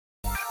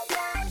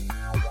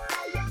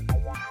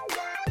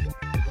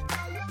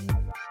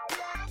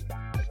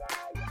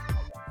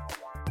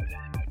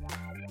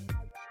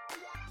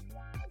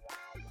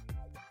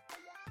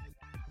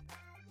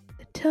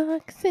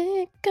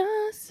Toxic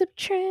Gossip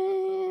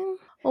Train.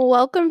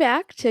 Welcome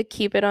back to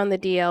Keep It on the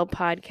DL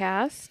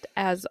podcast.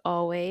 As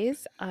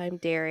always, I'm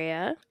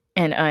Daria.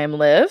 And I'm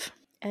Liv.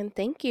 And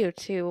thank you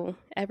to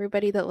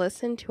everybody that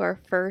listened to our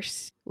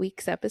first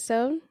week's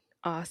episode.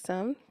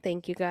 Awesome.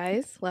 Thank you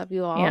guys. Love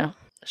you all. Yeah.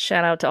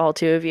 Shout out to all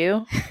two of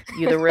you.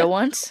 You the real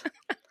ones.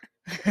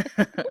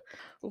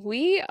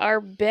 We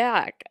are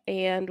back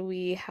and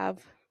we have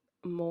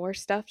more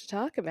stuff to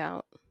talk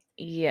about.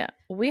 Yeah,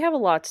 we have a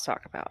lot to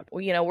talk about.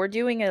 We're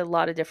doing a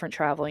lot of different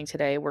traveling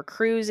today. We're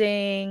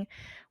cruising,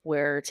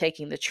 we're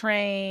taking the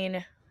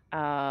train.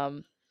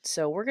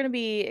 So we're going to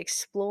be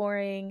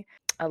exploring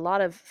a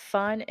lot of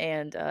fun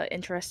and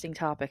interesting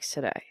topics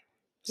today.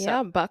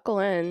 Yeah, buckle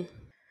in.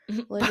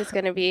 Liv is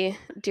going to be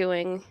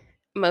doing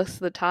most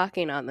of the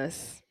talking on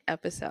this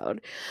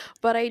episode.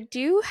 But I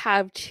do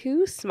have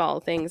two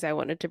small things I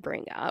wanted to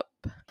bring up.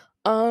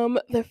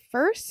 The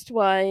first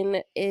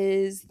one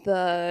is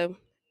the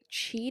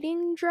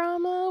cheating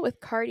drama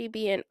with Cardi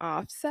B and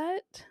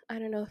Offset. I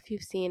don't know if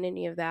you've seen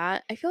any of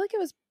that. I feel like it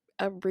was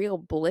a real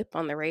blip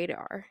on the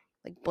radar.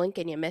 Like blink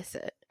and you miss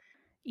it.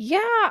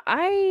 Yeah,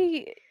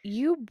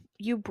 you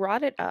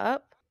brought it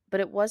up, but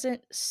it wasn't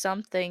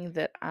something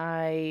that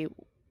I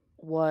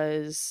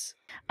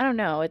don't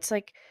know. It's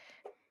like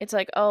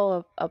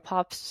oh, a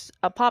pop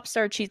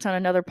star cheats on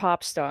another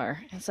pop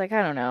star. It's like,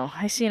 I don't know.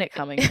 I seen it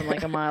coming from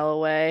like a mile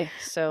away.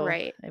 So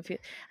Right. I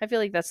feel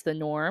like that's the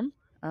norm.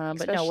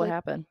 But no, what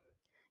happened?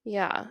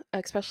 Yeah,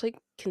 especially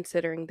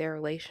considering their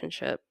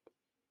relationship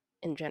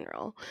in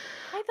general.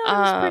 I thought it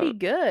was pretty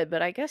good,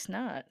 but I guess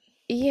not.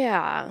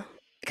 Yeah,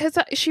 because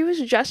she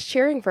was just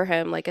cheering for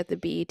him like at the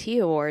BET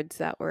Awards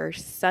that were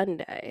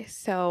Sunday.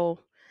 So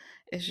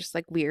it's just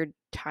like weird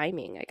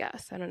timing, I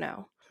guess. I don't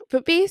know.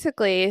 But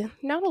basically,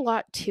 not a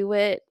lot to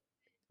it,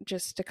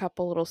 just a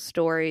couple little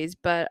stories,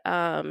 but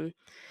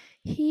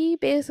he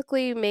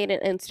basically made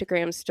an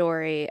Instagram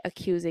story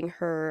accusing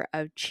her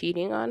of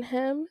cheating on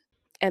him.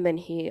 And then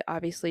he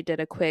obviously did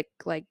a quick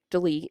like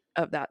delete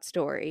of that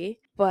story.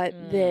 But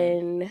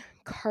then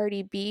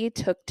Cardi B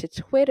took to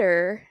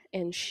Twitter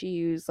and she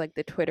used like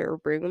the Twitter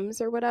rooms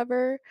or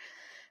whatever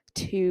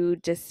to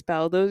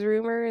dispel those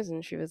rumors.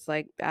 And she was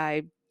like,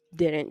 I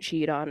didn't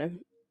cheat on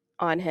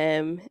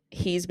him.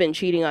 He's been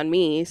cheating on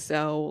me.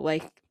 So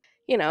like,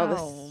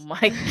 oh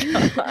my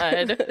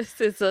God.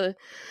 this is a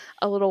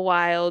little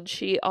wild.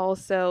 She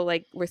also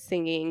like was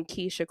singing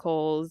Keisha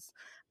Cole's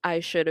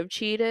I Should Have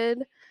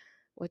Cheated,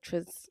 which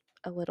was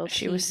a little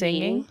She TV. was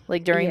singing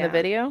like during the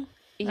video?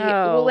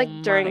 Yeah, well,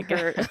 like during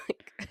her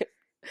like,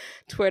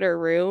 Twitter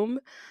room.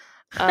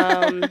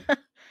 And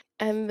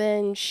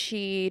then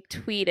she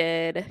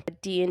tweeted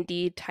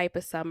D&D type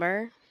of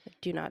summer,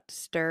 do not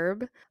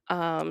disturb.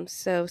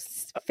 So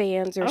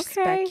fans are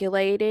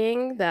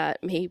speculating that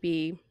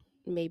maybe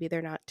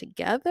they're not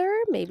together.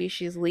 Maybe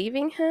she's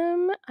leaving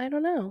him. I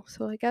don't know.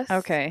 So I guess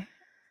okay.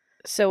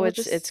 So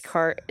it's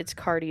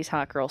Cardi's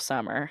hot girl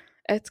summer.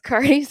 It's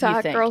Cardi's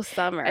hot girl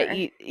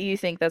summer. You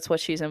think that's what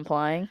she's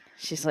implying?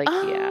 She's like,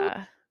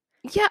 yeah.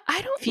 Yeah,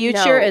 I don't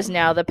Future know. is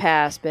now the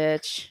past,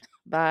 bitch.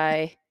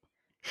 Bye.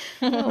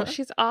 No,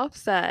 she's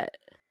Offset.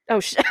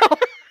 Oh,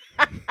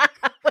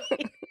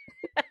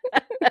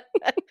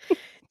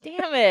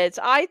 damn it!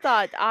 I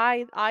thought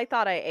I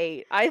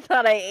ate. I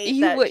thought I ate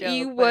you that would joke,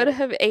 you would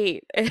have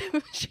ate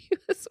if she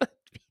was with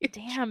Future.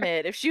 Damn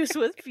it! If she was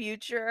with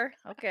Future,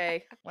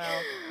 okay.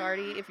 Well,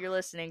 Cardi, if you're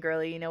listening,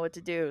 girlie, you know what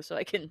to do. So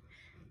I can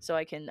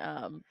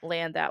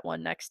land that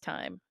one next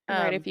time.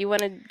 Right. If you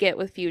want to get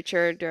with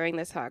Future during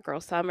this hot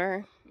girl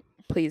summer,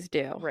 please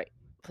do. Right.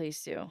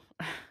 Please do.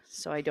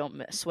 So I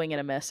don't swing and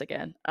a miss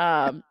again.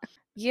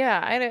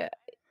 Yeah.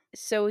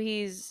 So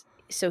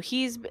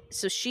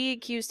she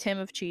accused him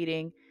of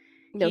cheating.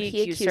 No,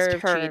 he accused her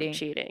of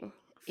cheating.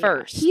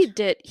 First.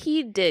 Yeah,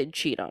 he did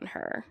cheat on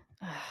her.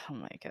 Oh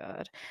my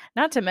God.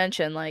 Not to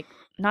mention, like,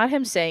 not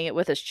him saying it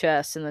with his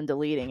chest and then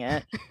deleting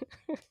it.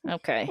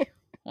 Okay.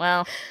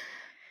 Well,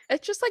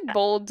 it's just like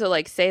bold to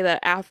like say that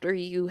after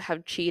you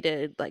have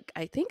cheated, like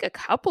I think a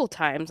couple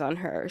times on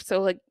her.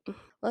 So like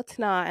let's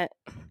not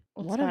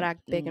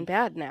act big and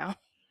bad now.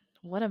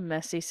 What a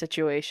messy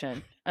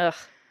situation. Ugh.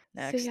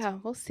 Next. So yeah,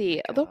 we'll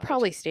see. They'll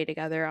probably stay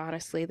together,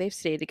 honestly. They've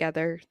stayed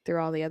together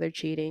through all the other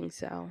cheating,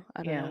 so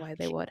I don't know why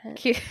they wouldn't.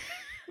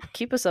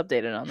 Keep us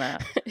updated on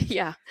that.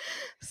 Yeah.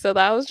 So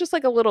that was just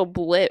like a little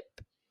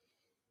blip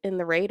in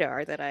the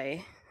radar that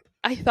I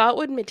thought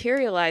would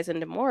materialize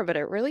into more, but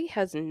it really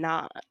has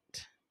not.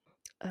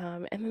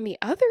 And then the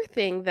other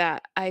thing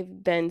that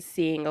I've been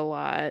seeing a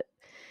lot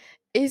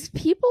is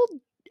people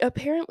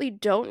apparently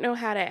don't know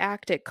how to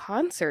act at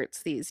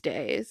concerts these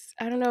days.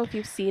 I don't know if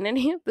you've seen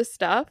any of the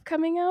stuff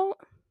coming out.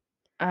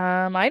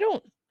 I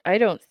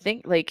don't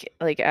think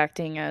like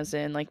acting as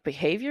in like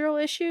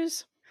behavioral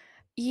issues.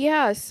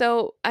 Yeah,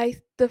 so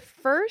the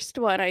first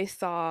one I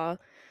saw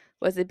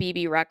was a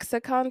BB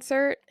Rexa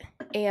concert,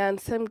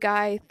 and some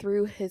guy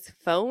threw his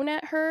phone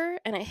at her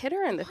and it hit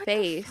her in the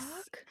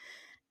face.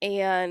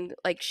 And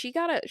like she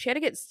had to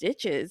get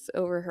stitches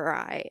over her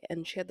eye,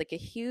 and she had like a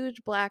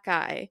huge black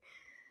eye.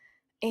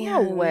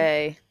 No And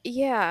way.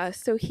 yeah,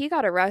 so he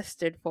got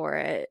arrested for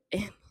it.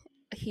 And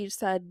he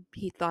said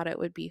he thought it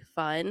would be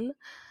fun.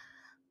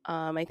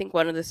 I think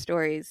one of the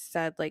stories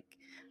said like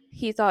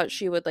he thought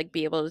she would like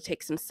be able to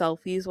take some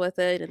selfies with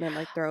it and then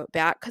like throw it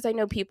back, because I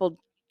know people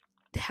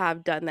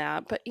have done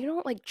that, but you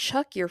don't like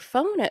chuck your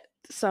phone at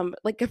some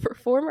like a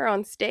performer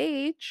on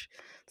stage.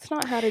 It's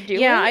not how to do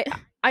Yeah, it.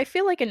 I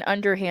feel like an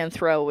underhand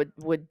throw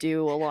would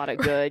do a lot of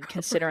good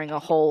considering a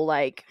whole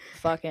like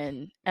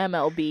fucking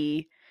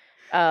MLB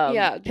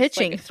Yeah, just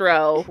pitching like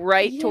throw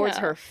right towards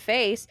yeah. her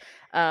face.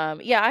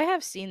 Yeah, I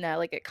have seen that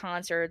like at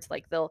concerts,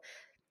 like they'll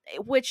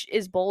which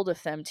is bold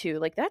of them too.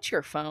 Like that's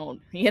your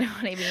phone. You know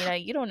what I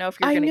mean? You don't know if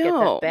you're I going to get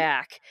that know.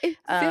 back.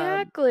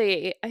 Um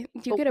Exactly.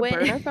 Do you but get a when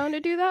burner phone to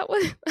do that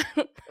with? I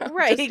don't know,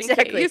 right, just in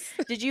exactly. case.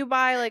 Did you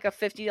buy like a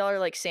 $50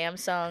 like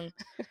Samsung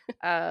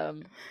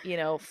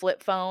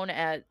flip phone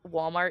at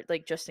Walmart,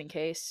 like just in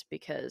case,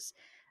 because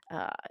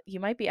you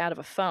might be out of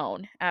a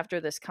phone after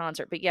this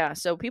concert. But yeah,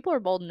 so people are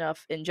bold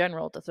enough in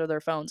general to throw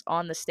their phones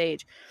on the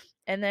stage.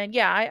 And then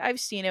yeah, I've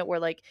seen it where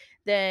like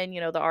then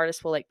the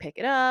artist will like pick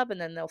it up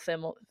and then they'll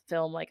film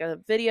like a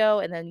video,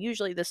 and then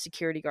usually the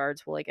security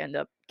guards will like end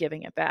up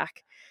giving it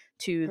back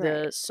to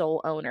Right. the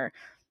sole owner.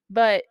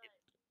 But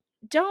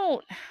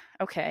don't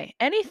okay,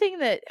 anything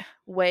that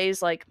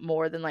weighs like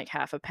more than like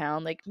half a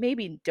pound, like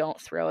maybe don't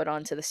throw it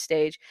onto the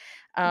stage.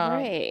 um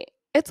Right.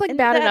 It's like and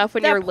bad that enough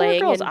when that you're poor laying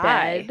girl's in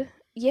eye. bed.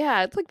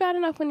 Yeah, it's like bad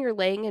enough when you're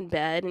laying in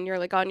bed and you're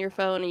like on your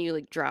phone and you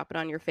like drop it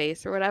on your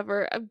face or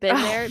whatever. I've been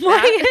Oh there.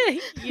 That my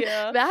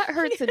yeah. that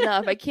hurts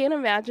enough. I can't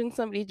imagine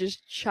somebody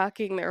just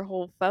chucking their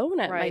whole phone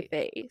at my Right,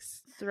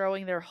 face.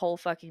 throwing their whole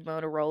fucking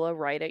Motorola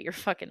right at your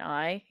fucking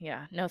eye.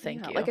 Yeah, no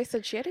thank Yeah, like you. I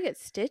said, she had to get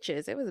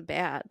stitches. It was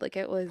bad. Like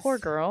it Poor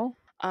was girl.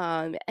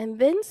 and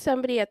then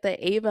somebody at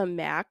the Ava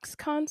Max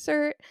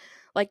concert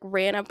like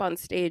ran up on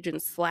stage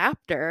and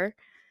slapped her.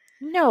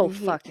 No And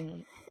he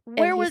fucking and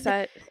where he would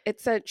said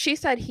it said she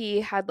said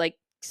he had like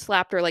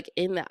slapped her like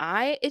in the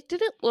eye. It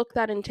didn't look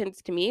that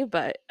intense to me,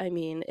 but I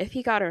mean, if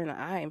he got her in the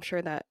eye, I'm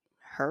sure that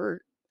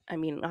hurt. I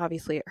mean,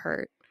 obviously it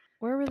hurt,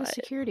 where were the but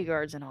security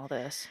guards in all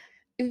this?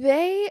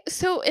 they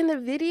so in the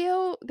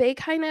video, they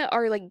kind of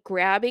are like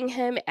grabbing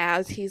him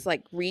as he's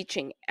like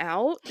reaching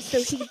out.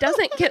 So he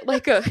doesn't get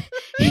like a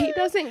he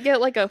doesn't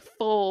get like a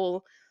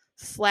full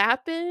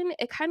slap in.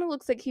 It kind of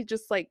looks like he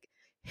just like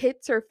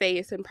hits her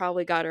face and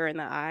probably got her in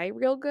the eye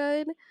real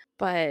good.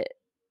 But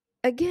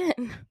again,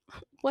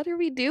 what are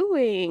we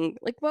doing?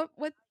 Like what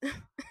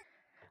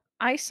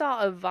I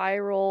saw a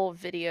viral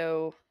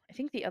video, I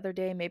think the other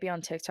day, maybe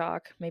on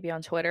TikTok, maybe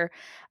on Twitter.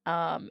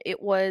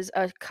 It was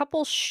a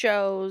couple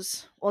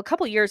shows, well, a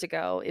couple years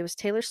ago. It was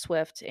Taylor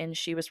Swift, and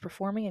she was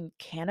performing in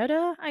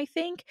Canada, I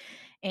think.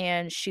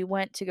 And she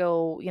went to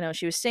go,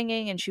 she was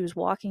singing, and she was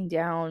walking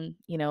down,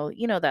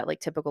 that like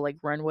typical like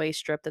runway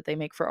strip that they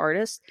make for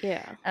artists.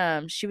 Yeah.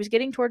 She was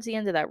getting towards the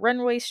end of that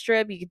runway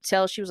strip. You could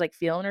tell she was like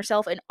feeling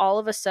herself, and all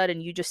of a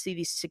sudden, you just see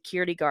these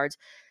security guards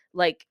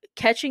like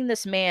catching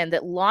this man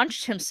that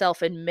launched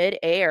himself in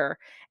midair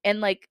and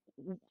like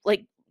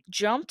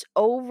jumped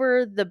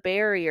over the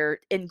barrier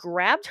and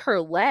grabbed her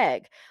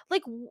leg.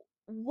 Like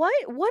what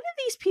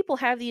do these people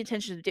have the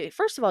intention to do?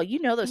 First of all,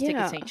 those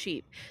tickets Yeah, ain't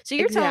cheap. So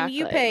you're telling me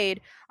you exactly.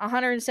 paid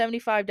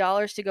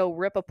 $175 to go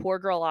rip a poor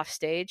girl off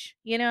stage,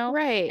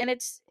 Right. And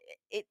it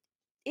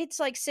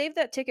it's like save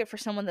that ticket for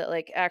someone that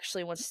like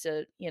actually wants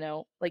to,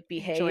 like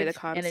Enjoy the behave and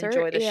concert.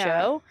 enjoy the Yeah.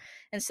 show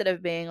instead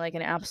of being like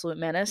an absolute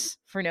menace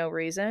for no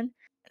reason.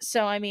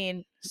 So I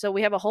mean, so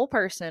we have a whole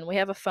person, we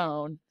have a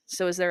phone.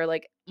 So is there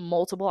like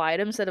multiple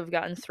items that have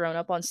gotten thrown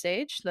up on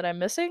stage that I'm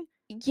missing?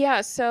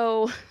 Yeah,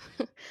 so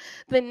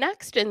the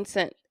next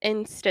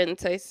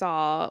instance I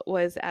saw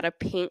was at a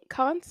Pink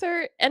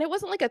concert, and it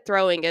wasn't like a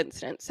throwing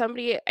incident.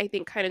 Somebody, I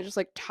think, kind of just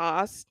like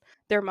tossed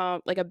their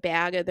mom like a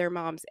bag of their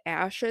mom's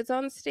ashes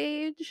on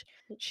stage.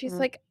 She's W-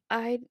 like,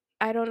 I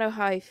don't know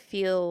how I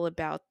feel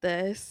about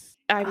this.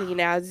 I mean, Ugh,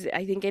 as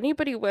I think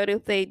anybody would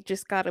if they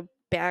just got a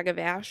bag of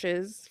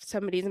ashes,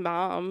 somebody's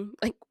mom.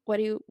 Like, what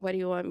do you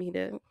want me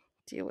to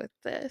deal with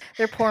this?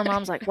 their poor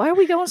mom's like, why are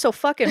we going so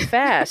fucking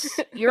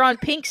fast? You're on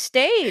pink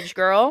stage,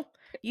 girl.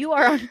 You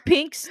are on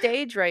pink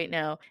stage right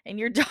now. And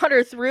your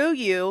daughter threw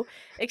you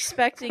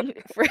expecting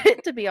for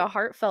it to be a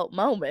heartfelt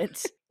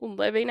moment.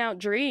 Living out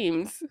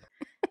dreams.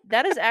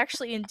 That is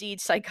actually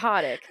indeed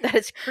psychotic. That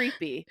is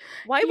creepy.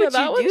 Why Yeah, would you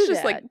that one's do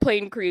just that? like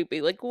plain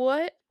creepy. Like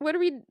what? What are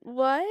we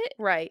what?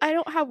 Right. I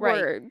don't have Right.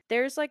 words.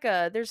 There's like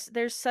a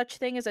there's such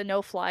thing as a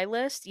no fly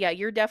list. Yeah,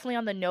 you're definitely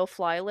on the no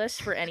fly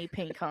list for any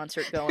Pink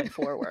concert going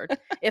forward.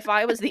 If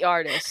I was the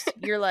artist,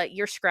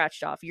 you're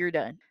scratched off. You're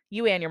done.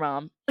 You and your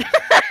mom.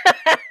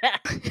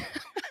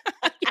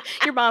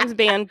 Your mom's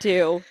band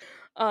too.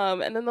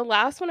 And then the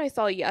last one I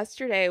saw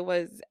yesterday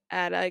was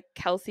at a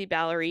Kelsey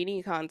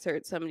Ballerini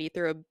concert. Somebody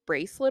threw a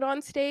bracelet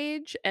on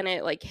stage and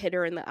it like hit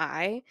her in the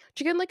eye.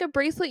 Which again, like a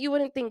bracelet you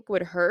wouldn't think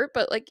would hurt,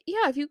 but like,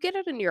 yeah, if you get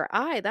it in your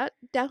eye, that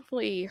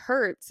definitely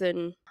hurts.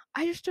 And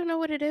I just don't know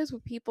what it is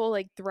with people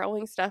like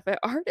throwing stuff at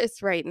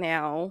artists right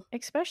now.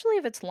 Especially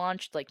if it's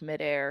launched like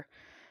midair.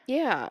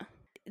 Yeah.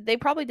 they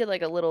probably did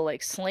like a little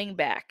like sling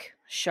back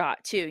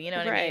shot too. You know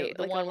what I mean? Right,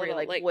 The like a one where you're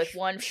little like with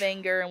one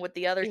finger and with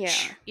the other, yeah,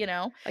 you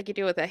know. like you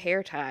do with a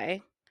hair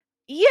tie.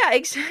 Yeah,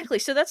 exactly.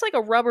 So that's like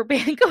a rubber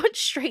band going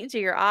straight into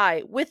your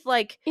eye with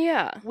like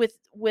Yeah.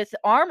 with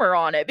armor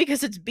on it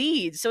because it's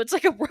beads. So it's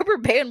like a rubber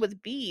band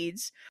with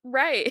beads.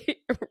 Right.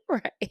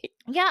 Right.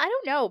 Yeah, I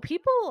don't know.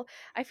 People,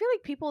 I feel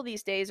like people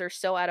these days are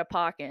so out of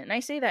pocket. And I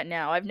say that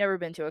now. I've never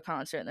been to a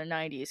concert in the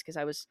 90s because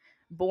I was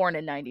born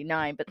in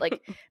 99, but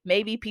like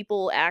maybe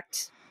people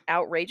act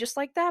outrageous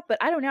like that, but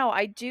I don't know.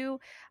 I do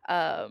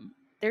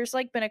there's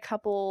like been a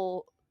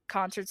couple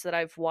concerts that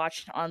I've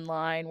watched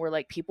online where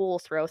like people will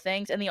throw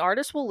things and the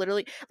artist will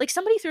literally like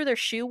somebody threw their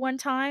shoe one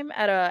time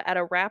at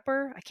a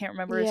rapper. I can't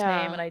remember his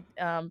name Yeah.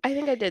 and I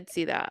think I did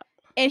see that.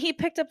 and he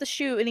picked up the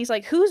shoe and he's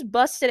like, "Whose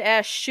busted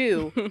ass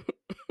shoe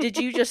did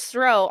you just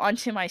throw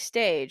onto my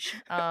stage?"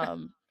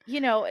 You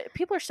know,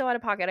 people are so out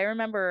of pocket. I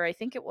remember, I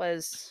think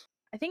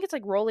it's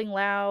like Rolling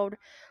Loud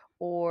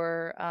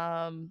or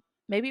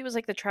maybe it was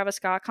like the Travis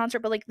Scott concert,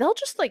 but like they'll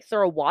just like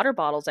throw water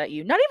bottles at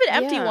you. Not even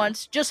empty Yeah.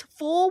 ones, just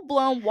full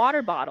blown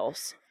water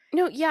bottles.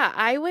 No, yeah,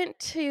 I went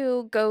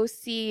to go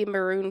see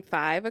Maroon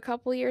 5 a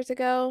couple years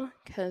ago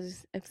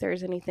because if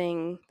there's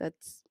anything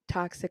that's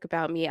toxic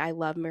about me, I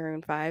love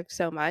Maroon 5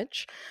 so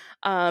much.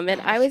 And Oh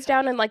I was yeah.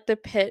 down in like the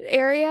pit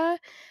area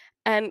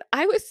and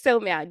I was so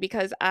mad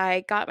because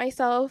I got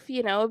myself,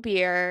 a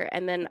beer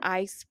and then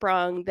I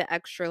sprung the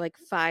extra like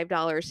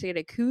 $5 to get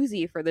a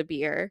koozie for the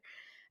beer.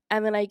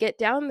 And then I get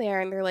down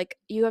there and they're like,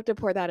 you have to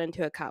pour that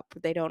into a cup.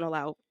 They don't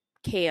allow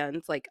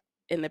cans like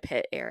in the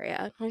pit area.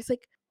 And I was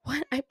like,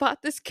 what? I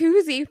bought this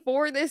koozie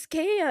for this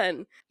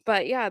can.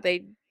 But yeah,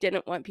 they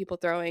didn't want people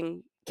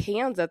throwing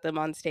cans at them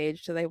on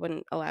stage, so they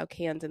wouldn't allow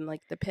cans in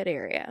like the pit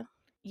area.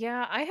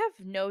 Yeah, I have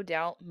no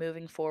doubt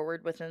moving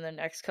forward within the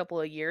next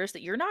couple of years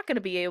that you're not going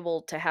to be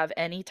able to have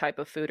any type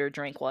of food or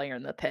drink while you're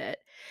in the pit.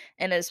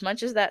 And as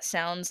much as that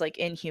sounds like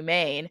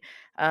inhumane,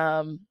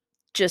 um,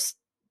 just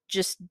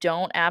just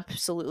don't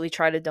absolutely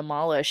try to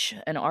demolish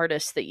an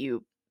artist that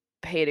you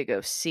pay to go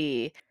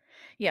see.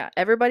 Yeah,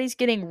 everybody's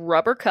getting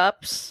rubber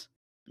cups,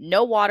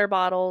 no water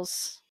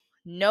bottles,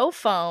 no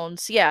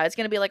phones. Yeah, it's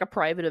going to be like a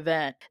private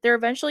event. They're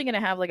eventually going to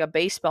have like a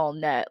baseball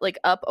net like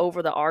up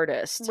over the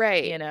artist,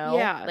 Right. you know?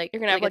 Yeah.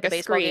 You're gonna have Like at like the a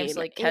baseball games to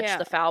screen. like catch Yeah.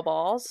 the foul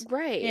balls.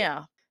 Right.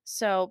 Yeah.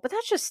 So, but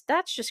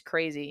that's just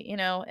crazy, you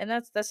know? And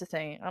that's the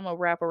thing. I'm going to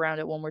wrap around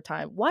it one more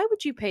time. Why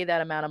would you pay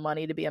that amount of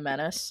money to be a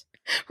menace?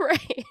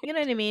 Right. You know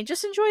what I mean?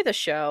 Just enjoy the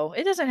show.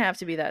 It doesn't have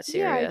to be that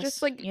Yeah, I just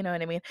serious. like You know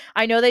what I mean?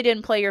 I know they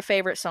didn't play your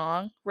favorite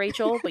song,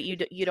 Rachel, but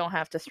you don't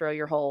have to throw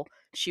your whole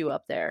shoe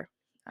up there.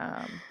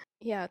 Um,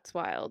 yeah, it's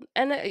wild.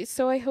 And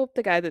so I hope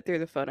the guy that threw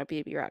the phone at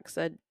BB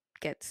Rexa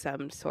gets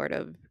some sort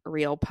of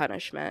real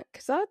punishment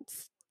because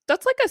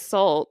that's like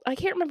assault. I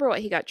can't remember what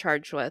he got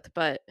charged with,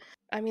 but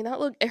I mean that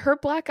looked her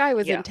black eye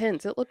was yeah,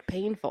 intense. It looked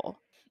painful.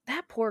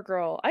 that poor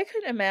girl. I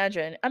couldn't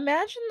imagine.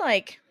 Imagine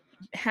like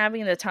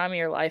having the time of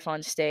your life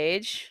on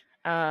stage.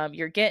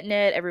 You're getting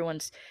it.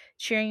 Everyone's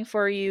cheering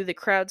for you. The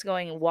crowd's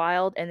going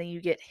wild, and then you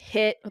get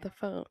hit With a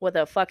phone. with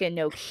a fucking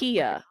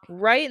Nokia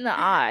right in the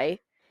eye.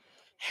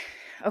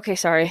 Okay,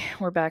 sorry.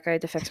 We're back. I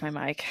had to fix my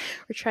mic.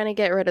 We're trying to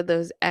get rid of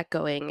those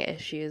echoing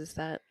issues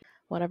that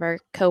one of our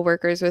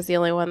coworkers was the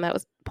only one that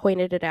was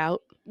pointed it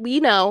out. We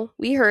know.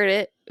 We heard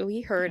it.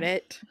 We heard Yeah.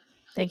 it.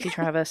 Thank you,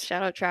 Travis.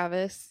 Shout out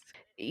Travis.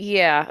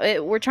 Yeah,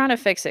 we're trying to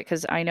fix it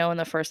because I know in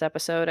the first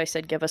episode I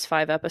said give us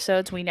 5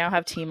 episodes. We now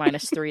have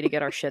T-3 to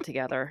get our shit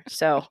together.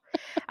 So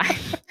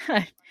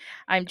I,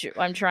 I'm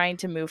trying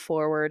to move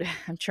forward.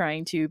 I'm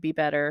trying to be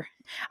better.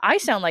 I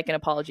sound like an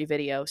apology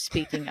video.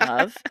 Speaking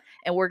of,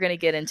 and we're gonna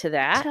get into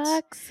that.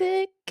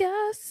 Toxic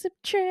gossip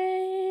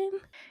train.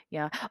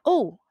 Yeah.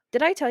 Oh,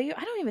 did I tell you?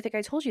 I don't even think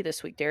I told you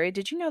this week, Derry.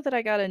 Did you know that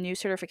I got a new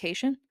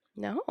certification?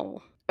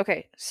 No.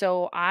 Okay,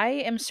 so I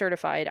am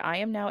certified. I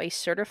am now a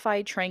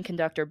certified train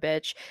conductor,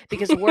 bitch,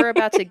 because we're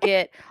about to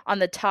get on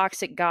the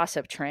toxic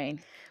gossip train.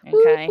 Woo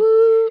Okay.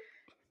 woo.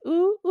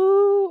 Ooh,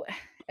 ooh.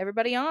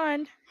 Everybody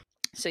on.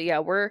 So yeah,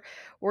 we're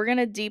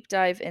gonna deep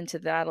dive into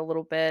that a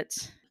little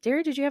bit.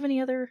 Derry, did you have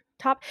any other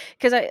top?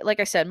 Because like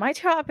I said, my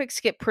topics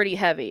get pretty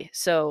heavy.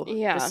 So this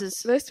Yeah. is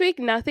This week,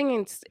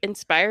 nothing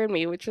inspired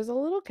me, which was a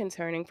little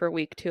concerning for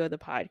week 2 of the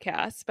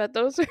podcast. But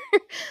those are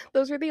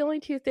those were the only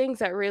two things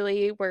that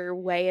really were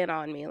weighing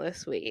on me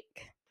this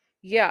week.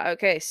 yeah,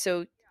 okay.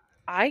 So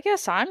I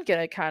guess I'm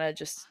gonna kind of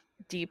just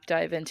deep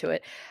dive into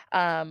it.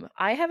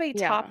 I have a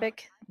Yeah.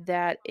 topic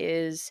that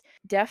is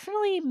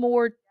definitely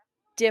more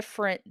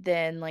different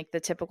than like the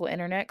typical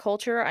internet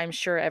culture. I'm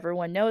sure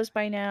everyone knows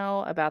by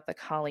now about the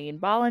Colleen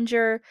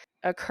Bollinger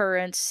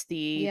occurrence, the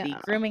Yeah.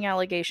 grooming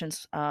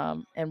allegations,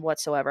 and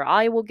whatsoever.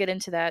 I will get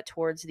into that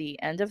towards the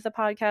end of the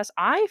podcast.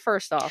 I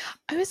first off,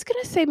 I was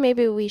gonna say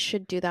maybe we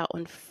should do that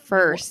one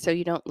first so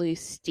you don't lose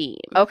steam.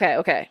 okay,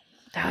 okay.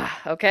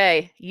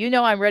 Okay, you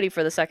know I'm ready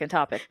for the second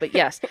topic, but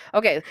yes.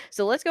 Okay,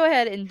 so let's go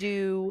ahead and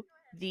do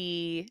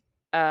the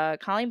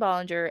Colleen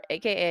Bollinger,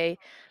 aka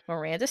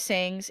Miranda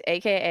Sings,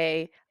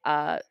 aka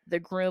the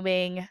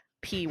grooming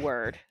P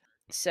word.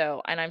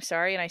 So, and I'm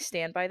sorry, and I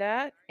stand by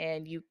that,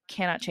 and you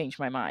cannot change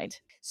my mind.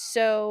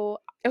 So,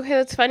 Okay,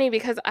 that's funny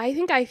because I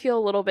think I feel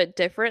a little bit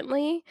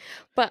differently,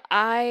 but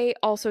I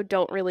also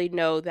don't really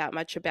know that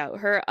much about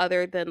her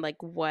other than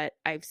like what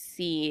I've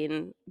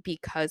seen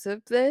because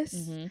of this.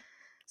 mhm,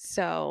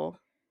 So,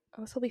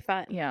 this will be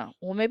fun. yeah.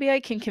 Well, maybe I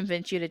can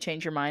convince you to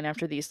change your mind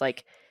after these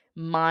like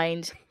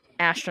mind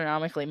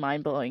astronomically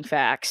mind blowing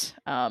facts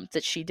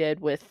that she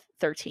did with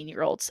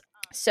 13-year-olds.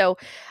 So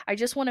I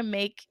just want to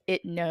make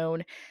it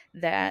known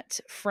that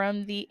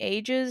from the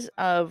ages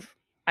of,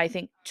 I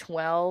think,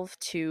 12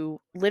 to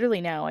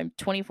literally now, I'm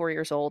 24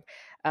 years old.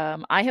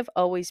 I have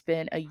always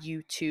been a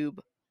YouTube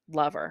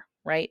lover,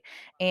 right?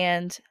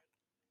 And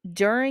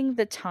during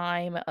the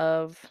time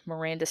of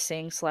Miranda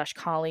Sings slash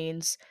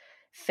Colleen's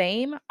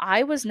fame,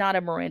 I was not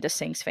a Miranda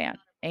Sings fan.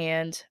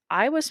 And Oh.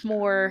 I was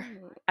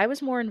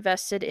more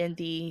invested in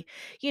the,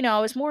 I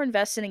was more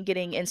invested in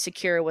getting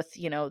insecure with,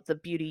 the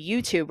beauty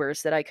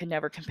YouTubers that I could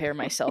never compare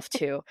myself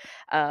to.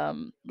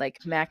 Like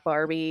Mac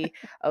Barbie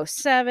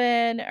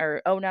 '07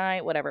 or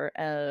 '09,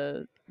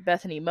 whatever,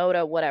 Bethany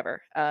Moda,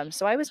 whatever.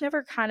 So I was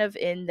never kind of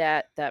in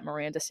that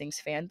Miranda Sings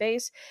fan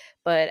base.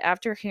 But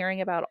after hearing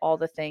about all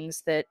the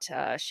things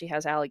that she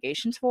has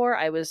allegations for,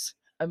 I was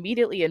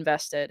immediately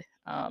invested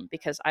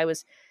because I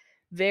was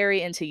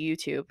very into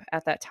YouTube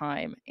at that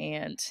time.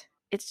 And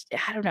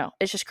I don't know,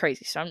 it's just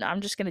crazy. So I'm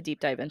just going to deep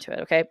dive into it,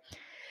 okay?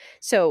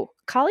 So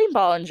Colleen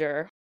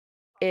Bollinger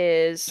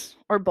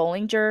or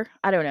Bollinger,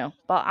 I don't know,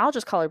 but I'll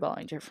just call her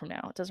Bollinger from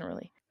now. It doesn't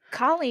really.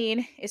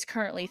 Colleen is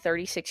currently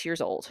 36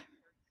 years old.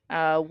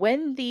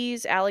 When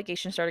these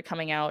allegations started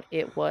coming out,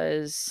 it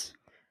was,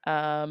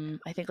 I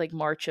think, like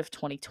March of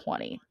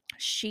 2020.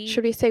 Should She,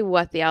 we say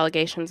what the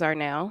allegations are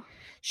now?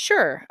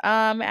 sure,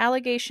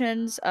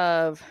 allegations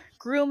of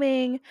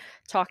grooming,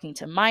 talking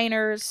to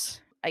minors,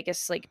 I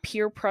guess like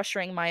peer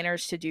pressuring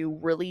minors to do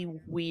really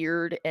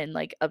weird and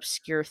like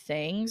obscure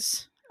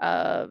things.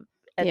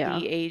 At Yeah.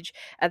 the age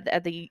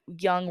at the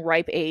young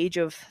ripe age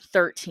of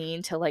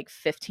 13 to like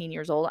 15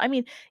 years old. I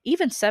mean,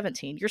 even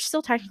 17, you're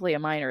still technically a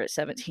minor at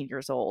 17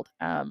 years old.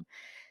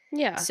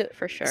 Yeah, So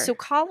for sure. so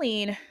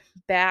Colleen,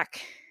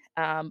 back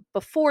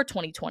before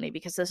 2020,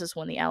 because this is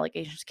when the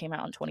allegations came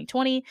out in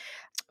 2020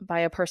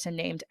 by a person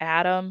named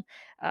Adam.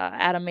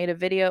 Adam made a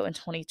video in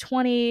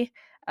 2020,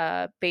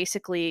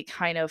 basically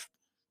kind of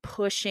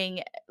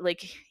pushing, like,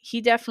 he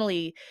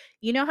definitely,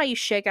 how you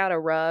shake out a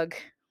rug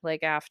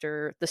like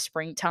after the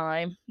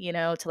springtime,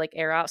 to like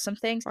air out some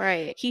things.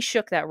 Right. He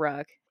shook that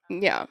rug,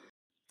 Yeah.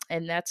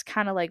 and that's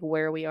kind of like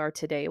where we are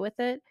today with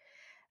it.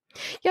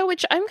 Yeah,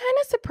 which I'm kind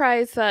of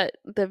surprised that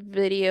the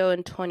video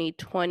in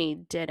 2020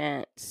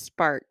 didn't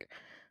spark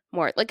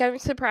more. Like, I'm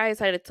surprised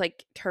that it's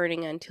like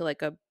turning into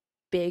like a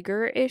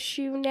bigger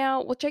issue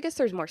now, which I guess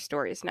there's more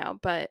stories now,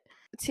 but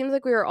it seems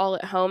like we were all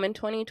at home in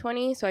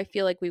 2020, so I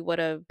feel like we would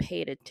have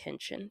paid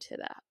attention to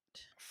that.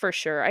 For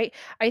sure.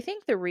 I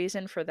think the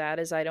reason for that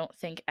is I don't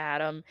think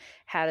Adam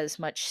had as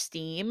much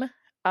steam to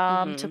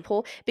Mhm.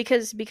 pull,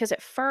 because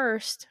at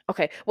first,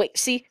 okay, wait,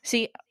 see,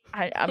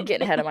 I'm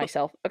getting ahead of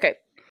myself. Okay.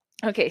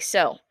 Okay,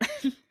 so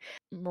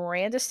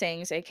Miranda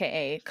Sings,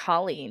 aka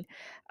Colleen,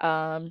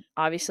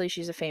 obviously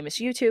she's a famous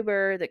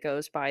YouTuber that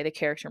goes by the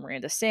character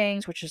Miranda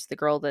Sings, which is the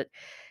girl that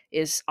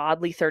is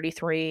oddly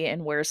 33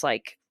 and wears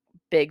like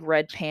big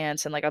red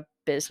pants and like a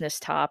business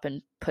top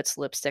and puts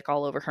lipstick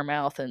all over her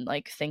mouth and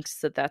like thinks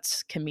that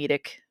that's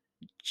comedic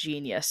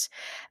genius.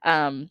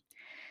 Um,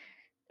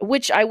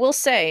 which I will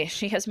say,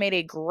 she has made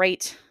a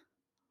great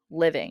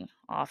living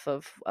off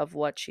of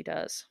what she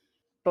does.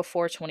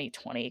 Before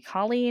 2020,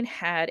 Colleen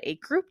had a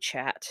group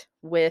chat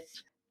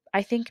with,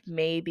 I think,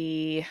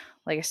 maybe,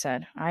 like I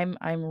said, I'm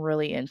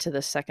really into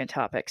the second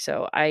topic.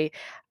 So I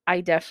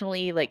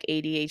definitely like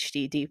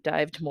ADHD deep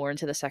dived more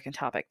into the second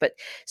topic. But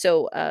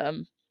so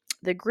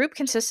the group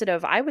consisted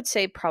of, I would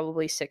say,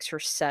 probably 6 or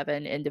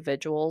 7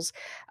 individuals.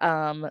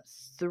 um,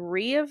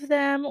 3 of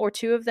them or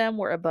 2 of them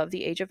were above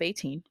the age of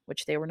 18,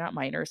 which they were not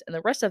minors, and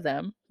the rest of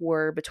them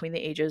were between the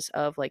ages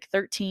of like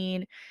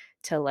 13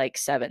 to like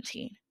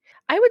 17.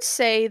 I would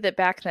say that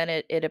back then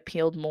it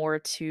appealed more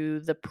to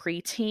the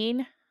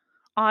preteen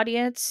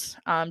audience,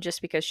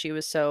 just because she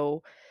was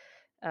so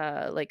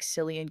like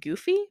silly and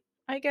goofy,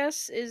 I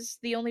guess, is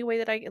the only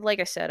way that like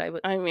I said, I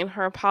would. I mean,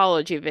 her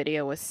apology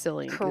video was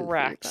silly and goofy,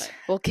 Correct. but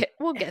we'll get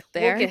We'll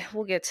there.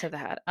 get to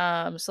that.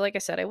 So like I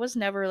said, I was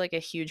never like a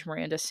huge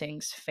Miranda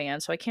Sings fan,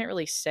 so I can't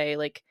really say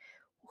like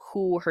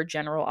who her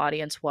general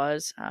audience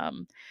was.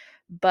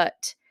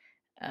 But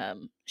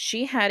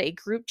she had a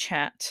group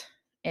chat,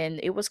 and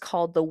it was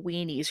called the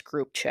Weenies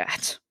group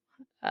chat.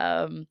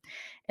 Um,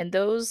 and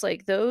those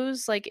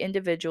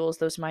individuals,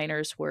 those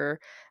minors were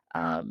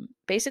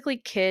basically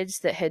kids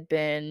that had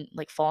been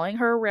like following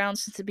her around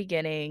since the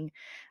beginning.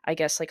 I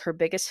guess like her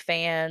biggest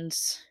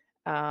fans,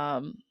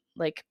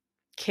 like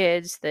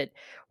kids that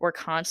were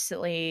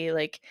constantly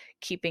like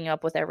keeping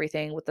up with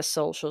everything, with the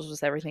socials,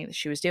 with everything that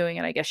she was doing.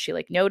 And I guess she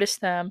like noticed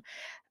them.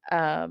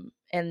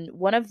 And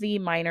one of the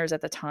minors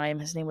at the time,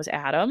 his name was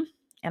Adam,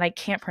 and I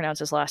can't pronounce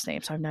his last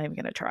name, so I'm not even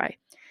going to try.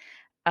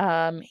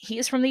 He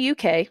is from the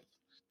UK.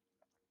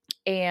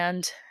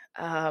 And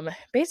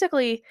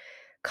basically,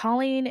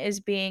 Colleen is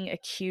being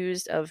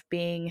accused of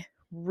being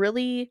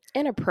really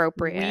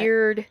Inappropriate.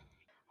 weird,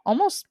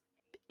 almost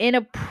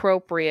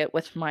inappropriate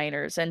with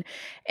minors. And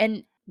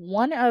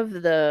one of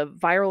the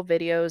viral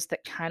videos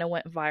that kind of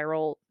went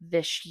viral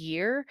this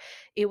year,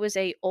 it was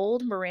a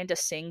old Miranda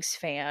Sings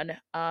fan,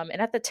 and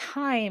at the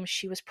time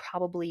she was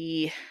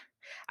probably,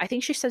 I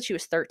think she said she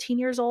was 13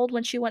 years old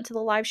when she went to the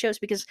live shows,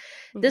 because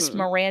this Hmm.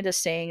 Miranda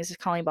Sings,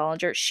 Colleen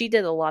Bollinger, she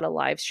did a lot of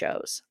live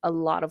shows, a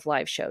lot of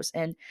live shows.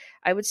 And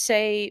I would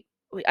say,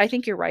 I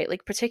think you're right.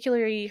 Like,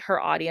 particularly her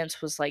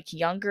audience was like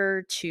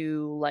younger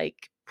to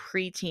like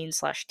preteen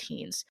slash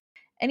teens.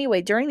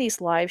 Anyway, during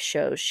these live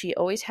shows, she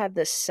always had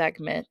this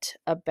segment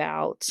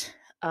about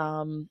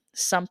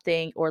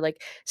something, or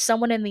like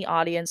someone in the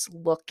audience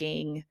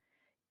looking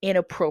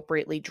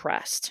inappropriately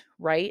dressed,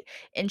 right?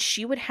 And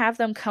she would have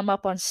them come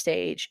up on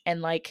stage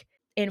and like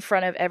in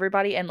front of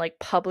everybody and like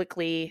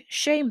publicly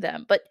shame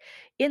them. But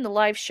in the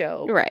live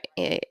show, Right.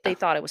 Yeah, they yeah.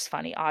 thought it was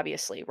funny,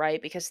 obviously,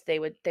 right? Because they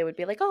would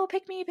be like, "Oh,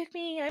 pick me,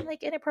 I'm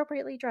like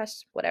inappropriately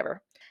dressed,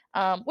 whatever."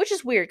 Which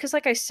is weird because,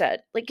 like I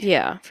said, like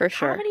Yeah, for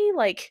sure. comedy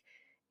like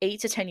 8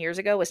 to 10 years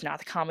ago was not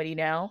the comedy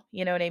now.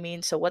 You know what I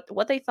mean? So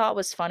what they thought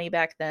was funny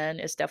back then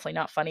is definitely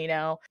not funny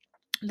now.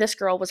 This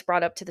girl was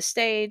brought up to the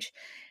stage,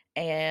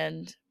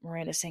 and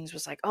Miranda Sings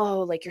was like,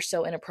 "Oh, like you're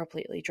so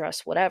inappropriately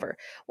dressed, whatever."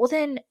 Well,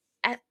 then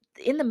at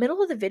in the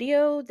middle of the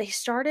video, they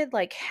started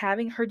like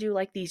having her do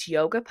like these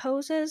yoga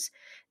poses.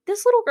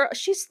 This little girl,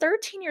 she's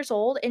 13 years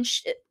old, and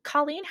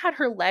Colleen had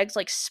her legs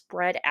like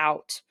spread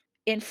out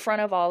in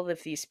front of all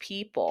of these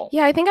people.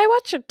 Yeah, I think I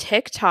watched a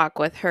TikTok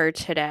with her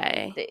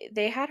today.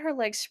 They had her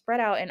legs spread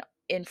out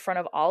in front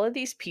of all of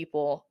these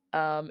people.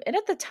 And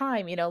at the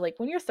time, like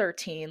when you're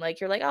 13, like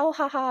you're like, "Oh,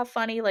 haha,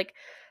 funny." Like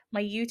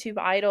my YouTube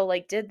idol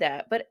like did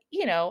that. But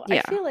I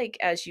Yeah, feel like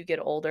as you get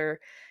older,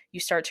 you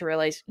start to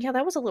realize, yeah,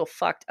 that was a little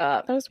fucked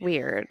up. that was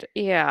weird. That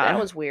Yeah,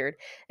 was weird,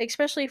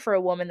 especially for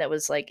a woman that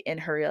was like in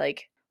her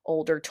like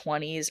older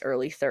 20s,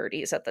 early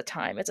 30s at the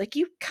time. It's like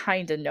you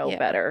kind of know yeah.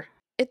 better.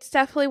 It's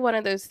definitely one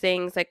of those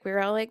things, like, we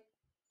were all like,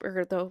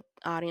 or the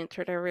audience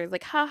or whatever was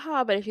like,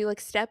 haha, but if you like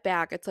step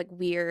back, it's like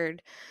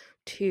weird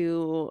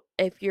to,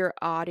 if your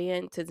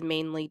audience is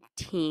mainly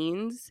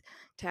teens,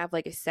 to have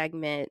like a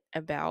segment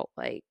about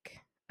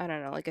like, I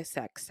don't know, like a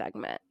sex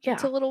segment.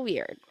 It's Yeah. a little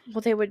weird.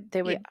 Well, they would they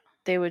Yeah. would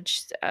they would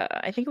just,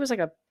 I think it was like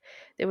a,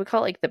 they would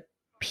call it like the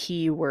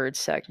P word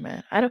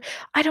segment. I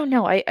don't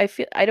know. I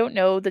feel I don't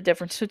know the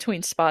difference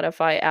between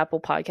Spotify, Apple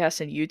Podcasts,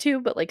 and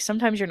YouTube, but like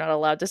sometimes you're not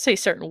allowed to say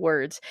certain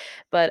words.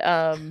 But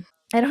I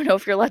don't know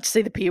if you're allowed to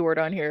say the P word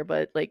on here,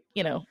 but like,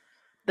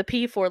 the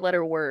P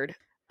four-letter word,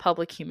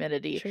 public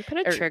humidity, Should we put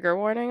a or trigger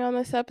warning on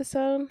this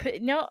episode?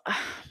 no,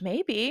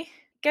 maybe.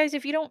 Guys,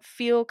 if you don't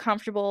feel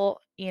comfortable,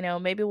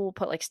 maybe we'll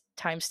put like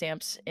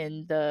timestamps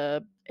in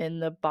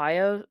the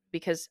bio,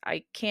 because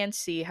I can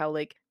see how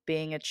like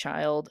being a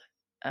child,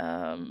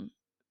 um,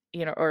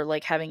 or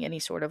like having any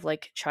sort of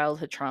like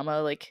childhood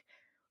trauma, like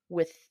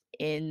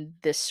within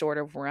this sort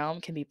of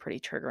realm, can be pretty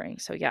triggering.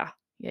 So yeah,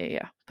 yeah,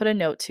 yeah. Put a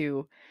note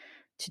to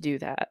do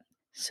that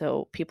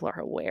so people are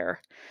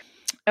aware.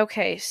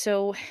 Okay,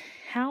 so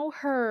how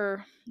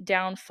her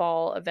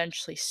downfall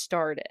eventually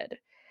started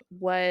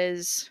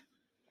was,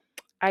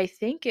 I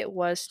think it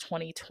was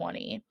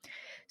 2020.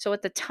 So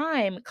at the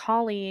time,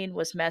 Colleen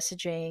was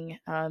messaging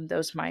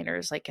those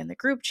minors like in the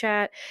group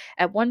chat.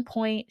 At one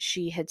point,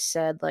 she had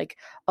said like,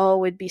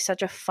 "Oh, it'd be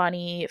such a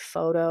funny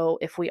photo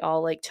if we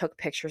all like took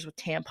pictures with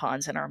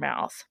tampons in our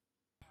mouth."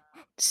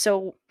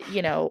 So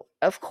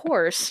of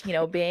course,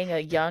 being a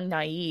young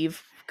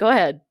naive. Go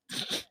ahead.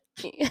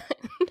 Yeah.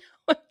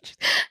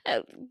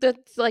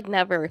 That's like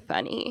never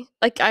funny.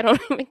 Like, I don't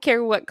even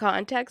care what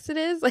context it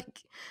is.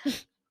 Like,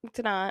 it's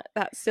not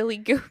that silly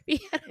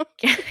goofy. I don't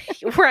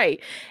care.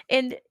 Right.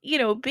 And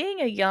being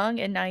a young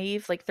and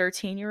naive like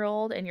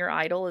 13-year-old, and your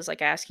idol is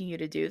like asking you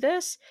to do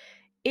this,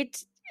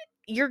 it's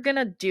you're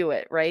gonna do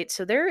it, right?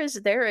 So there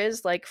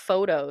is like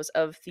photos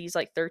of these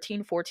like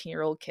 13,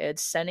 14-year-old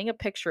kids sending a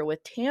picture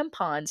with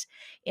tampons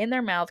in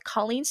their mouth.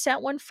 Colleen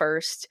sent one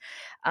first,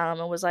 and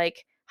was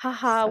like,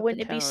 "Haha, Set the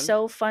wouldn't it be tone.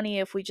 so funny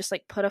if we just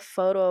like put a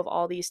photo of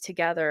all these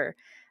together?"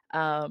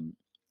 um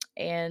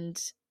and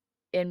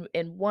in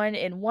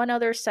one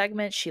other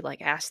segment, she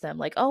like asked them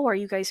like, "Oh, are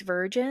you guys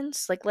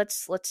virgins? Like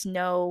let's get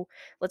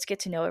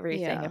to know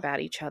everything Yeah.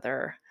 about each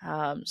other."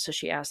 So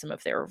she asked them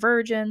if they were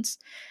virgins.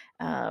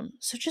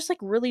 So just like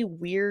really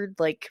weird,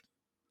 like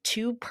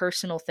two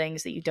personal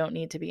things that you don't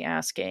need to be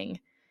asking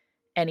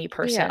any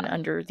person Yeah.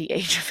 under the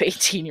age of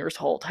 18 years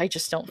old. I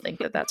just don't think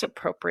that that's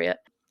appropriate.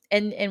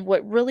 And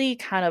what really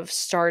kind of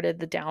started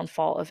the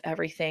downfall of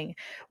everything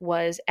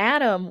was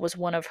Adam was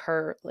one of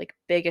her like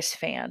biggest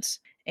fans.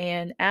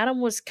 And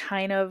Adam was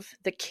kind of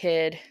the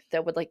kid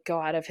that would like go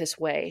out of his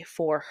way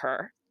for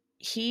her.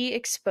 He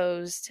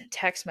exposed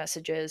text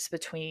messages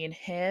between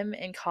him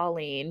and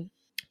Colleen.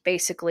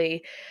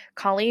 Basically,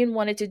 Colleen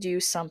wanted to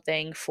do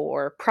something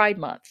for Pride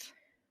Month.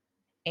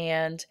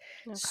 And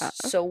Okay.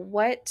 so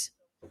what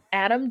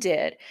Adam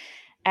did,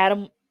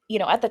 Adam,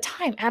 at the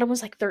time, Adam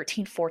was like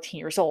 13, 14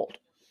 years old,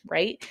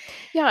 right?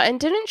 Yeah, and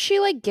didn't she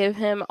like give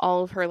him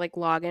all of her like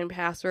login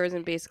passwords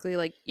and basically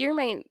like you're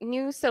my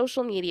new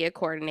social media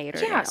coordinator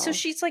Yeah, so now?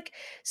 she's like,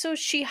 so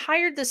she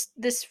hired this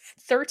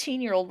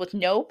 13-year-old with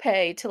no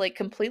pay to like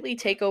completely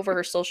take over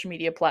her social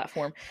media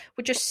platform,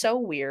 which is so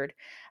weird.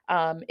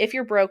 If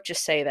you're broke,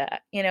 just say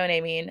that. You know what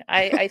I mean?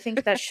 I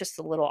think that's just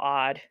a little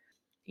odd.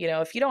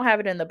 If you don't have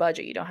it in the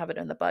budget, you don't have it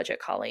in the budget,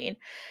 Colleen.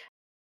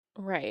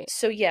 Right.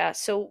 So yeah,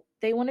 so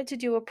they wanted to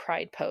do a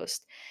pride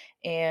post,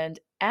 and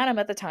Adam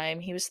at the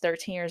time, he was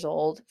 13 years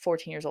old,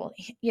 14 years old,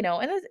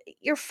 and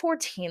you're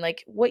 14,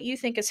 like what you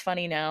think is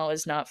funny now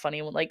is not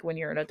funny like when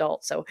you're an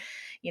adult. So,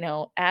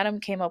 Adam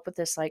came up with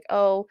this like,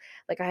 oh,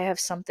 like I have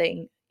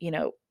something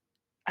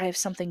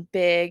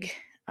big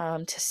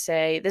to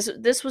say.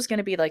 This was going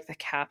to be like the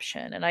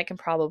caption, and I can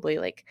probably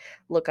like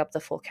look up the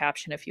full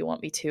caption if you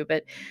want me to,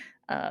 but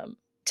um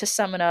to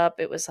sum it up,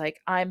 it was like,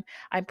 I'm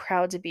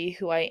proud to be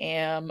who I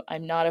am.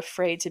 I'm not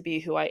afraid to be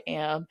who I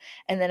am.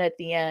 And then at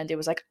the end, it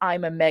was like,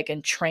 I'm a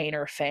Megan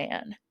Trainor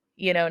fan.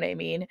 You know what I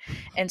mean?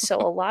 And so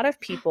a lot of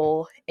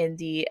people in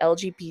the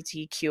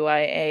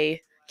LGBTQIA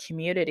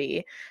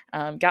community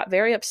got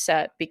very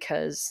upset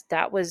because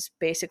that was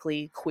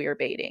basically queer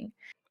baiting.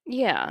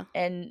 Yeah,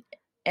 and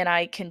and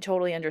I can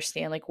totally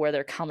understand like where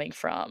they're coming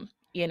from,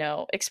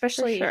 for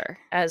especially sure.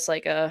 as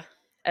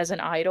an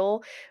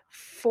idol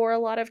for a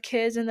lot of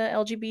kids in the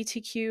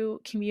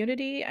LGBTQ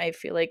community. I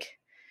feel like,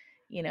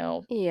 you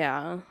know,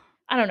 Yeah.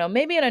 I don't know,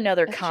 maybe in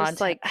another It's just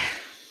content. like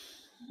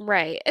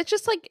right. It's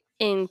just like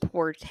in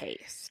poor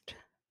taste.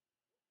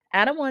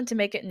 Adam wanted to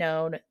make it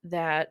known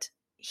that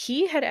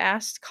he had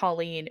asked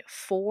Colleen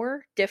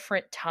 4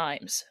 different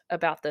times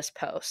about this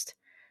post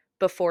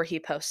before he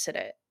posted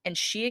it. And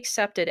she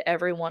accepted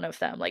every one of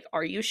them. Like,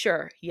 are you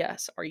sure?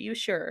 Yes. Are you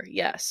sure?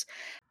 Yes.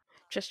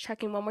 Just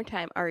checking one more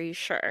time. Are you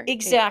sure? Yeah.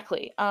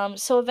 Exactly.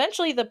 So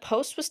eventually the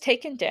post was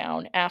taken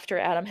down after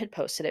Adam had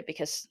posted it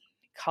because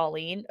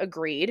Colleen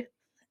agreed.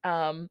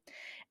 Um,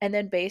 and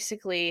then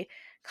basically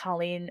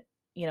Colleen,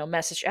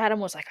 messaged Adam,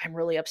 was like, I'm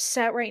really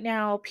upset right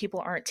now. People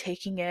aren't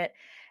taking it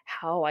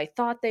how I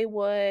thought they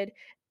would.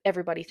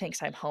 Everybody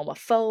thinks I'm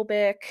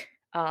homophobic.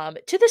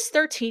 To this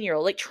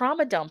 13-year-old, like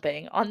trauma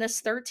dumping on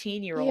this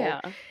 13-year-old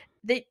Yeah.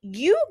 that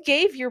you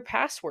gave your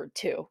password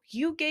to.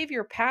 You gave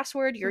your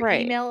password, your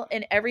Right. email,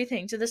 and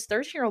everything to this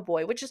 13-year-old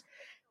boy, which is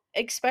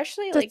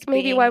especially That's like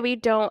maybe why being, we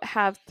don't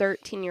have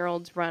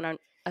 13-year-olds run on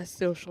a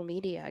social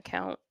media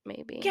account,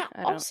 maybe. yeah,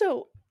 I don't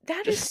also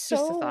that is just a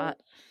so thought.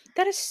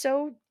 that is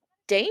so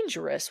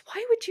dangerous.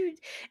 Why would you?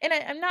 And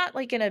I'm not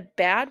like in a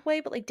bad way,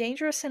 but like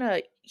dangerous in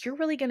a, you're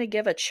really going to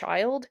give a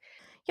child.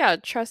 Yeah,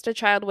 trust a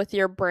child with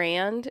your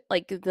brand,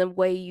 like the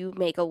way you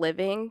make a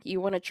living.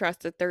 You want to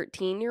trust a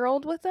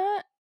 13-year-old with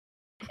that?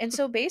 And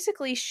so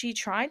basically she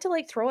tried to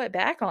like throw it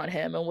back on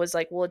him and was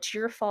like, well, it's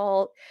your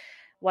fault,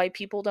 white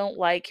people don't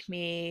like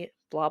me,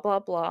 blah blah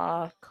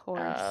blah. Of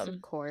course, of um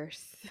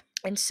course.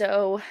 and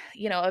so,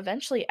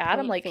 eventually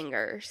Adam Point like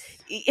fingers.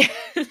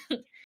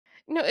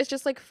 No, it's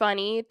just like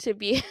funny to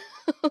be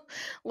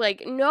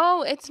like,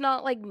 no, it's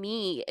not like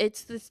me.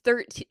 It's this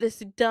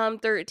dumb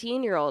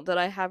 13-year-old that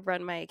I have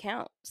run my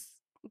accounts.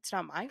 It's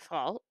not my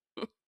fault.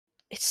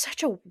 it's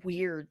such a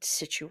weird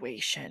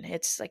situation.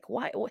 It's like,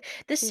 why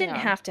this didn't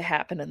Yeah. have to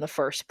happen in the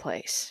first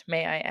place,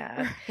 may I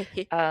add.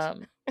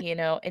 Right.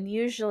 And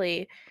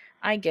usually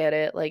I get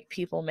it, like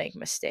people make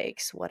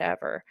mistakes,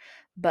 whatever.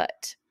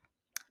 But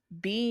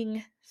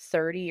being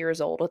 30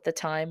 years old at the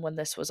time when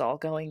this was all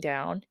going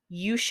down,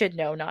 you should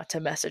know not to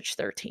message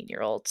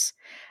 13-year-olds.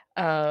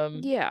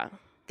 Um Yeah.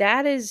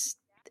 that is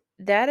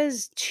that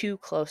is too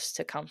close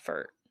to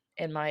comfort,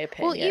 in my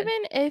Well, opinion.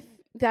 even if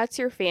that's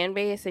your fan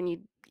base and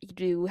you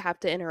do have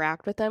to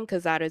interact with them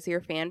because that is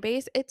your fan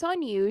base, it's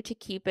on you to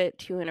keep it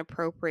to an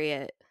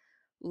appropriate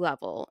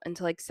level and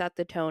to like set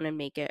the tone and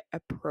make it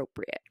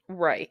appropriate.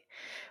 Right.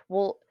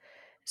 Well,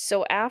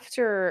 so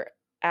after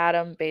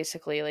Adam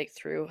basically like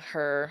threw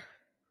her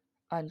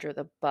under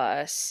the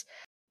bus,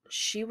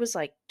 she was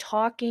like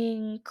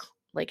talking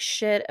like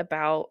shit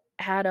about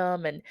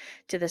Adam and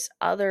to this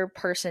other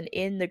person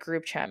in the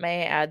group chat,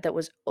 may I add, that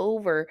was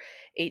over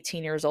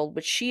 18 years old,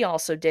 which she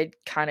also did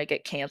kind of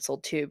get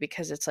canceled too,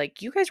 because it's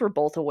like you guys were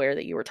both aware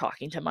that you were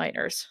talking to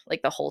minors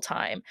like the whole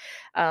time.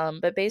 But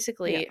Yeah.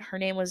 basically, her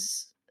name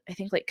was, I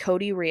think, like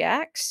Cody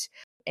Reacts,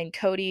 and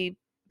Cody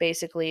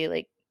basically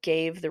like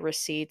gave the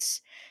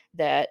receipts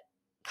that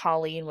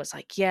Colleen was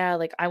like, yeah,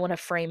 like I want to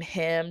frame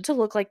him to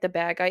look like the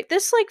bad guy.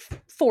 This like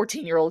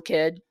 14-year-old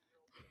kid.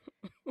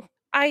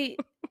 I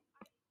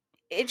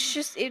It's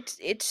just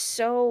it's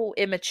so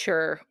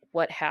immature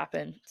what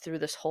happened through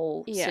this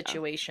whole Yeah.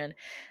 situation.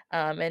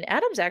 And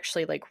Adam's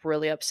actually like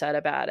really upset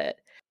about it.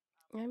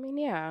 I mean,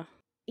 yeah.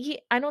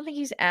 I don't think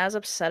he's as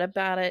upset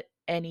about it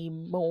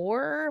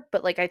anymore,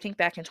 but like I think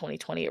back in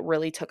 2020 it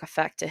really took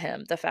effect to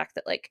him, the fact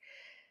that like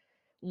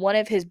one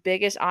of his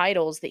biggest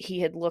idols that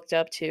he had looked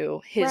up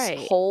to his Right.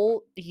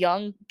 whole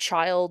young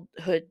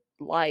childhood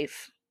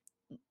life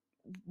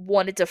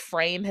wanted to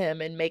frame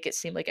him and make it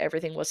seem like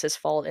everything was his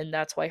fault, and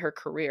that's why her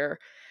career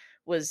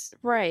was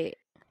Right.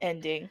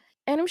 ending.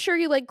 And I'm sure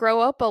you like grow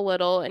up a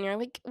little and you're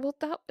like, well,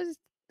 that was,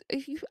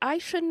 I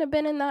shouldn't have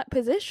been in that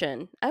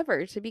position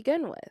ever to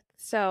begin with.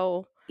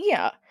 So,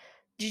 Yeah.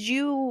 Did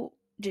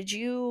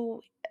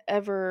you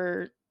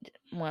ever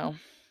well,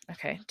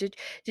 okay. Did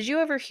you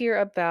ever hear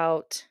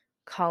about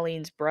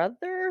Colleen's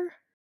brother?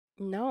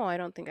 no, I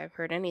don't think I've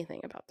heard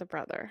anything about the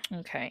brother.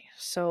 Okay.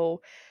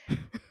 So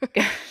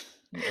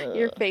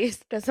Your ugh. face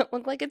doesn't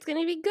look like it's going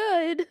to be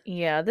good.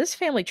 Yeah, this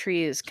family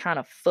tree is kind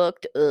of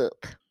fucked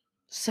up.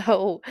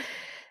 So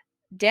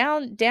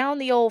down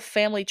the old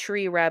family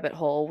tree rabbit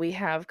hole, we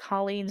have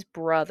Colleen's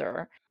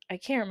brother. I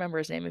can't remember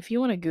his name. If you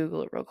want to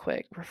Google it real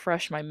quick,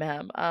 refresh my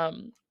mem.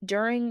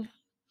 During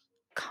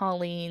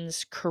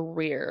Colleen's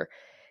career,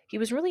 he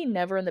was really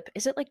never in the.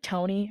 Is it like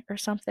Tony or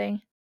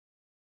something?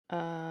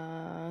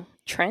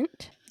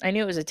 Trent? I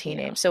knew it was a T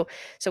name. Yeah.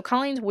 So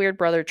Colleen's weird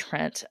brother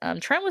Trent.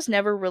 Trent was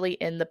never really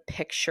in the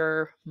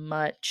picture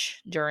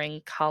much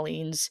during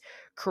Colleen's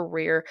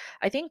career.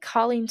 I think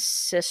Colleen's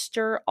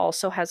sister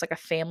also has like a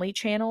family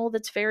channel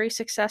that's very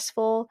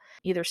successful.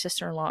 Either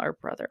sister-in-law or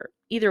brother.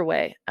 Either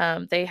way,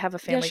 they have a Yeah,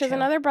 family she has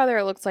channel. another brother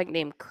it looks like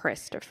named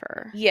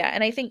Christopher. Yeah,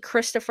 and I think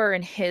Christopher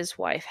and his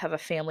wife have a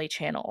family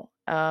channel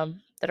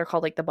that are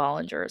called like the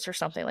Bollingers or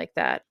something like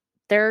that.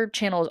 Their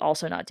channel is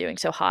also not doing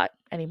so hot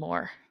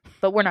anymore,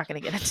 but we're not going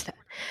to get into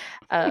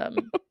that.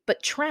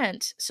 But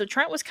Trent, so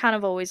Trent was kind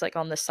of always like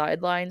on the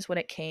sidelines when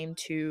it came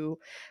to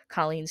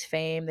Colleen's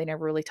fame. They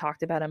never really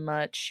talked about him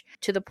much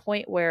to the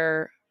point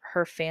where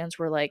her fans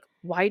were like,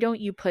 "Why don't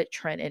you put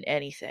Trent in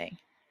anything?"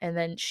 And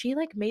then she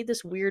like made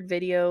this weird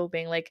video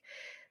being like,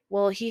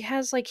 well, he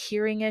has like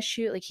hearing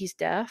issue, like he's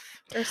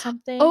deaf or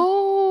something.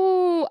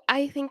 Oh,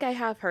 I think I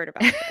have heard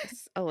about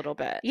this a little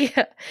bit.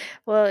 Yeah.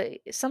 Well,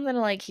 something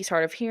like he's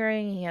hard of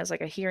hearing, he has like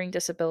a hearing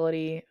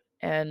disability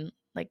and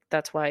like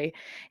that's why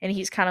and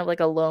he's kind of like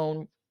a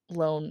lone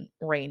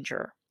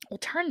ranger. Well,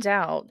 turns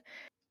out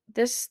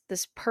this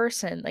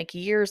person like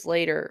years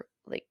later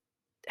like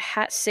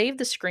had saved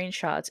the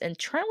screenshots and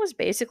Trent was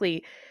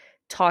basically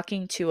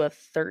talking to a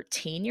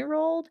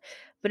 13-year-old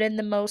but in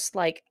the most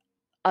like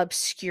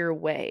obscure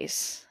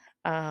ways.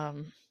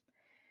 Um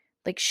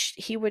like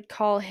he would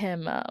call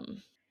him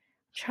I'm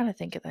trying to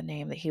think of the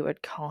name that he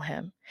would call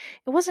him.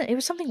 It was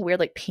something weird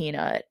like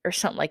peanut or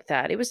something like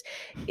that. It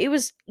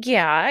was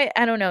yeah,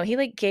 I don't know. He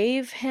like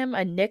gave him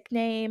a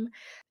nickname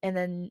and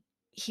then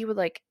he would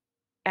like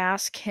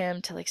ask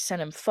him to like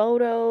send him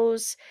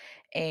photos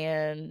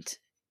and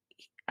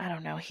I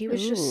don't know. He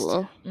was just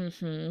Ooh.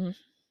 mhm.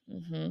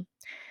 Mhm.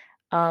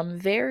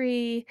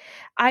 Very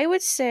I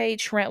would say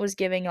Trent was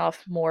giving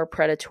off more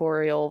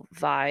predatorial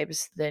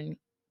vibes than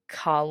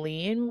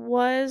Colleen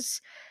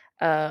was,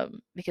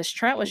 because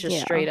Trent was just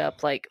Yeah. straight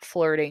up, like,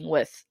 flirting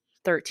with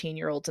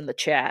 13-year-olds in the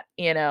chat,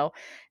 you know,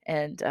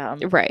 and,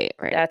 Right,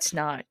 right. that's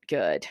not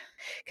good.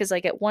 Because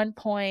like, at one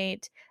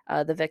point,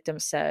 the victim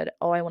said,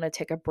 "Oh, I wanna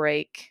take a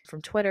break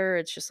from Twitter,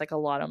 it's just, like, a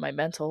lot on my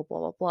mental, blah,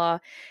 blah, blah,"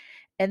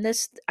 and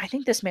this I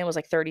think this man was,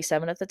 like,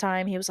 37 at the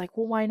time, he was like,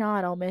 "Well, why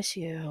not? I'll miss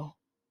you."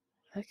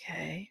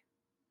 Okay.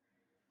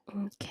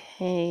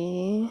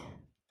 Okay.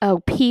 Oh,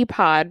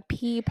 Peapod.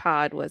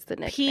 Peapod was the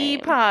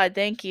nickname. Peapod,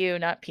 thank you,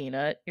 not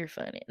peanut. You're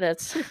funny.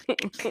 That's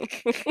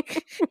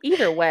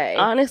either way.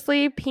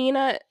 Honestly,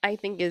 Peanut I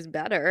think is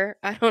better.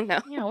 I don't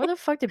know. Yeah, where the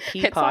fuck did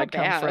It's all Peapod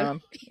come bad.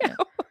 from? Yeah.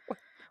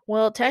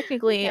 Well,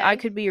 technically, I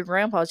Okay. could be your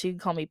grandpa, so you can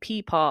call me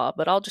Peepaw,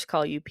 but I'll just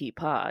call you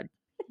Peapod.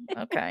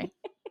 Okay,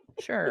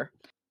 sure.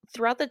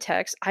 Throughout the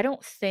text, I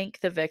don't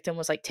think the victim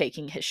was like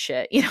taking his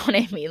shit. You know what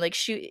I mean? Like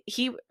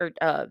he or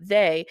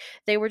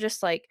they were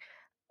just like,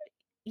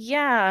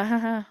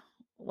 yeah,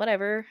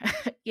 whatever,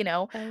 you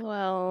know. Oh,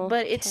 well,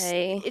 But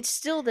okay. it's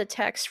still the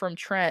text from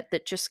Trent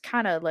that just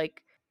kinda,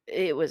 like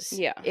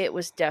Yeah. it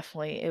was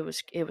definitely it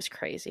was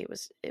crazy.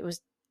 It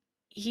was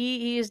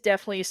he is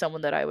definitely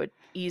someone that I would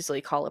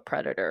easily call a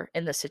predator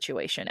in this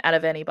situation out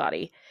of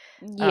anybody,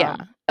 Yeah.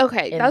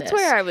 Okay, in that's this.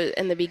 where I was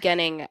in the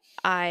beginning,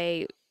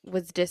 I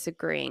was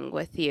disagreeing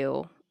with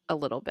you a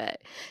little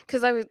bit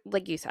because I was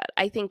like you said,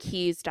 I think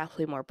he's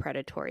definitely more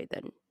predatory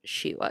than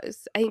she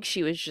was. I think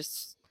she was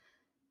just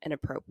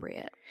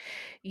inappropriate.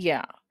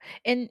 Yeah.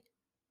 And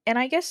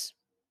I guess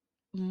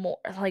more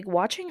like,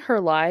 watching her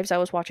lives I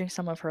was watching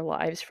some of her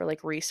lives for,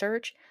 like,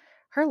 research.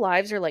 Her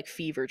lives are like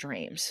fever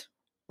dreams.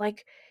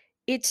 Like,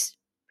 it's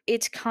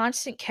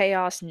constant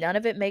chaos, none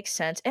of it makes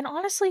sense, and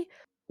honestly,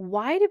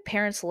 why do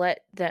parents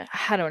let the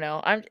I don't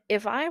know, I'm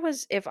if I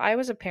was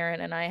a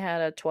parent and I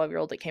had a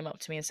 12-year-old that came up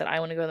to me and said, "I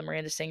wanna go to the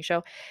Miranda Sings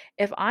show,"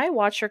 if I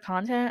watched her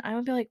content, I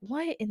would be like,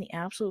 "What in the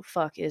absolute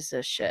fuck is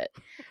this shit?"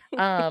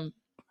 Um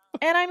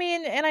and I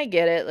mean, and I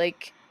get it,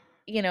 like,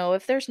 you know,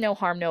 if there's no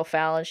harm, no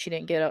foul, and she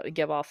didn't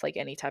give off like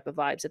any type of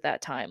vibes at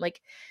that time,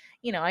 like,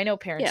 you know, I know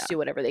parents Yeah. do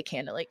whatever they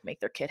can to like make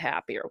their kid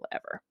happy or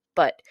whatever.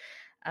 But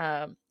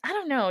I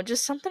don't know,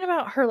 just something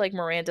about her like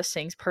Miranda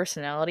Sings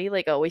personality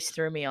like always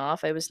threw me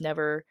off. I was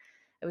never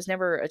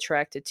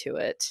attracted to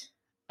it.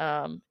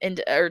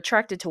 And or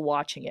attracted to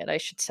watching it, I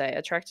should say,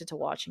 attracted to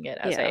watching it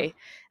Yeah.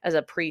 as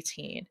a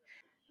preteen.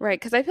 Right,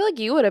 because I feel like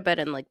you would have been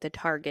in like the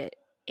target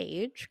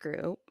age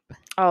group.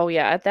 Oh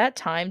yeah, at that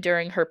time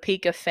during her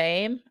peak of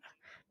fame.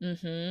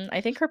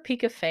 I think her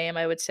peak of fame,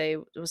 I would say,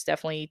 was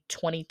definitely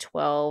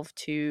 2012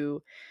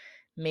 to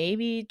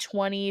maybe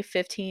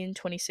 2015,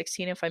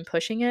 2016, if I'm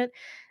pushing it.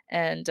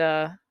 And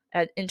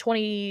in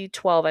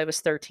 2012 I was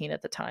 13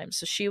 at the time.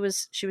 So she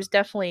was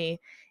definitely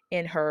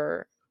in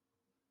her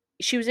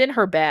she was in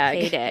her bag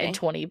in Heyday.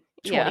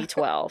 Yeah.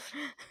 2012.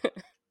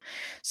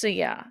 So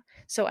yeah.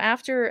 So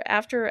after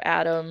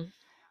Adam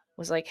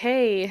was like,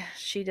 "Hey,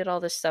 she did all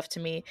this stuff to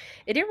me."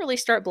 It didn't really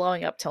start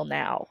blowing up till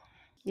now.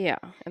 Yeah,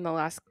 in the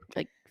last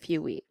like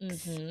few weeks.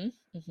 Mhm.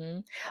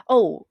 Mhm.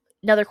 Oh,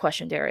 another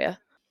question, Daria.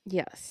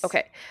 Yes.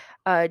 Okay.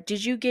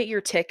 Did you get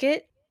your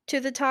ticket to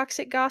the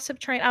toxic gossip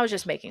train? I was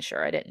just making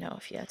sure. I didn't know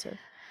if you had to.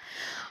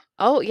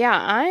 Oh, yeah,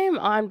 I'm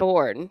on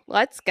board.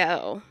 Let's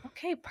go.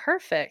 Okay,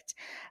 perfect.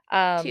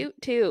 Um, Toot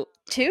toot.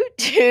 toot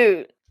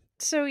toot.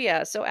 So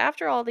yeah, so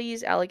after all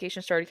these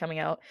allegations started coming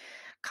out,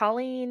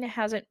 Colleen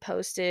hasn't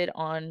posted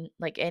on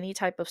like any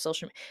type of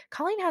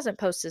Colleen hasn't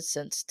posted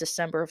since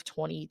December of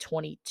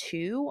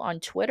 2022 on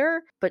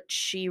Twitter, but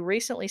she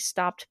recently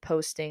stopped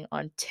posting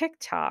on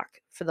TikTok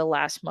for the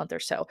last month or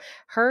so.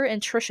 Her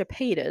and Trisha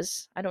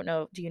Paytas, I don't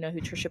know, do you know who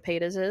Trisha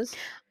Paytas is?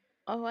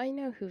 Oh, I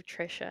know who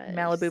Trisha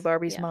Malibu is.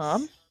 Barbie's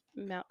mom. Yes.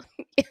 Mel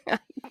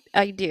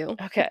I do.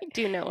 Okay. I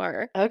do know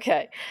her.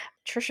 Okay.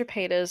 Trisha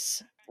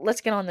Paytas.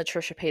 Let's get on the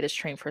Trisha Paytas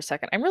train for a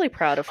second. I'm really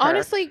proud of her.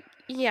 Honestly,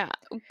 yeah,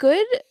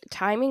 good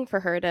timing for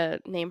her to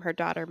name her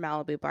daughter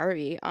Malibu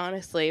Barbie,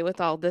 honestly, with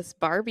all this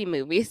Barbie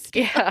movie stuff.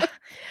 Yeah.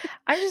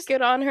 I'm just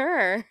Good on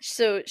her.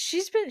 so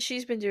she's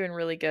been doing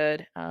really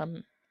good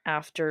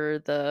after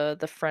the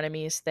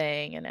frenemies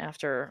thing and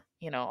after,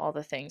 all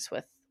the things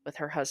with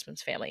her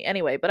husband's family.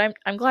 Anyway, but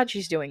I'm glad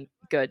she's doing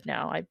good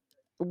now.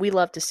 We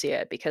love to see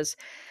it because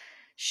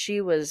she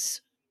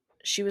was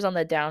she was on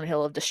the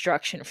downhill of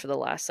destruction for the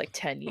last like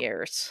 10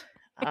 years.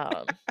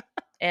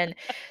 And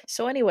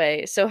so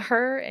anyway, so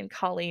her and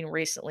Colleen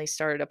recently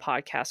started a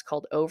podcast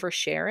called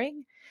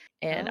Oversharing.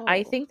 And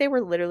I Oh. think they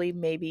were literally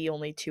maybe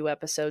only 2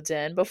 episodes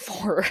in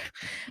before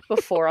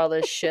before all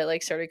this shit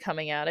like started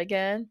coming out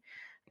again.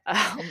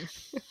 Um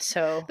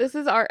so This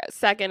is our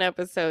second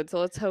episode, so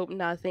let's hope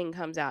nothing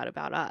comes out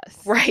about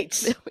us.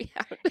 right. We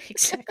have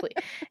Exactly.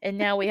 And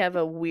now we have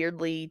a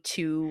weirdly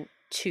two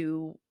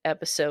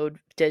episode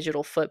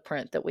digital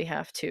footprint that we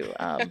have to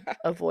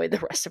avoid the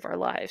rest of our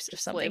lives if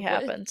just something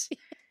live with. happens.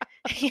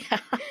 Yeah.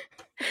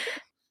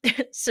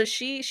 So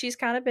she's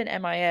kind of been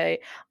MIA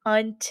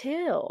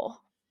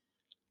until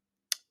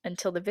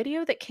the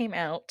video that came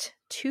out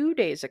 2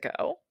 days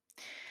ago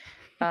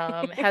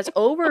has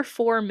over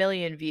 4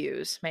 million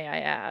views, may I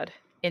add,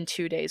 in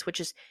 2 days, which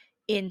is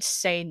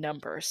insane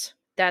numbers.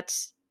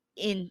 That's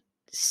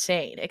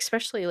insane,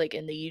 especially like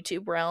in the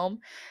YouTube realm.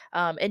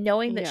 And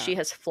knowing that Yeah. she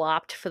has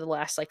flopped for the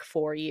last like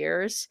 4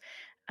 years.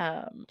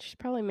 She's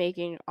probably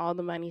making all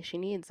the money she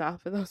needs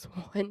off of those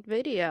one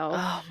video.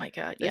 Oh my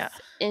God. Yeah.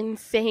 This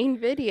insane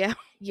video.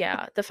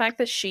 Yeah, the fact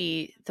that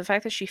she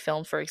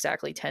filmed for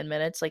exactly 10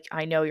 minutes, like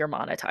I know you're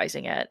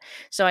monetizing it.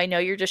 So I know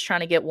you're just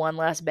trying to get one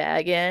last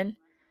bag in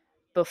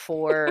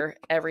before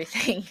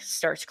everything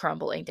starts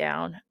crumbling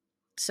down.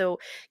 So,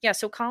 yeah,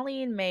 so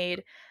Colleen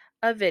made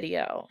a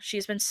video.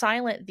 She's been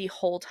silent the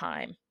whole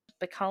time,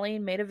 but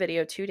Colleen made a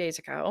video 2 days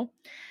ago,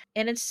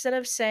 and instead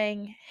of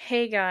saying,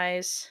 "Hey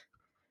guys,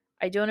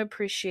 I don't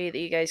appreciate that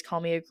you guys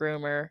call me a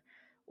groomer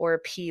or a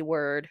P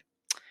word.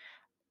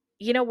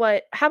 You know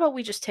what? How about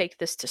we just take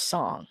this to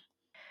song?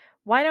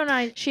 Why don't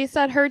I She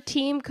said her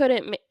team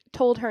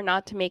told her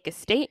not to make a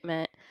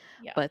statement,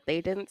 Yeah. but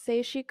they didn't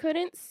say she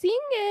couldn't sing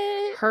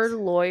it. Her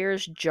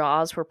lawyer's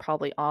jaws were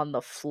probably on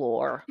the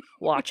floor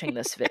watching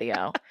this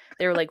video.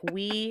 They were like,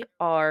 "We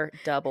are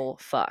double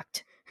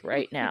fucked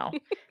right now.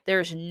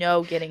 There's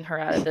no getting her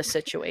out of this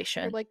They're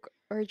situation." like,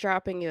 we're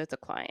dropping you as a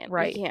client. We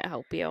Right. can't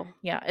help you.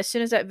 Yeah. As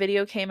soon as that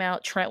video came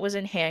out, Trent was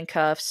in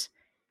handcuffs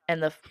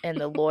and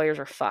the lawyers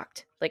are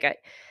fucked.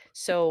 Like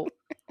so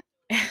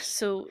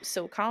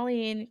so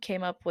Colleen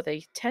came up with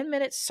a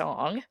 10-minute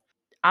song.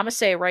 I'm gonna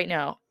say right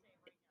now,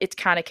 it's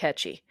kind of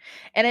catchy.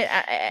 And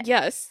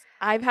Yes,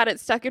 I've had it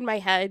stuck in my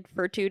head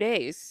for 2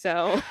 days,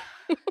 so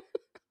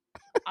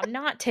I'm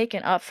not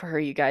taking up for her,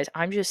 you guys.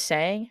 I'm just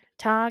saying,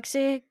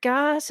 toxic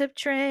gossip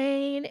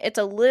train. It's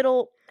a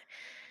little.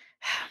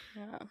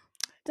 yeah.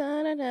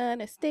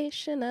 A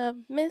station of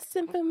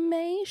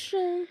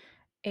misinformation.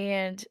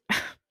 And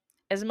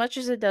as much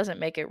as it doesn't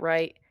make it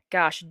right,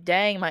 gosh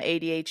dang, my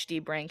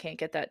ADHD brain can't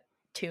get that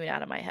tune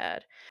out of my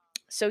head.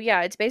 So,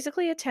 yeah, it's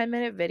basically a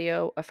 10-minute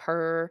video of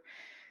her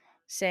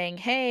saying,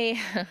 "Hey,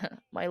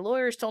 my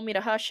lawyers told me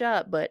to hush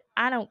up, but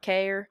I don't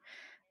care."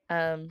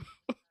 Um,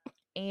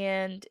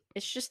 and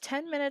it's just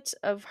 10 minutes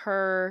of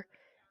her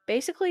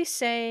basically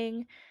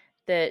saying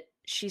that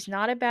she's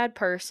not a bad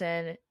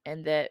person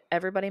and that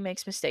everybody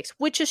makes mistakes,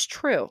 which is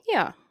true.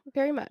 Yeah,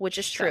 very much Which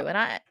is so. true.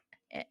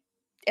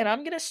 And I'm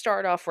going to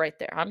start off right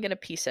there. I'm going to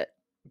piece it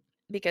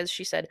because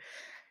she said,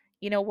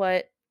 "You know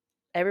what?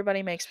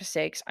 Everybody makes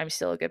mistakes. I'm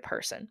still a good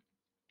person."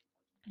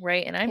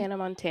 right? And I'm Hannah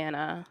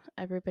Montana.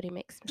 Everybody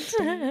makes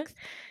mistakes.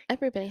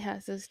 Everybody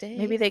has those days.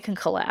 maybe they can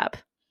collab,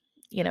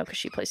 you know, because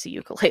she plays the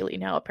ukulele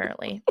now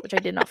apparently, which I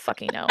did not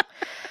fucking know.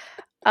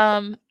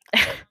 Um,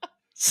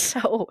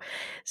 so,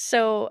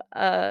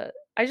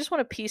 I just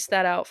want to piece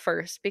that out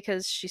first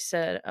because she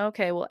said,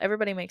 okay, well,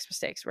 everybody makes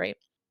mistakes, right?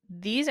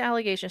 These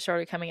allegations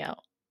started coming out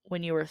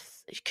when you were,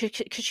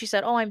 because she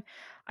said, oh,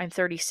 I'm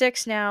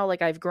 36 now,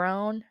 like I've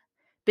grown.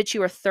 But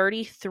you were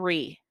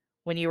 33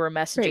 when you were Right,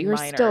 messaging you're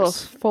still a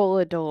minors. full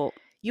adult.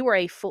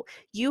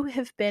 You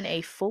have been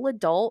a full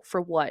adult for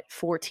what,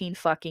 14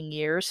 fucking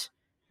years,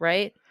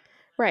 right?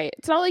 Right.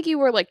 It's not like you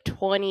were like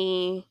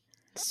 20,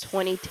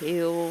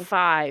 22.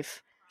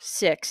 5,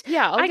 6.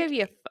 Yeah, I'll I give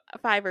you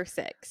 5 or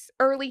 6.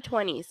 Early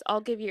 20s.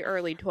 I'll give you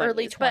early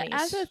early 20s. But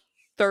as 20s.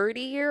 a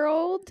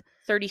 30-year-old,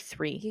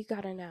 33. you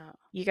gotta know.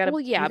 You Well,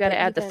 yeah, gotta but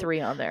add the even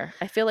 3 on there.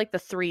 I feel like the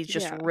 3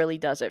 just yeah, really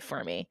does it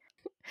for me.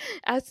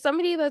 as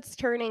somebody that's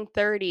turning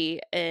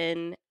 30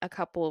 in a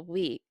couple of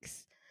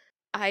weeks,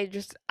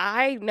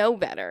 I know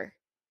better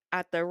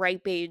at the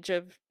ripe age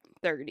of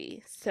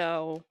 30.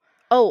 So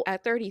Oh,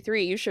 at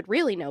 33, you should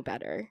really know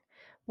better.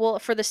 well,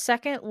 for the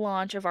second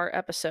launch of our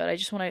episode, I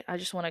just want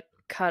to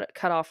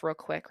cut off real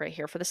quick right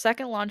here. For the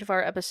second launch of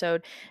our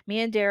episode, me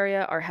and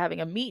Daria are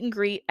having a meet and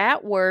greet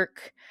at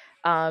work,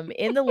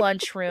 in the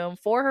lunchroom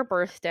for her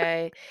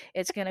birthday.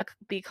 It's gonna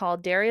be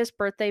called Daria's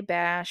Birthday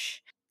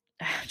Bash.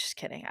 Just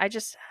kidding. I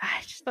just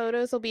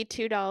Photos will be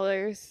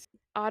 $2,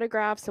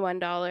 autographs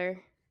 $1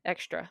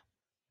 extra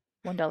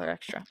 $1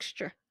 extra.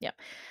 extra. Yeah.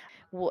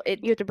 Well,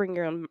 it You have to bring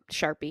your own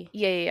Sharpie.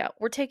 yeah.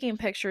 We're taking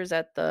pictures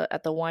at the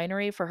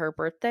winery for her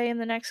birthday in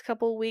the next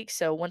couple of weeks.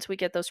 So once we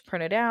get those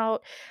printed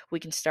out, we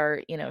can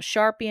start, you know,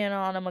 sharpieing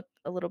on them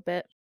a little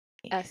bit.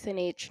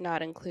 S&H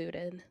not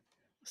included.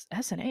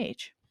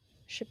 S&H.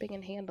 Shipping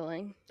and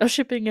handling. Oh,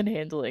 shipping and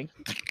handling.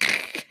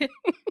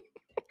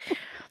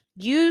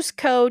 Use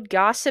code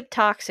Gossip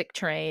Toxic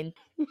Train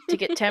to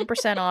get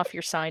 10% off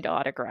your signed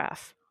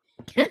autograph.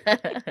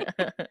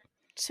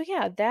 So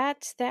yeah,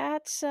 that's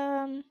that.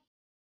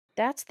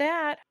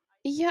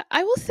 Yeah,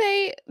 I will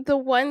say the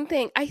one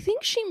thing, I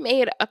think she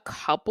made a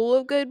couple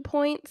of good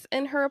points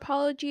in her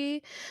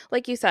apology.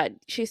 Like you said,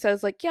 she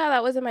says like, "Yeah,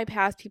 that was in my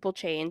past, people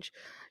change."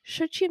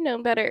 Should she have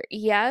known better?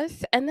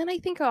 Yes. And then I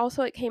think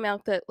also it came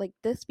out that like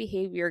this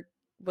behavior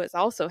was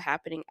also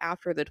happening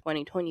after the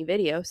 2020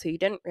 video, so you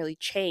didn't really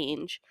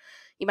change.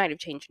 You might have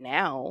changed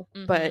now,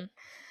 but Mhm.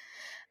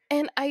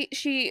 and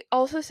she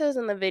also says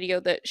in the video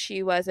that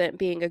she wasn't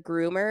being a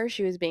groomer,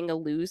 she was being a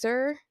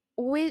loser,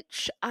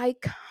 which I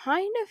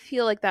kind of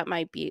feel like that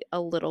might be a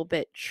little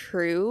bit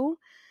true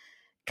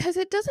cuz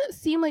it doesn't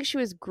seem like she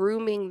was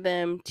grooming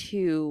them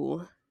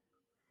to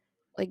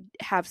like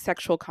have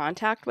sexual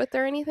contact with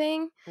or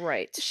anything.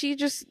 Right. She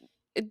just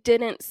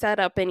didn't set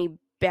up any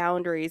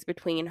boundaries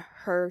between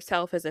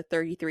herself as a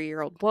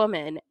 33-year-old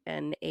woman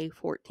and a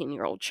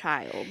 14-year-old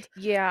child.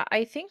 Yeah,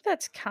 I think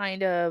that's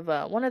kind of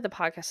one of the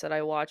podcasts that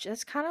I watch.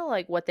 That's kind of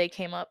like what they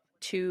came up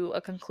to a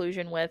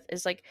conclusion with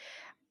is like,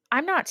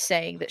 I'm not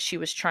saying that she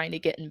was trying to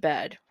get in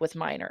bed with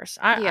minors.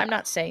 I'm Yeah.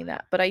 not saying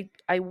that, but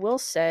I will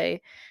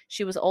say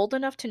she was old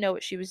enough to know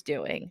what she was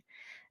doing,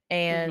 Mhm.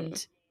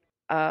 and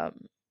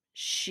um,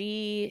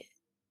 she.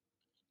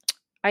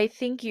 I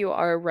think you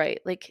are right.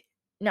 Like,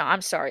 no,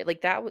 I'm sorry.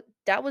 Like that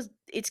was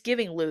it's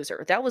giving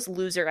loser. That was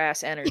loser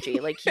ass energy.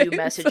 Like you It's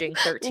messaging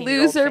 13-year-old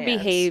loser fans.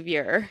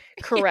 behavior.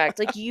 Correct.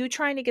 Like you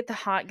trying to get the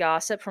hot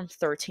gossip from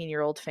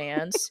 13-year-old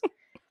fans.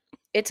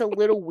 It's a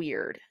little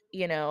weird,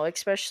 you know,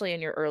 especially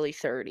in your early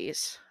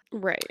 30s.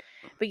 Right.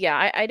 But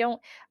yeah, I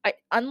don't I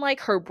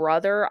unlike her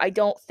brother, I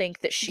don't think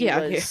that she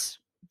Yeah, yeah. was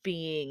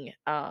being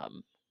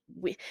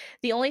we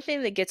the only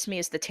thing that gets me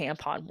is the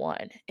tampon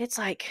one. It's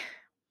like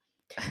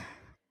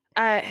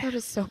I That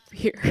is so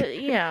weird.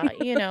 yeah,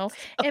 you know,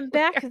 So and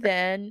back weird.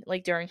 then,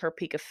 like during her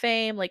peak of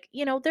fame, like,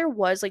 you know, there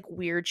was like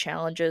weird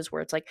challenges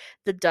where it's like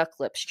the duck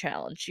lips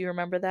challenge. Do you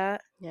remember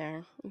that?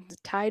 Yeah. The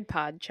Tide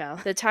Pod The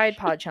challenge. Tide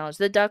Pod challenge,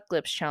 the duck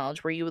lips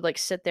challenge, where you would like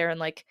sit there and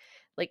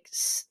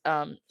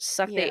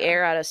suck the Yeah.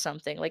 air out of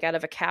something, like out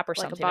of a cap or Like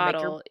a something to make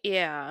your bottle.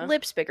 Yeah.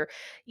 lips bigger.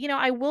 You know,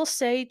 I will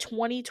say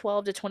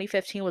 2012 to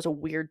 2015 was a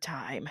weird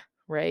time,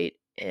 right?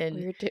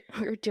 And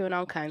We were doing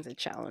all kinds of we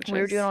were doing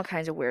challenges. all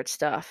kinds of weird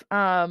stuff.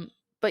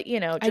 But you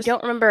know, I just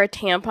don't remember a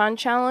tampon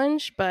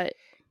challenge, but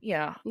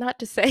yeah. not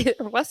to say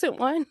there wasn't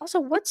one. Also,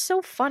 what's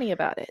so funny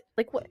about it?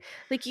 Like what?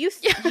 Like Yeah.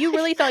 you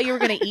really thought you were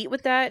gonna eat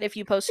with that if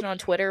you posted on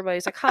Twitter?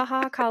 Everybody's like,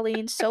 "Haha,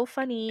 Colleen, so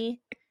funny."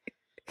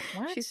 She's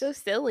What? so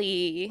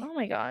silly. Oh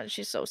my god,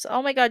 she's so.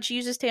 Oh my god, she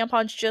uses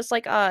tampons just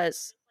like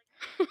us.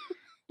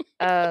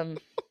 Um.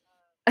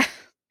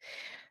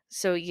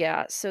 So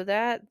yeah, so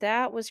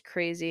that was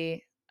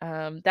crazy.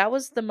 That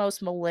was the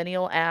most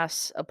millennial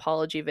ass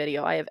apology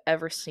video I have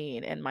ever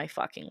seen in my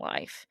fucking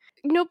life.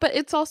 No, but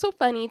it's also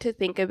funny to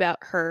think about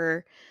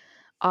her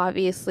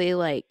obviously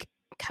like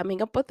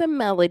coming up with a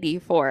melody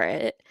for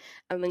it,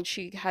 and then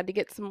she had to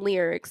get some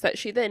lyrics that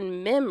she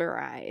then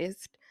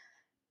memorized,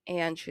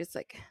 and she was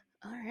like,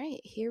 All right,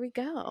 here we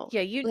go.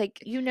 Yeah, Like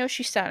you know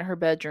she sat in her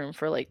bedroom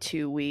for like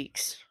 2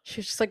 weeks. she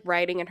was just like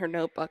writing in her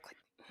notebook, like,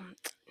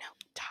 no,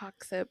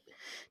 toxic,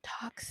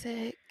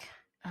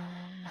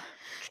 Um,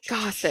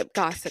 gossip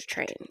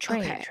train. train,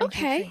 Okay, train, train, okay.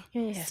 train.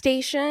 Yeah, yeah, yeah.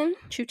 Station.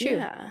 Choo choo.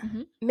 Yeah.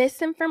 Hmm.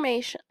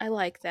 Misinformation. I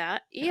like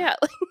that. Yeah.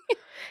 Yeah.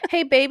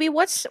 Hey, baby,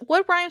 what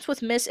rhymes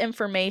with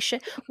misinformation?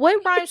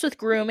 What rhymes with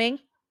grooming?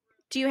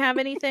 Do you have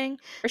anything,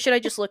 or should I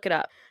just look it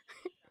up?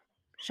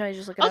 Should I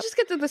just look it I'll up? just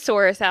get the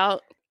thesaurus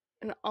out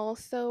and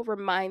also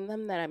remind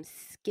them that I'm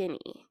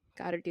skinny.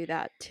 Got to do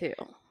that too.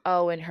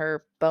 Oh, and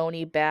her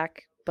bony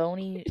back,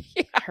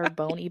 Yeah. her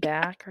bony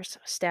back, or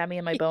stab me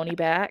in my bony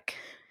back.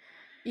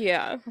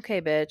 Yeah. Okay,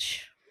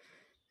 bitch,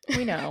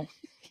 we know.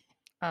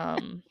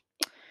 Um,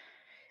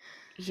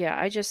 yeah,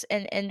 I just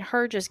and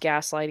her just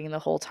gaslighting the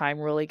whole time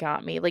really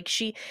got me. Like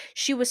she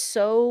was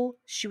so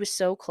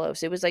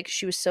close. It was like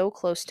she was so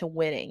close to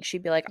winning.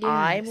 She'd be like,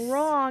 "I'm Yes.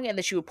 wrong," and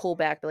then she would pull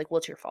back, be like, "Well,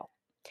 it's your fault."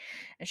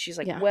 And she's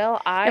like, Yeah.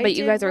 "Well, Yeah, I but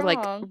you did guys are like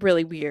wrong."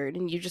 really weird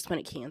and you just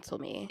want to cancel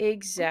me.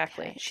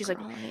 Exactly. Okay, She's like,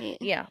 girlie.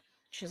 "Yeah."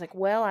 She's like,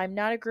 "Well, I'm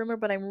not a groomer,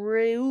 but I'm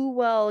real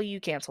well. You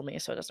canceled me,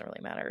 so it doesn't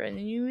really matter." And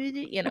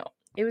you know,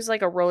 it was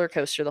like a roller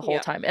coaster the whole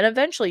Yeah. time. And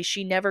eventually,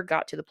 she never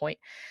got to the point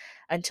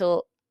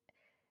until.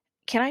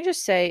 Can I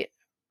just say,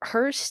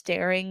 her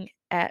staring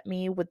at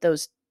me with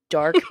those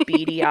dark,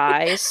 beady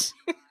eyes.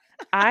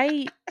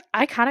 I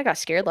kind of got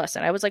scared last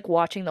night. I was like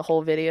watching the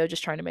whole video,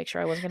 just trying to make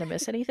sure I wasn't gonna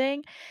miss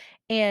anything.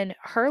 And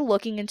her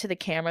looking into the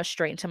camera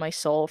straight into my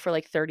soul for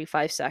like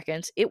 35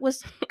 seconds, it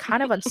was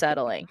kind of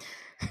unsettling.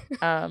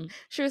 Um,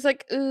 She was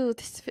like, "Ooh,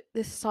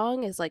 this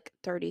song is like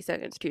 30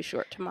 seconds too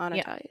short to yeah,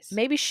 monetize."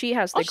 maybe she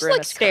has I'll the just like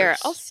grimace stare.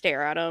 I'll curse.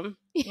 stare at him.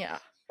 Yeah,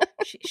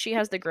 she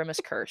has the grimace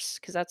curse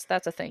because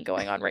that's a thing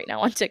going on right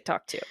now on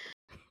TikTok too.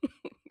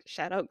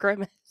 Shout out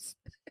Grimace.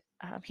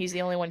 He's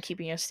the only one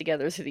keeping us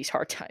together through these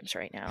hard times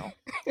right now.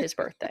 His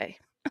birthday.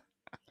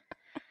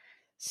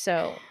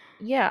 So,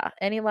 yeah.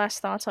 Any last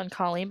thoughts on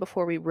Colleen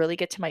before we really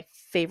get to my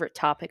favorite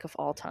topic of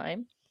all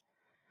time?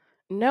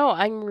 No,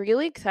 I'm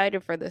really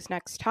excited for this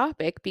next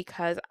topic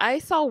because I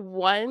saw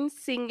one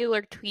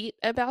singular tweet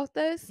about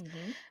this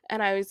Mm-hmm.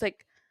 and I was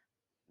like,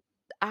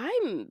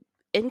 I'm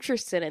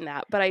interested in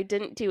that, but I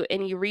didn't do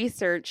any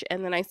research.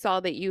 And then I saw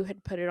that you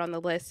had put it on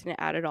the list and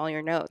added all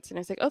your notes. And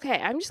I was like, okay,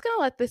 I'm just going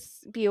to let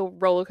this be a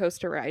roller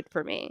coaster ride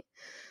for me.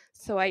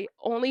 So I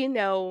only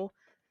know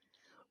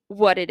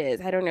what it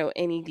is, I don't know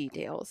any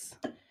details.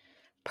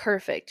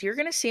 Perfect. You're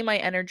going to see my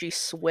energy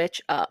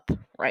switch up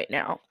right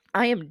now.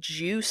 I am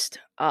juiced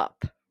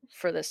up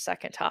for this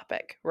second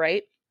topic,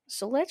 right?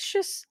 So let's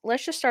just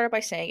start out by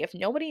saying if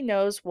nobody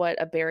knows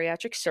what a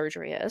bariatric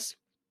surgery is,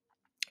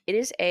 it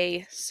is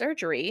a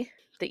surgery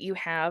that you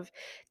have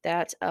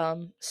that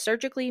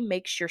surgically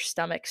makes your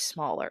stomach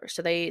smaller.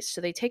 So they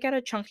take out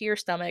a chunk of your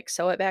stomach,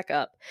 sew it back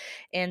up,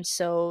 and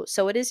so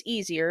it is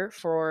easier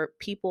for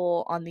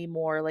people on the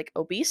more like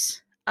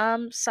obese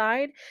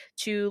side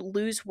to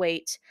lose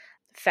weight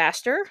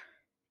faster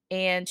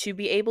and to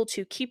be able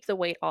to keep the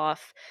weight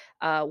off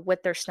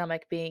with their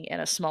stomach being in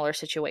a smaller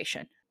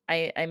situation.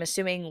 I'm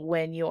assuming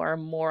when you are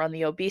more on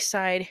the obese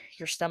side,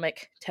 your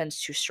stomach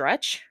tends to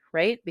stretch,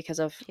 right? Because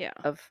Yeah.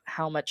 of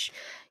how much.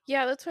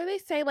 Yeah, that's why they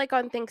say like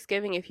on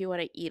Thanksgiving if you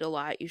want to eat a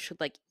lot, you should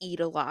like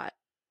eat a lot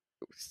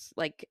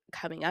like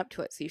coming up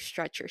to it so you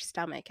stretch your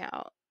stomach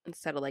out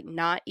instead of like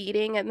not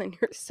eating and then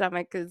your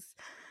stomach is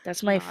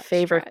That's my not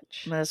favorite.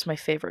 stretched. That's my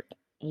favorite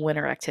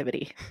winter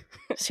activity.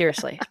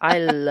 Seriously, I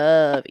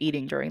love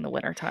eating during the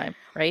winter time,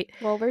 right?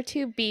 Well, we're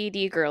two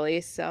BD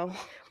girlies, so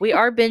We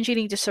are binge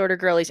eating disorder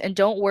girlies, and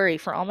don't worry,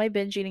 for all my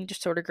binge eating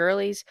disorder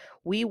girlies,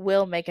 we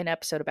will make an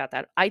episode about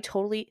that. I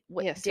totally,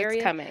 yes, it's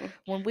Daria, coming.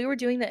 when we were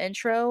doing the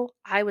intro,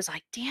 I was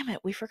like, "Damn it,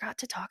 we forgot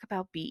to talk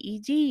about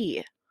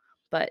BED."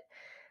 But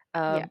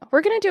Yeah,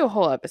 we're gonna do a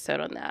whole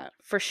episode on that.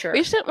 for We sure,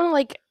 just didn't want to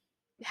like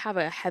have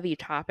a heavy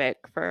topic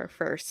for our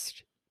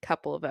first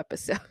couple of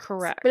episodes,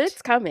 correct. but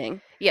it's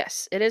coming.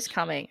 Yes, it is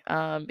coming.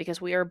 Because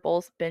we are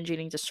both binge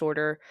eating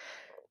disorder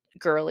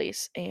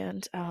girlies,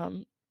 and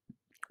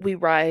we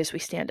rise, we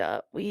stand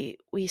up, we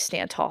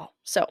stand tall.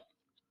 So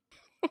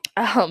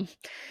um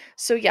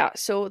so yeah,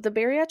 so the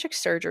bariatric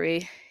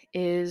surgery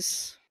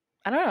is,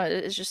 I don't know,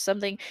 it's just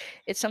something,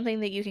 it's something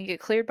that you can get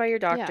cleared by your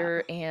Yeah,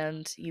 doctor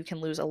and you can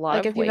lose a lot like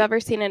of if you've weight. ever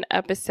seen an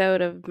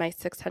episode of My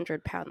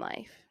 600-Pound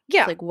Life, it's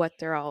Yeah, like what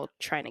they're all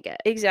trying to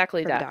get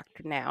exactly from that.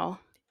 Dr. Now.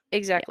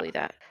 Exactly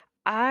Yeah. that.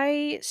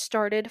 I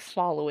started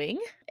following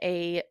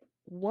a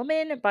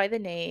woman by the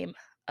name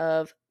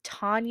of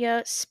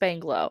Tanya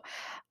Spanglow.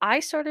 I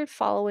started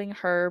following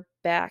her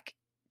back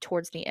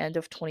towards the end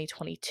of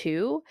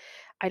 2022.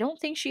 I don't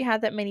think she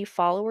had that many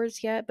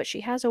followers yet, but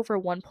she has over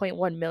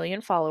 1.1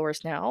 million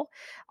followers now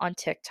on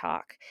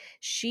TikTok.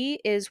 She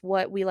is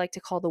what we like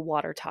to call the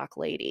water talk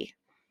lady.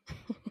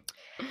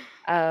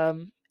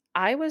 Um,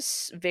 I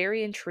was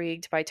very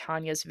intrigued by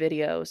Tanya's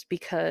videos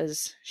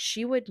because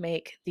she would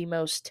make the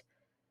most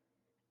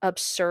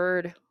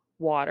absurd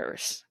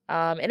waters.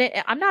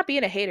 I'm not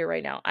being a hater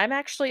right now. I'm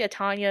actually a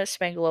Tanya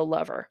Spanglow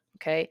lover.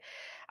 Okay.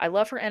 I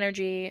love her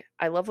energy.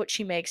 I love what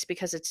she makes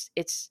because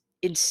it's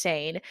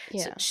insane. So,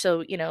 Yeah.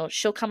 so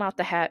she'll come out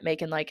the hat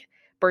making like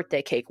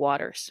birthday cake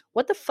waters.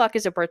 What the fuck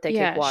is a birthday cake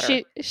Yeah,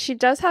 water? she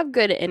does have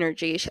good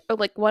energy.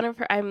 Like one of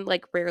her, I'm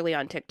like rarely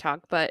on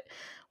TikTok, but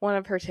one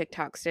of her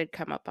TikToks did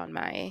come up on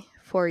my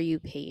For You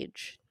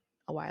page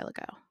a while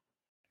ago.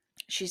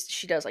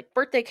 She does like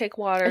birthday cake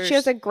And she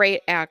has waters. a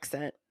great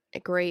accent, a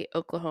great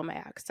Oklahoma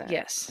accent.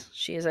 Yes,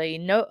 she is a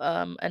no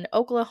an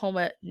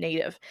Oklahoma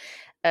native.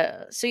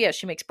 So yeah,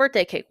 she makes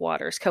birthday cake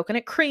waters,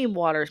 coconut cream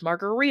waters,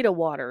 margarita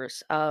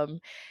waters,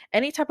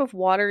 any type of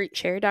water.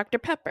 Cherry Dr.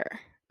 Pepper,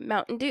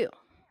 Mountain Dew.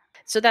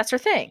 So that's her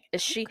thing.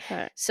 Is she?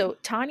 Okay. So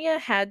Tanya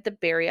had the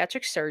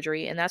bariatric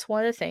surgery, and that's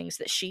one of the things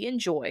that she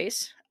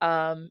enjoys.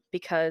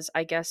 Because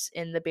I guess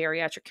in the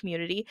bariatric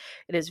community,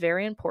 it is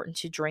very important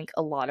to drink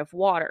a lot of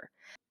water.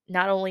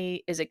 Not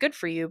only is it good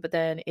for you, but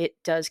then it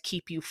does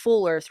keep you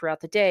fuller throughout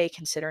the day,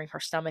 considering her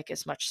stomach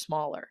is much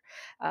smaller.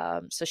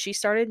 So she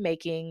started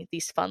making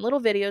these fun little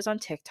videos on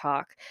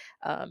TikTok,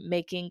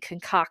 making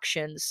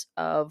concoctions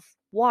of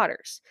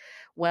waters.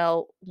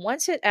 Well,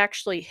 once it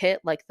actually hit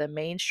like the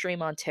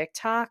mainstream on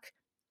TikTok,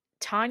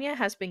 Tanya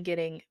has been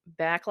getting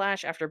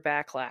backlash after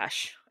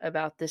backlash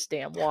about this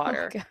damn Oh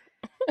water.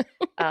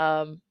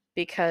 god.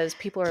 Because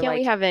people are Can't we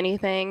like, have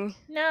anything?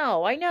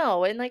 no, I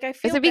know. And like, I Is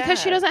feel it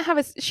because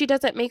bad. she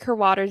doesn't make her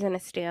waters in a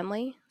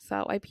Stanley? Is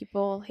that why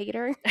people hate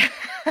her?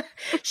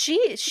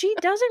 She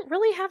doesn't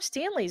really have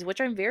Stanleys,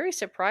 which I'm very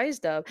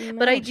surprised of.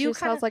 But No, she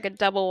just has like a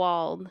double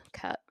walled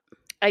cup.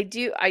 I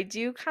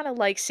do kind of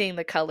like seeing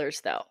the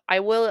colors though.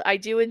 I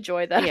do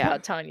enjoy that Yeah.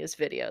 about Tanya's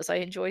videos. I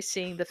enjoy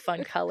seeing the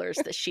fun colors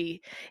that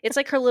it's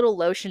like her little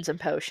lotions and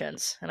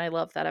potions, and I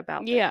love that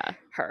about Yeah.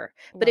 her.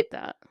 But Love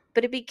that.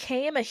 it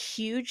became a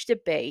huge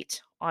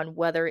debate on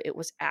whether it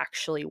was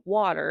actually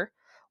water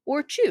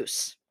or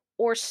juice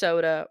or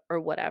soda or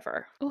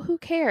whatever. Well, who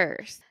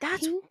cares?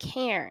 That's Who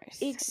cares?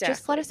 Just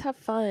let exactly. us have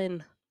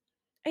fun.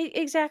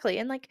 Exactly.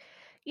 And like,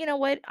 you know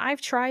what?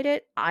 I've tried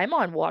it. I'm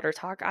on Water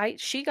Talk. I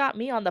She got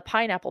me on the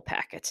pineapple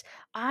packets.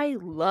 I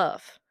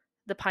love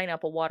the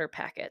pineapple water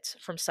packets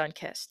from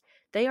Sunkist.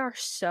 They are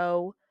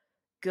so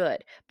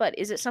good. But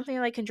is it something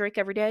that I can drink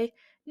every day?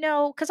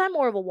 No, because I'm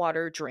more of a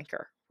water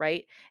drinker,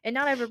 right? And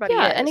not everybody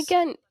Yeah, and is.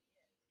 again,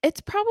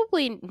 it's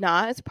probably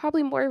not. It's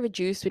probably more of a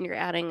juice when you're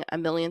adding a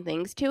million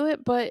things to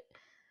it, but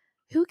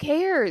who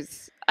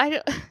cares? I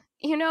don't,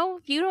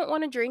 if you don't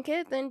want to drink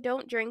it, then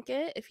don't drink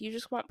it. If you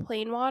just want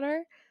plain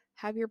water,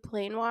 have your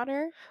plain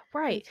water. But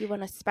Right. if you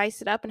want to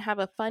spice it up and have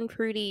a fun,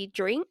 fruity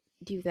drink,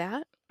 do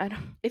that. I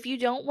don't. If you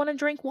don't want to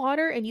drink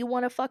water and you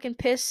want to fucking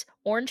piss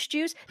orange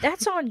juice,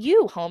 that's on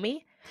you,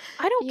 homie.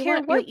 I don't You care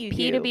want your what you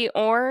pee to do. be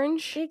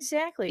orange?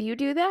 Exactly. You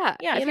do that,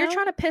 Yeah, you if you're know?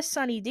 trying to piss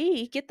Sunny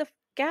D, get the fuck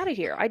out of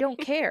here. I don't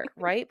care,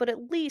 right? But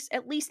at least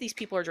these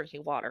people are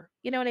drinking water.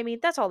 You know what I mean?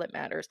 That's all that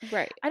matters.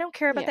 Right. I don't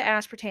care about the Yeah,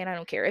 aspartame. I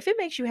don't care. If it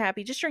makes you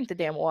happy, just drink the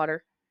damn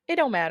water. It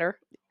don't matter,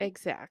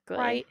 exactly.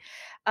 right?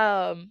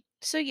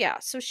 So yeah,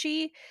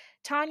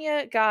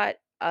 Tanya got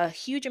a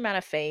huge amount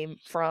of fame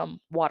from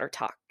Water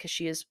Talk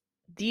because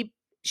the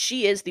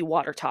she is the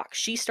Water Talk.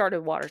 She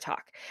started Water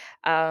Talk.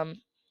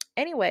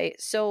 Anyway,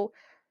 so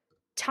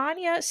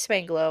Tanya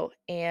Spanglo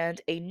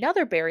and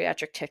another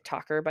bariatric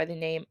TikToker by the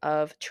name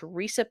of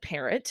Teresa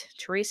Parent.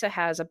 Teresa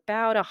has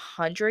about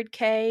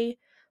 100K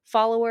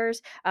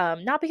followers,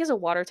 not because of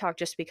Water Talk,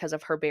 just because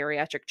of her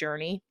bariatric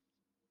journey.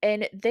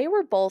 And they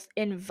were both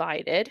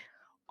invited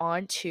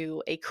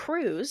onto a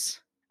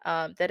cruise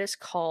that is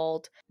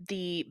called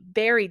the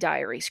Berry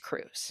Diaries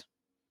Cruise.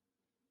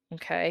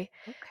 Okay.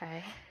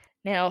 Okay.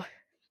 Now,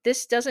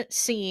 this doesn't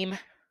seem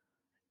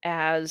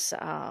as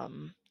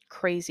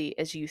crazy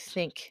as you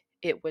think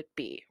it would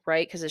be,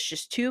 right? Because it's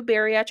just two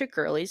bariatric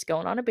girlies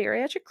going on a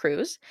bariatric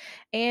cruise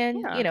and,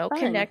 Yeah, fun.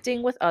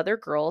 connecting with other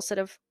girls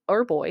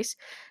or boys,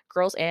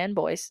 girls and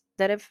boys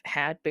that have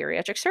had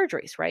bariatric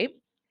surgeries, right?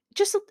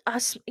 Just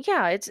us,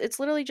 yeah, it's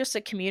literally just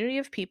a community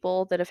of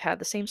people that have had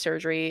the same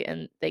surgery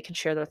and they can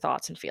share their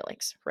thoughts and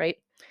feelings, right?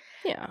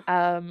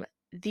 Yeah,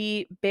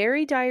 The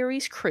Berry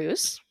Diaries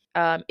cruise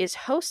is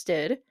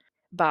hosted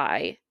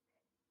by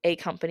a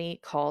company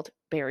called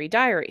Berry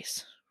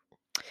Diaries.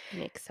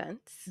 makes sense.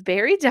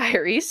 Berry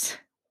Diaries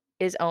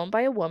is owned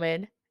by a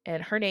woman,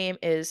 and her name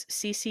is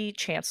Cece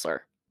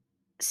Chancellor.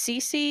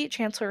 Cece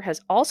Chancellor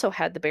has also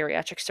had the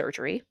bariatric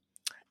surgery.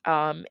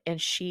 And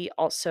she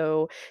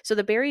also, so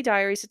the Berry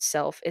Diaries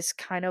itself is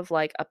kind of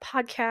like a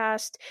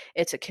podcast.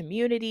 It's a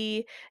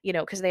community,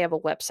 because they have a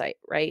website,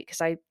 right?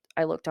 Because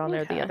I looked on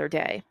there the Okay. other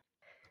day.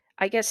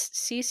 I guess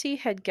Cece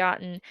had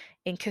gotten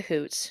in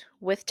cahoots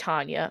with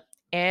Tanya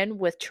and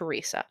with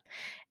Teresa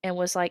and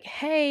was like,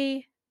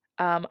 hey,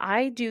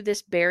 I do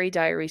this Berry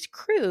Diaries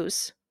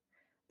cruise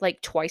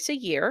like twice a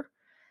year.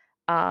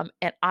 And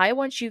I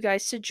want you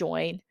guys to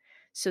join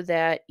so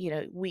that,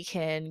 we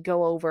can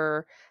go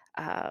over,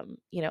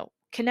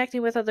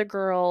 connecting with other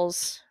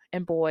girls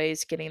and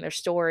boys, getting their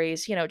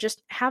stories,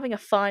 just having a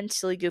fun,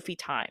 silly, goofy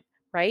time,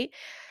 right?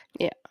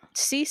 Yeah.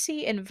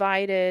 Cece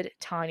invited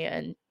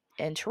Tanya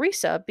and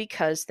Teresa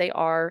because they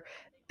are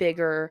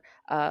bigger,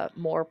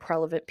 more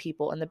prevalent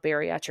people in the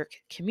bariatric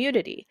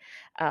community.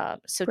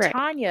 So Right.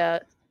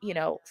 Tanya,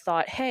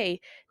 thought,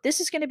 hey, this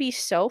is going to be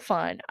so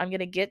fun. I'm going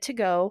to get to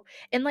go.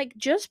 And like,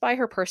 just by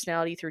her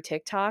personality through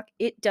TikTok,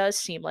 it does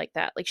seem like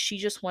that. Like, she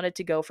just wanted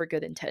to go for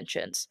good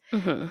intentions,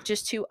 Hmm.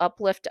 just to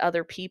uplift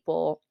other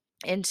people.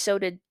 And so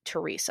did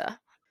Teresa.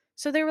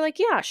 So they were like,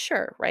 yeah,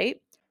 sure, right?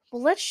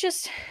 Well, let's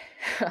just.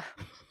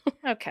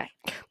 Okay.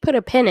 Put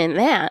a pin in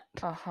that.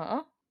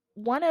 Uh-huh.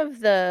 One of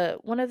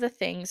the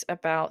things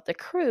about the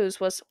cruise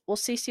was, well,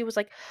 Cece was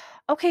like,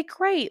 okay,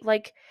 great,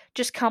 like,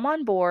 just come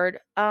on board,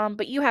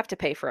 but you have to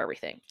pay for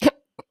everything.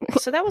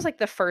 So that was like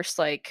the first,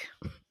 like,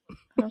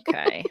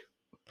 okay,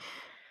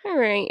 All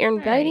right, you're all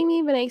right, inviting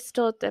me, but I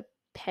still have to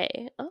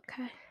pay.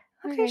 Okay.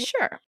 All okay, right.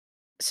 sure.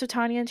 So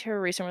Tanya and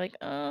Teresa were like,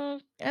 oh,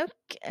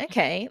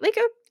 okay, like,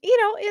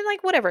 and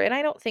like, whatever. And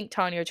I don't think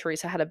Tanya or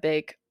Teresa had a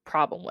big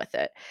problem with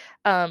it.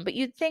 But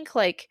you'd think,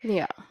 like,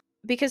 Yeah.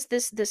 because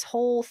this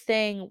whole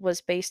thing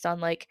was based on,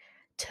 like,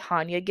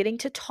 Tanya getting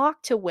to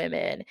talk to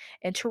women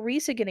and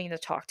Teresa getting to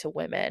talk to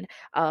women,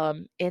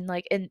 and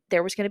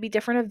there was going to be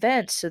different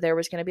events. So there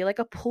was going to be like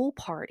a pool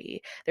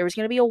party, there was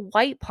going to be a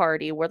white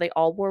party where they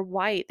all wore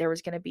white, there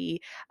was going to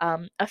be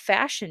a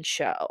fashion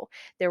show,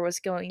 there was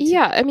going to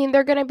Yeah, I mean,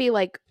 they're gonna be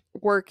like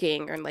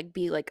working or like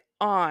be like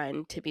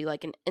on to be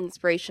like an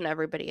inspiration to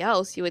everybody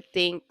else. You would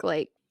think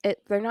like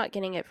they're not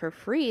getting it for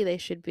free. They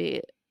should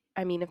be.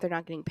 I mean, if they're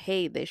not getting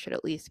paid, they should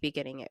at least be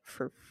getting it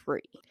for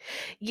free.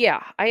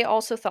 Yeah, I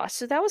also thought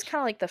so. That was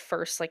kind of like the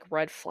first, like,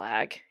 red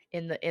flag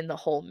in the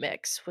whole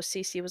mix. Was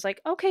Cece was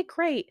like, okay,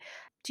 great,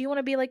 do you want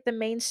to be like the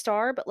main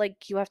star, but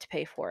like, you have to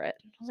pay for it?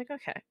 I was like,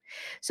 okay.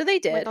 So they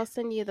Like, did. I'll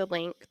send you the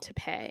link to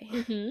pay.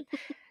 Hmm.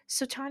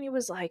 So Tanya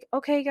was like,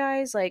 okay,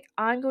 guys, like,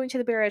 I'm going to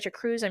the Bariatric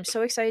Cruise. I'm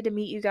so excited to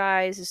meet you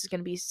guys. This is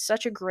going to be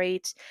such a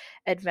great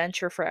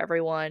adventure for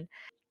everyone.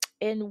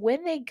 And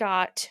when they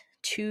got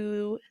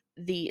to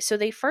so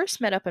they first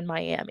met up in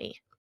Miami.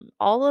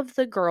 All of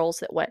the girls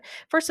that went,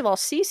 first of all,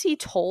 Cece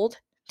told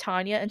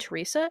Tanya and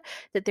Teresa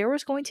that there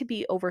was going to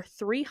be over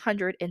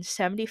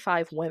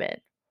 375 women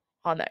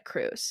on that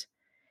cruise.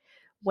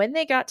 When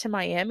they got to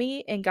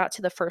Miami and got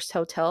to the first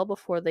hotel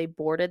before they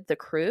boarded the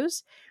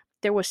cruise,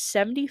 there was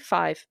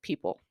 75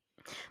 people.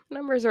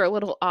 Numbers are a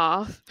little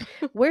off.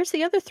 Where's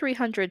the other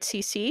 300,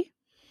 Cece?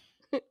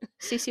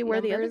 Cece, where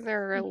are the other? Numbers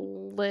are a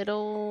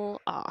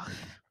little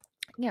off.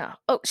 Yeah.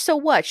 Oh, so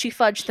what? She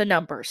fudged the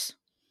numbers,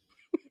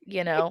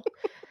 you know?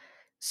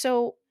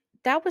 So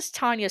that was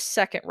Tanya's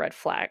second red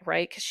flag,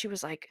 right? Because she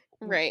was like,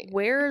 Right.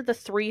 where are the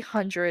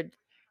 300?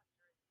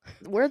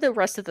 Where are the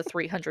rest of the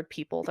 300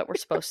 people that were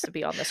supposed to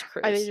be on this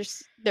Are they cruise?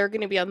 just they're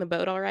gonna be on the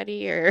boat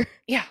already or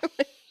Yeah.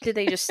 Did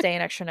they just stay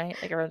an extra night?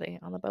 Like, are they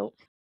on the boat?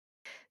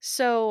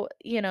 So,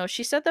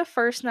 she said the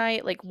first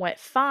night, like, went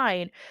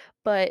fine,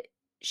 but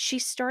she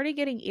started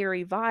getting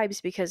eerie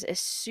vibes because as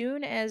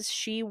soon as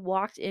she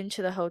walked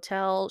into the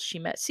hotel, she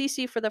met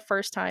Cece for the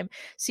first time.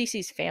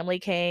 Cece's family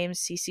came,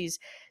 Cece's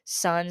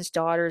sons,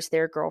 daughters,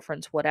 their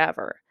girlfriends,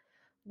 whatever.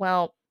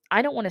 Well,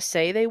 I don't want to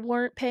say they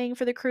weren't paying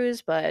for the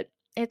cruise, but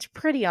it's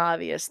pretty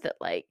obvious that,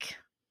 like,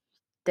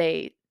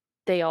 they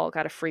they all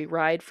got a free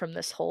ride from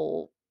this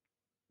whole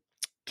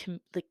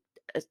like,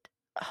 uh,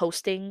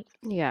 hosting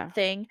yeah,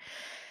 thing.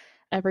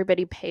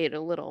 everybody paid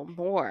a little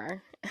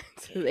more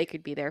so they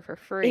could be there for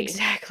free.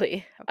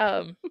 Exactly.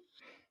 Okay.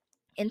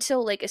 And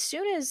so, like, as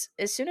soon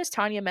as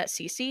Tanya met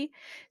Cece,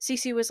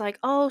 Cece was like,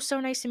 "Oh, so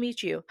nice to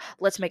meet you.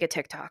 Let's make a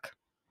TikTok."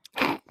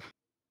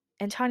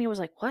 And Tanya was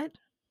like, "What?"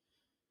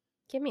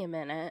 Give me a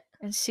minute.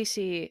 And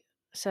Cece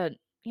said,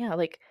 "Yeah,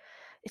 like,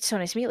 it's so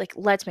nice to meet you. Like,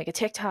 let's make a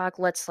TikTok.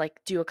 Let's,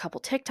 like, do a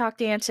couple TikTok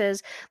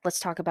dances.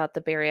 Let's talk about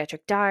the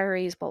bariatric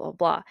diaries, blah blah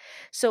blah."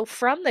 So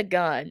from the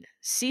gun,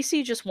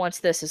 Cece just wants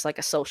this as like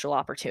a social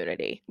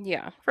opportunity.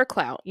 Yeah, for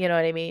clout. You know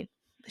what I mean?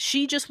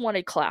 She just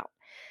wanted clout.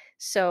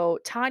 So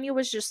Tanya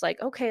was just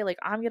like, okay, like,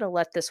 I'm gonna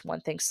let this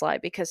one thing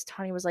slide, because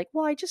Tanya was like,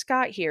 well, I just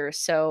got here,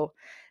 so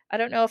I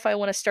don't know if I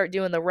want to start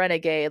doing the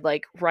renegade,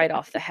 like, right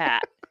off the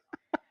hat.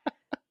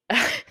 Can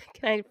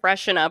I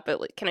freshen up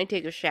can I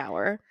take a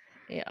shower?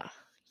 Yeah.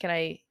 Can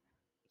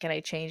I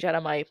change out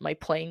of my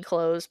plane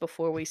clothes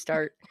before we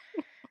start,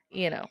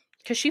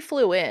 because she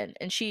flew in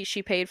and she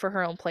paid for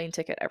her own plane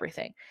ticket,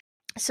 everything.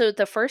 So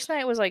the first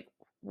night was like,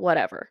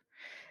 whatever.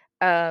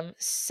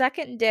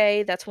 Second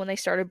day, that's when they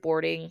started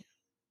boarding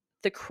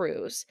the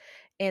cruise.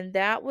 And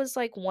that was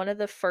like one of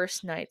the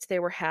first nights they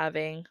were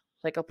having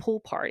like a pool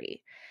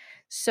party.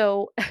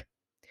 So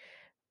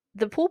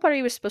the pool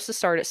party was supposed to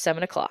start at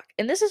 7 o'clock.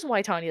 And this is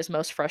why Tanya is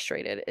most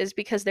frustrated, is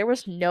because there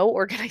was no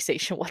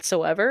organization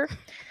whatsoever.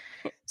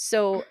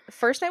 So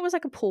first night was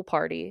like a pool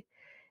party.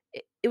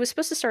 It was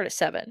supposed to start at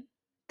 7.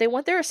 They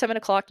went there at 7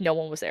 o'clock. No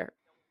one was there.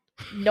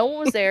 No one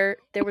was there.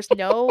 There was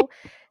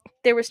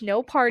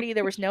no party.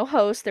 There was no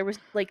host. There was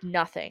like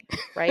nothing,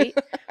 right?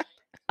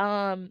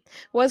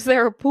 Was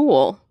there a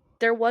pool?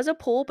 There was a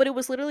pool, but it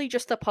was literally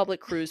just a public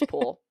cruise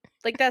pool.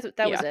 Like, that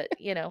was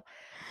Yeah. it.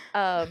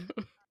 Um,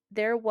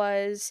 there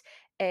was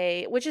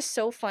which is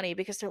so funny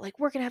because they're like,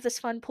 we're gonna have this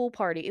fun pool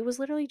party. It was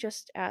literally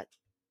just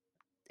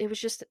it was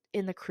just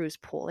in the cruise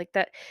pool. Like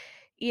that,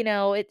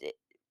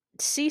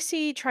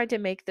 Cece tried to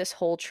make this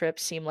whole trip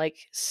seem like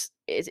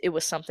it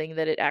was something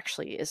that it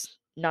actually is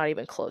not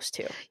even close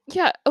to.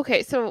 Yeah,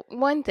 okay, so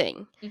one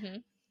thing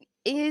Mhm.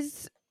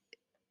 is,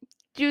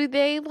 do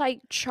they,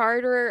 like,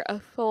 charter a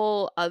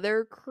full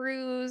other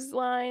cruise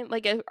line?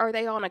 Like, are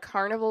they on a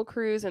Carnival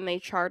cruise and they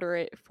charter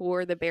it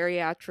for the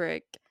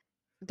Bariatric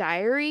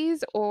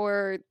Diaries,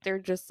 or they're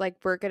just like,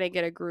 "We're gonna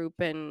get a group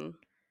and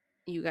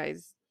you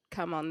guys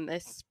come on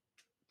this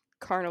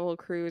Carnival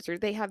cruise," or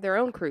they have their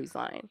own cruise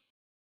line?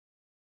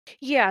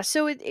 Yeah,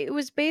 so it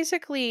was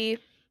basically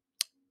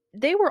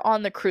they were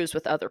on the cruise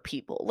with other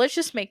people. Let's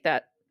just make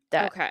that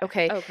Okay,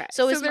 okay. okay.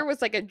 So So it's there not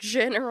was, like, a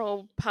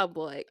general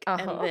public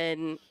and uh-huh.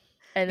 then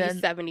And these then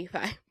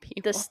 75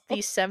 people.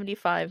 these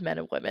 75 men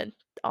and women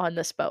on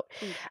this boat.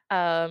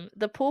 Okay.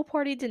 The pool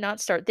party did not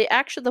start.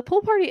 The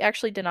pool party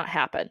actually did not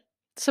happen,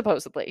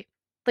 supposedly.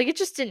 Like it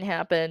just didn't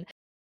happen.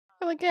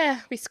 We're like,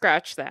 we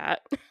scratched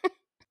that.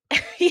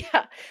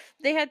 Yeah.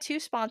 They had two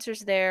sponsors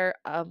there.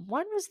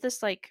 One was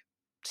this like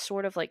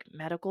sort of like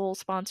medical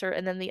sponsor,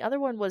 and then the other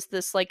one was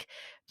this like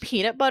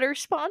peanut butter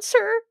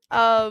sponsor.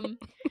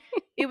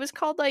 It was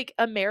called like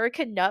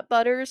American Nut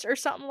Butters or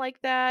something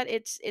like that.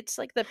 It's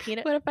like the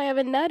peanut. What if I have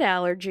a nut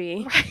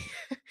allergy? Right.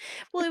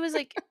 Well, it was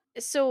like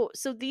so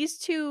these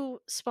two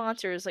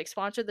sponsors like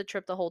sponsored the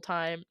trip the whole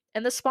time,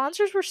 and the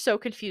sponsors were so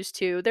confused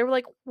too. They were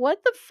like,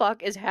 "What the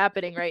fuck is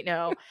happening right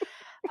now?"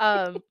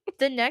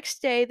 The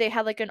next day they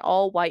had like an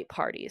all white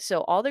party.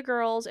 So all the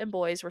girls and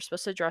boys were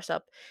supposed to dress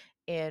up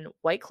in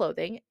white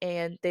clothing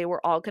and they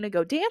were all going to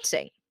go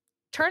dancing.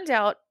 Turns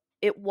out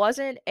it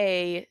wasn't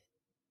a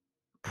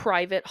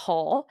private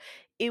hall.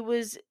 It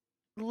was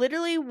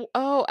literally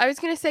Oh, I was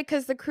gonna say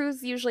because the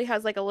cruise usually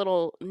has, like, a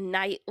little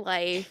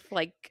nightlife,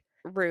 like,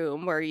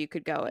 room where you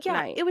could go at yeah,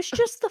 night. it was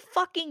just the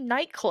fucking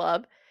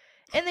nightclub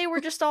and they were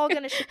just all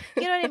going to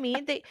you know what I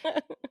mean?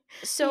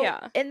 So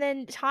Yeah. and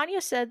then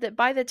Tanya said that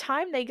by the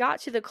time they got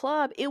to the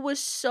club, it was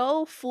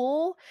so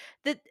full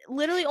that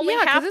literally only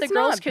Yeah, because half the it's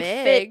girls not could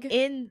fit big.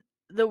 in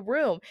the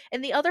room,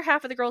 and the other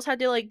half of the girls had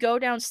to, like, go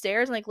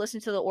downstairs and, like, listen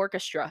to the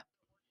orchestra.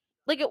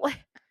 Like, it wa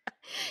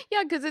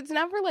Yeah, because it's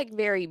never, like,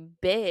 very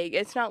big.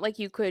 It's not like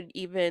you could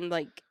even,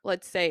 like,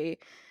 let's say,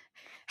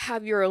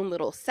 have your own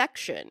little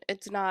section.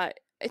 It's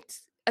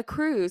a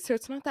cruise, so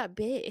it's not that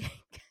big.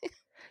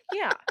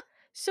 Yeah.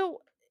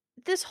 So,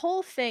 this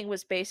whole thing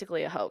was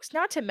basically a hoax,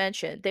 not to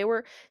mention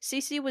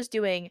Cece was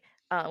doing,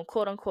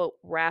 quote, unquote,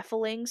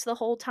 "rafflings" the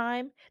whole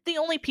time. The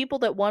only people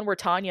that won were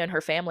Tanya and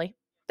her family.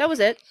 That was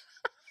it.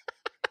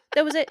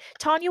 That was it.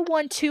 Tanya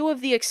won 2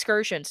 of the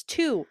excursions,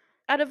 2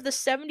 out of the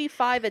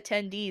 75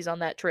 attendees on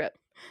that trip.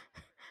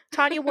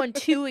 Tanya won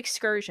 2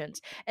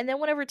 excursions, and then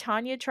whenever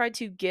Tanya tried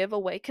to give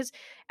away, because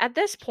at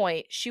this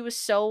point, she was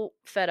so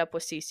fed up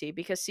with Cece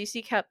because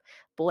Cece kept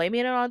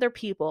blaming it on other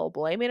people,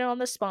 blaming it on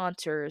the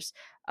sponsors,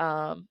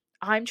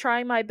 "I'm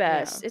trying my Yeah.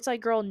 best." It's like,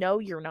 "Girl, no,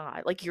 you're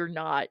not. Like, you're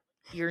not.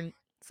 You're"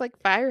 It's like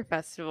Fire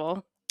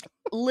Festival.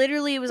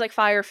 literally, it was like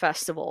Fire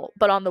Festival,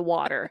 but on the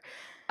water.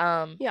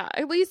 Um Yeah,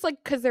 at least,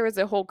 like, because there was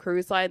a whole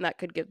cruise line that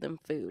could give them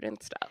food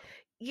and stuff.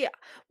 Yeah.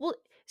 Well,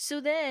 so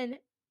then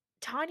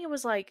Tanya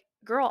was like,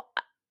 "Girl,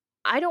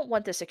 I don't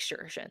want this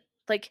excursion."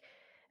 Like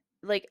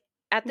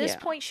at this Yeah.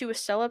 point she was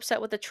so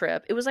upset with the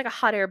trip. It was like a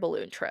hot air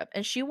balloon trip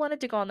and she wanted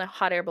to go on the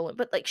hot air balloon.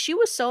 But like she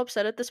was so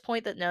upset at this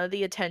point that none of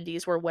the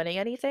attendees were winning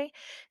anything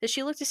that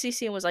she looked at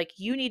Cece and was like,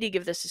 "You need to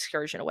give this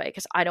excursion away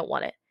because I don't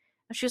want it."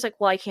 And she was like,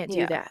 "Well, I can't do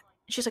Yeah. that."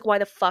 And she's like, "Why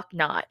the fuck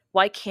not?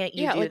 Why can't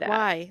you Yeah, do like, that?"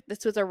 why?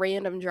 This was a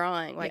random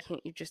drawing. Why Yeah.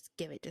 can't you just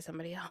give it to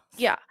somebody else?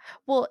 Yeah.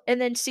 Well, and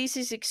then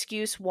Cece's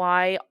excuse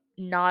why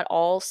not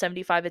all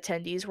 75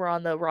 attendees were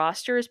on the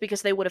roster is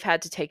because they would have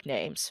had to take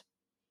names.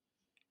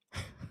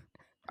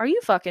 Are you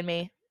fucking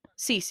me?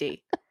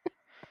 Cece,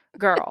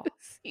 girl.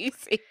 It's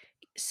easy.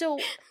 So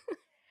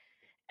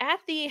at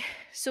the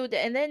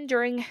and then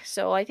during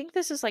I think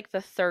this is like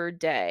the third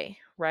day,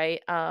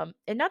 right? And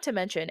not to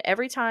mention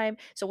every time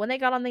when they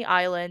got on the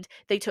island,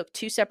 they took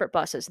two separate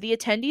buses. The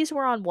attendees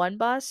were on one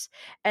bus,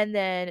 and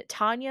then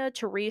Tanya,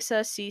 Teresa,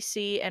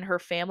 Cece, and her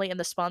family and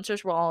the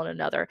sponsors were all on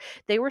another.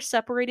 They were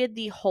separated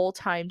the whole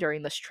time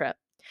during this trip.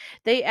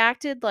 They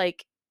acted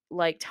like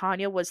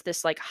Tanya was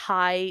this like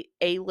high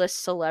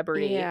A-list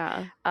celebrity.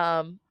 Yeah.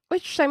 Um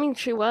Which, I mean,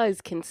 she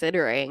was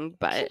considering,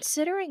 but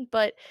Considering,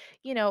 but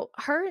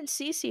her and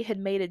Cece had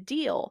made a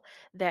deal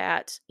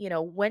that,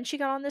 when she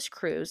got on this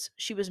cruise,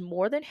 she was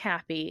more than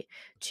happy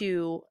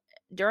to,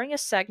 during a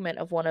segment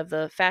of one of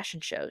the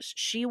fashion shows,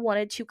 she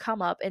wanted to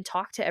come up and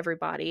talk to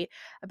everybody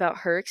about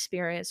her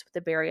experience with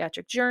the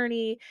bariatric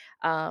journey.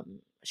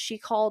 She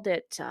called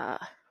it,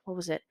 what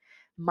was it?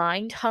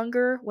 Mind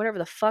hunger, whatever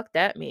the fuck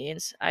that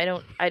means.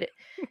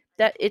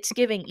 That it's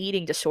giving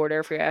eating disorder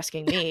if you're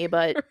asking me,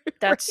 but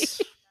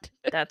right.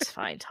 that's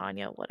fine,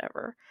 Tanya,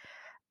 whatever.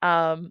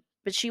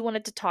 But she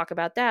wanted to talk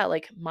about that,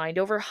 like mind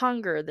over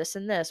hunger, this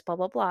and this, blah,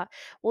 blah, blah.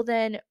 Well,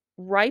 then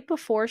right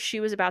before she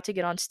was about to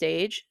get on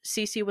stage,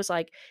 Cece was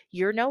like,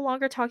 "You're no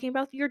longer talking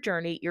about your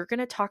journey. You're going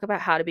to talk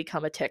about how to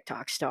become a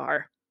TikTok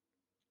star."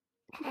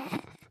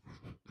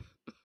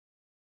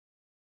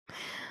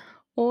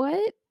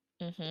 What?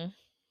 Mhm.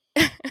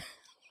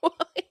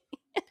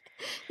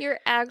 You're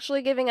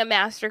actually giving a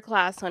master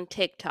class on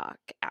TikTok,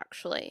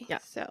 actually. Yeah.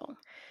 So,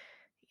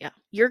 Yeah.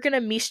 You're gonna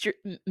Meester.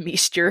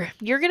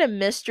 You're gonna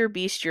Mr.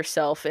 Beast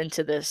yourself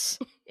into this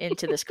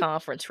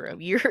conference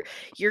room.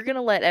 You're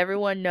gonna let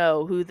everyone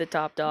know who the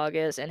top dog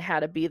is and how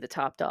to be the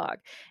top dog.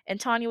 And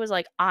Tanya was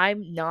like,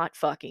 I'm not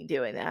fucking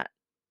doing that.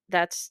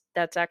 That's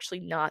actually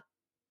not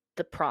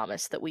the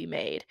promise that we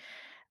made.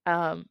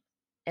 Um,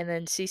 and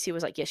then Cece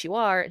was like, yes, you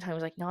are. And Tanya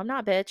was like, no, I'm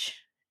not, bitch.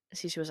 And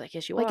Cece was like,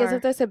 yes, you like, isn't are.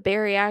 this a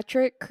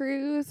bariatric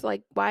cruise?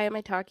 Like, why am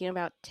I talking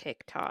about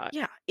TikTok?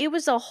 Yeah, it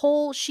was a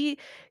whole Cece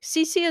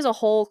is a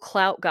whole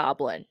clout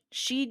goblin.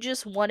 She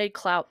just wanted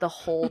clout the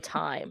whole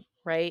time,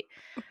 right?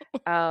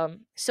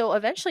 So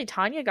eventually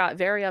Tanya got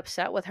very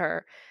upset with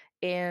her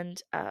and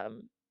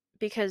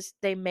because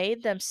they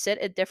made them sit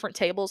at different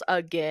tables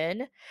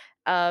again.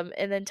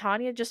 And then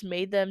Tanya just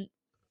made them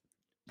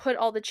put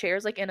all the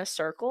chairs like in a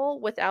circle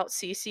without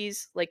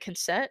Cece's like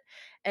consent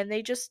and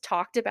they just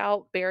talked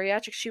about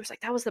bariatrics. She was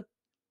like that was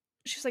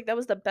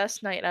the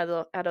best night out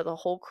of the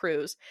whole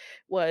cruise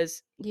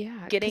was Yeah,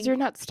 because getting you're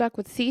not stuck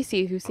with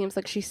Cece, who seems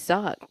like she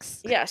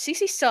sucks. yeah,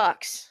 Cece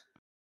sucks.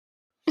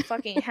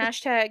 Fucking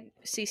hashtag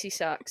Cece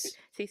sucks.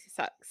 Cece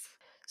sucks.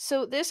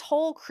 So this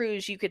whole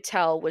cruise you could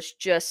tell was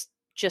just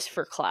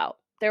for clout.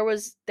 There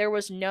was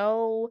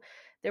no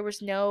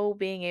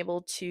being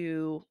able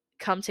to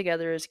come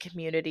together as a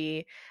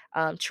community.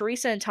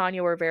 Teresa and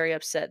Tanya were very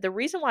upset. The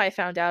reason why I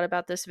found out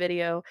about this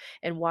video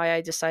and why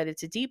I decided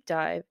to deep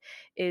dive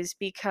is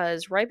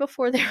because right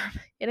before they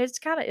were, and it's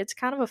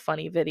kind of a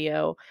funny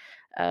video.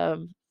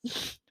 Um,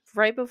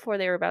 right before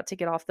they were about to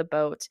get off the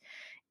boat,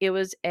 it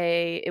was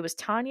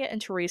Tanya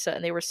and Teresa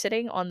and they were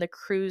sitting on the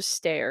cruise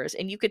stairs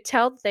and you could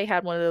tell that they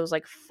had one of those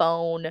like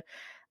phone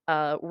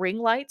ring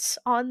lights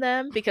on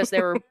them because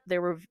they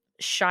were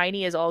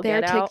shiny as all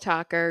They're get out.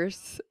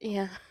 TikTokers.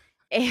 Yeah.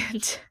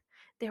 And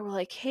they were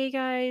like, "Hey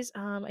guys,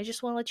 I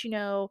just want to let you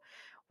know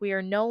we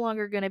are no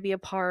longer going to be a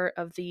part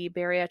of the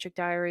Bariatric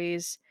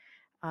Diaries.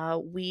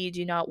 We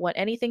do not want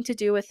anything to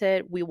do with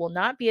it. We will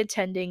not be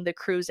attending the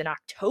cruise in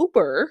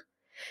October."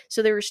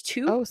 So there was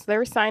two. Oh, so they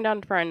were signed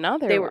on for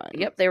another one.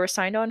 They were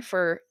signed on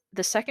for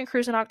the second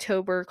cruise in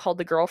October called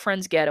the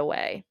Girlfriend's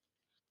Getaway.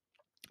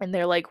 And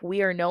they're like,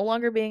 we are no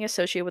longer being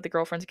associated with the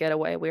Girlfriend's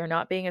Getaway. We are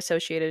not being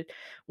associated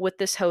with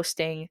this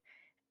hosting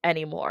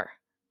anymore.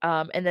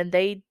 And then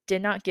they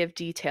did not give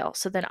detail.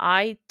 So then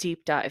I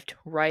deep dived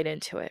right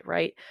into it,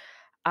 right?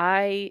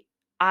 I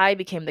I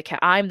became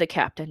I'm the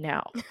captain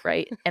now,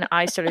 right? And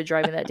I started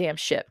driving that damn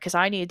ship because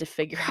I needed to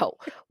figure out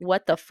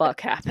what the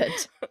fuck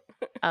happened.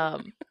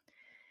 Um,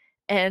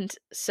 and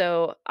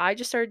so I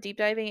just started deep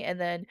diving and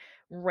then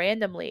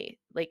randomly,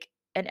 like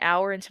an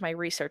hour into my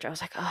research, I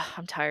was like, oh,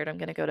 I'm tired. I'm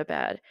going to go to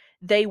bed.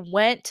 They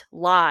went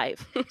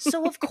live.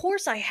 So, of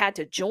course, I had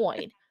to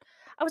join.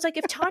 I was like,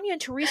 if Tanya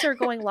and Teresa are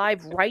going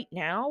live right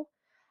now,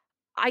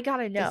 I got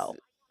to This know.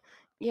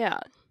 yeah.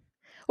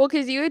 Well,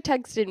 because you had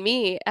texted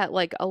me at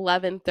like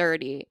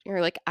 11:30.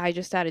 You're like, I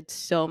just added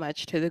so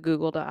much to the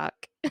Google Doc.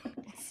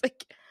 It's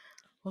like,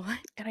 what?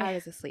 And I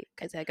was asleep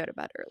because I go to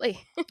bed early.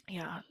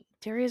 yeah,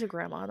 Derry is a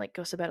grandma and like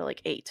goes to bed at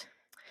like 8.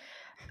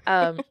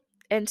 Um,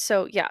 and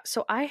so yeah,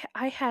 so I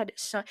had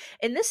so,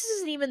 and this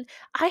isn't even.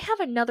 I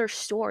have another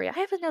story. I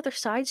have another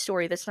side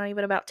story that's not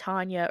even about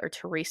Tanya or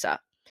Teresa.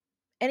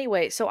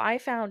 Anyway, so I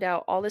found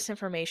out all this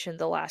information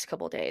the last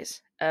couple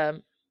days.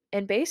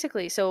 And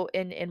basically, so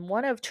in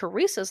one of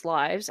Teresa's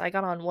lives, I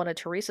got on one of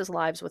Teresa's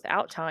lives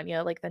without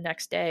Tanya, like the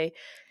next day.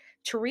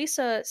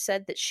 Teresa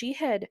said that she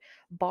had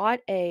bought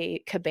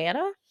a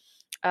cabana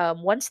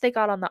once they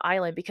got on the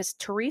island because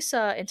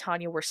Teresa and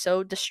Tanya were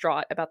so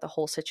distraught about the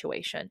whole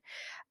situation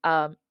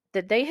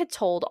that they had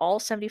told all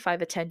 75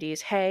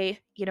 attendees, hey,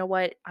 you know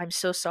what? I'm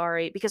so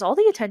sorry because all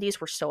the attendees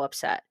were so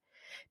upset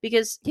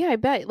because Yeah, I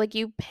bet. Like,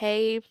 you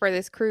pay for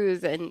this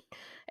cruise, and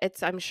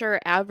it's, I'm sure,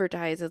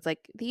 advertised as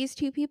like, these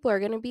two people are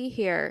going to be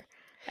here,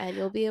 and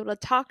you'll be able to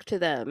talk to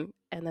them.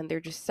 And then they're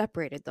just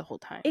separated the whole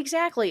time.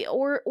 exactly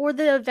or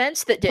the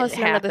events that didn't Plus,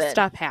 none of the happen.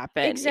 stuff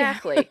happened. Yeah.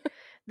 Exactly.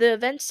 The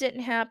events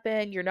didn't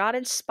happen. You're not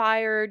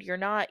inspired. You're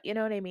not, you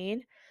know what I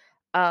mean?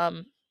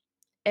 Um,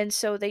 and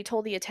so they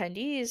told the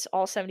attendees,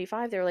 all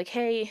 75, they're like,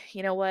 hey,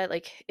 you know what?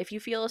 Like, if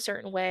you feel a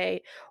certain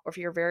way or if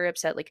you're very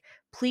upset, like,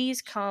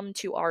 please come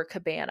to our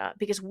cabana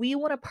because we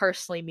want to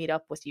personally meet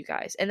up with you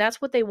guys. And that's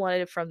what they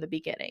wanted from the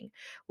beginning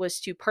was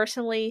to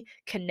personally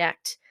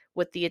connect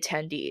with the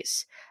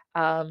attendees.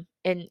 And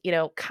you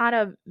know, kind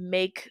of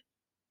make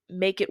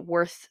it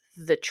worth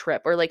the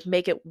trip or like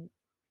make it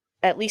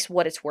at least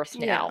what it's worth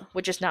Yeah. now,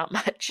 which is not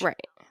much. Right.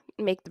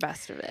 Make the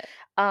best of it.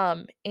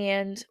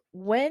 And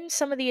when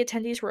some of the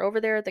attendees were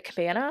over there at the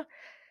cabana,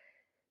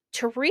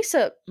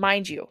 Teresa,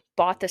 mind you,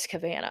 bought this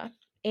cabana.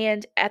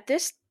 And at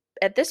this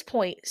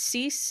point,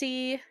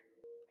 Cece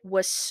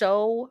was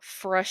so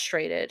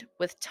frustrated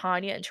with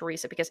Tanya and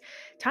Teresa because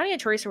Tanya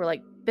and Teresa were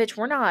like, bitch,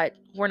 we're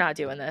not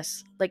doing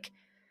this. Like,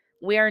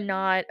 we are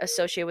not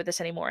associated with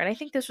this anymore. And I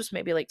think this was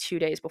maybe like 2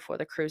 days before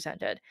the cruise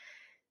ended.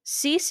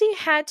 Cece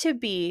had to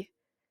be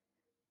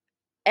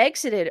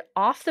exited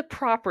off the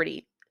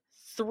property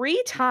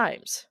 3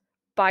 times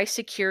by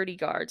security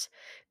guards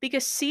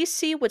because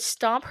Cece would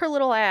stomp her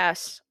little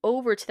ass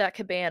over to that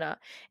cabana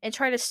and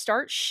try to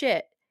start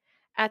shit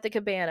at the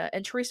cabana.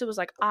 And Teresa was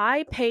like,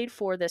 I paid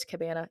for this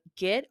cabana.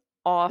 Get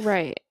off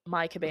Right.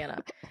 my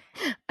cabana.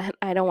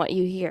 I don't want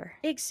you here.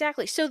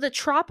 Exactly. So the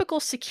tropical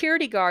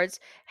security guards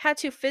had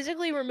to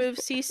physically remove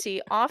Cece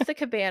off the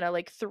cabana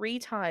like 3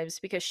 times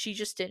because she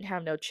just didn't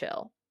have no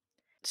chill.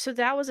 So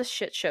that was a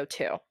shit show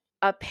too.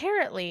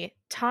 Apparently,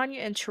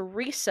 Tanya and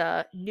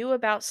Teresa knew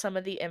about some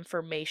of the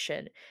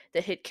information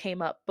that had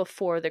came up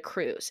before the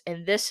cruise.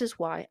 And this is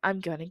why I'm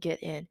going to get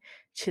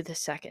into the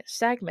second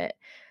segment,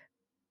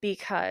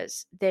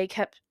 because they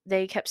kept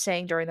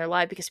saying during their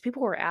live, because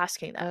people were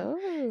asking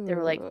them. They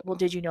were like, Oh. "Well,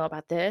 did you know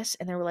about this?"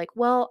 And they were like,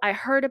 "Well, I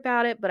heard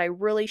about it, but I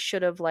really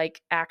should have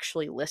like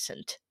actually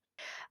listened."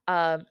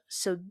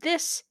 So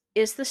this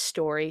is the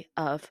story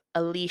of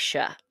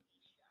Alicia.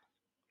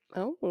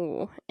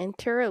 Oh,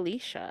 enter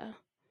Alicia.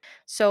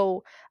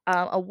 So,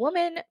 a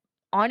woman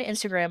on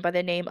Instagram by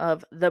the name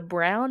of the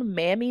Brown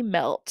Mammy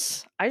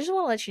Melts. I just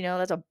want to let you know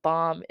that's a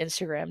bomb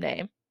Instagram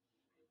name.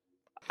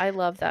 I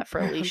love The that for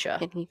brown Alicia.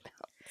 penny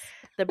belts.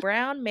 The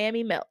Brown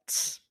Mammy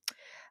Melts.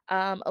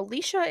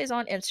 Alicia is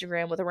on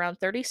Instagram with around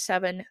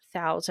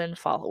 37,000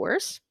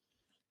 followers.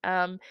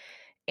 Um,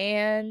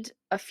 and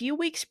a few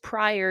weeks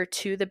prior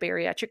to the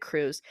bariatric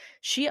cruise,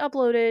 she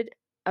uploaded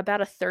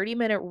about a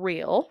 30-minute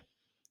reel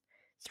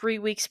 3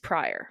 weeks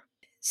prior,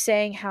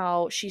 saying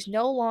how she's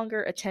no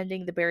longer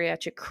attending the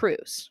bariatric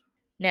cruise.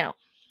 Now,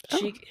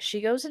 Oh.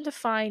 she goes into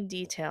fine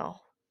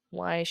detail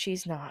why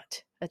she's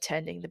not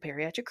attending the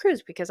bariatric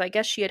cruise, because I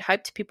guess she had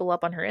hyped people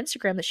up on her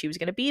Instagram that she was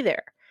going to be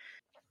there.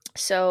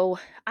 So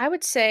I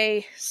would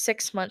say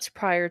 6 months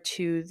prior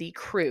to the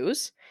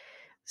cruise,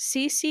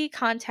 Cece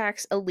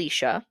contacts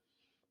Alicia,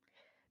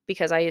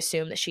 because I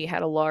assume that she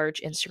had a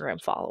large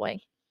Instagram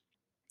following,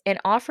 and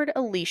offered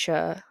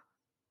Alicia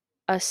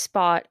a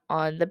spot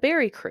on the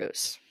Berry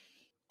cruise.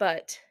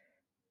 But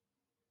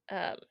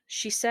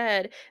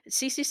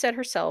Cece said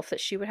herself that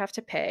she would have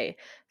to pay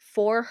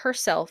for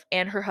herself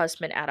and her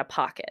husband out of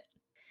pocket,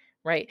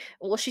 right?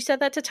 Well, she said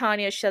that to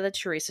Tanya, she said that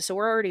to Teresa, so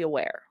we're already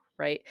aware,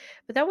 right?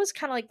 But that was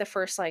kind of like the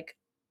first, like,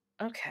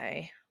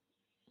 okay,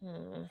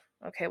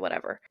 okay,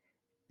 whatever.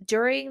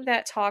 During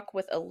that talk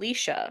with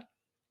Alicia,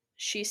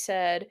 she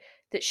said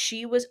that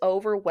she was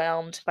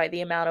overwhelmed by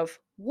the amount of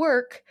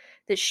work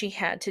that she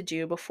had to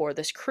do before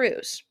this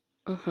cruise.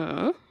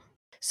 Mm-hmm.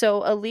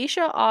 So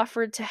Alicia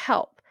offered to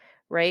help,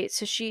 right?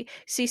 So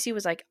Cece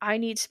was like, I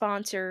need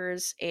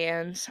sponsors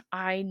and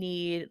I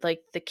need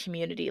like the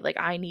community. Like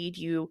I need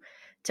you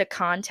to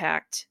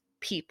contact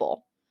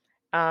people.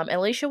 And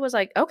Alicia was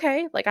like,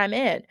 okay, like I'm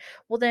in.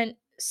 Well then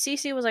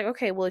Cece was like,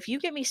 okay, well if you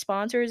get me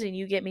sponsors and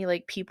you get me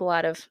like people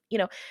out of,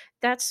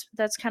 that's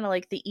kind of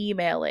like the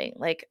emailing,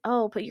 like,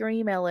 oh, put your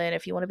email in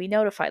if you want to be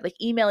notified, like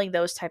emailing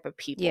those type of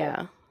people.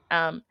 Yeah.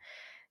 Um,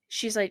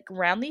 she's like,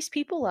 round these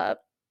people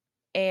up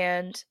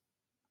and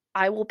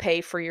I will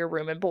pay for your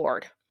room and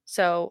board.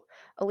 So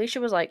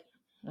Alicia was like,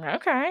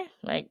 okay,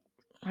 like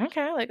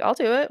I'll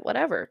do it,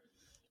 whatever.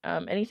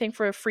 Anything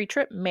for a free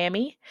trip,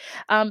 mammy.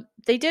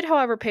 They did,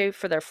 however, pay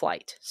for their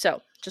flight.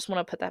 So just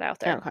want to put that out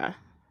there. Okay.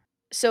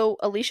 So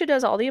Alicia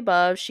does all the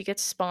above. She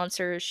gets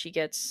sponsors. She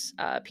gets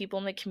people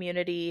in the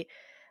community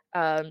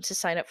to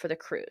sign up for the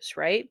cruise,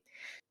 right?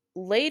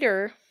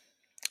 Later,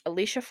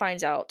 Alicia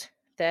finds out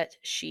that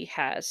she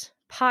has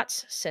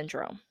POTS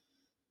syndrome.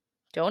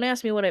 Don't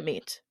ask me what it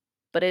means,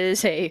 but it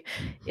is a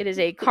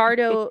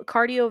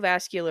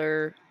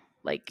cardiovascular,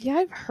 like, Yeah,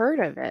 I've heard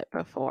of it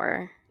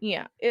before.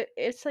 yeah,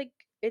 it's like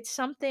it's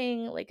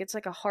something like it's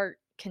like a heart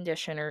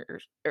condition, or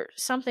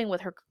something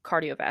with her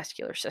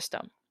cardiovascular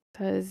system.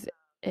 Because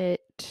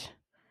it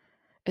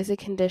is a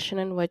condition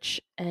in which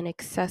an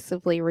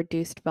excessively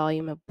reduced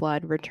volume of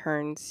blood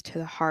returns to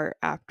the heart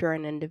after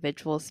an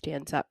individual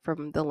stands up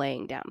from the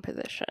laying down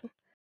position.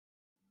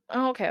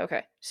 Oh,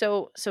 okay.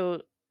 So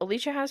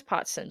Alicia has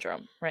POTS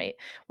syndrome, right?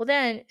 Well,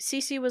 then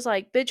Cece was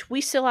like, "Bitch, we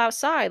still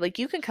outside. Like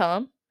you can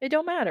come. It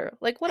don't matter.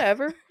 Like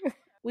whatever.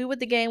 We with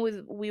the game,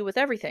 with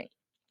everything."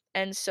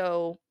 And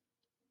so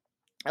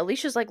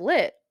Alicia's like,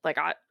 lit. Like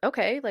I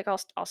okay, like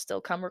I'll still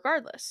come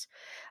regardless.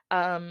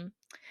 Um,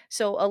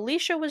 so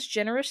Alicia was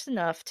generous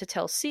enough to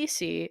tell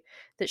Cece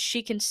that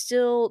she can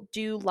still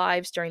do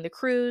lives during the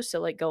cruise, so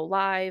like go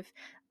live,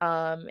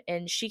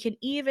 and she can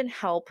even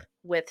help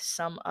with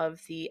some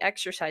of the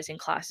exercising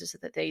classes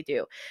that they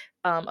do.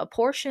 A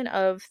portion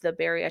of the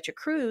bariatric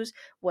cruise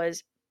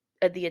was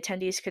the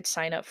attendees could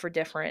sign up for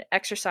different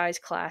exercise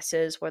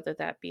classes, whether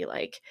that be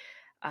like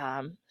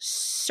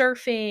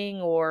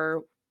surfing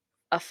or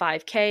a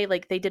 5K.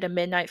 Like they did a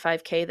midnight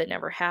 5K that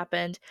never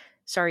happened.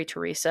 Sorry,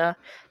 Teresa.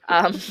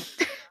 Um,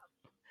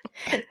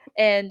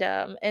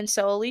 and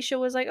so Alicia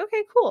was like,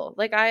 okay, cool.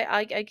 Like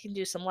I can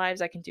do some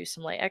lives. I can do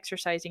some like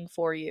exercising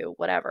for you,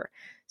 whatever.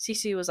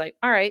 Cece was like,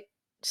 all right,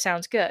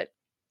 sounds good.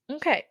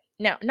 Okay.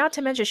 Now, not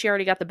to mention she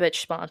already got the bitch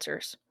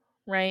sponsors,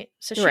 right?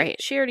 So she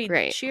Right. she already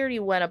Right. she already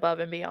went above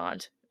and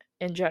beyond.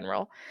 in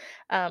general.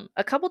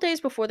 A couple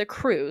days before the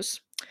cruise,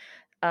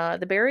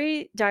 the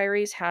Barry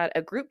Diaries had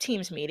a group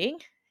teams meeting,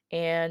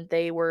 and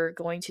they were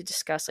going to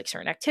discuss like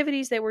certain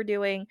activities they were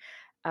doing.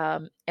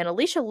 And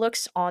Alicia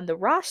looks on the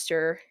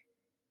roster,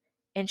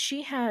 and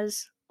she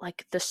has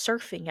like the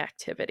surfing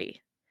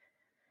activity.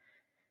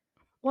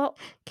 Well,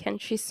 Can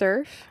she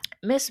surf?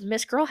 Miss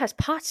Girl has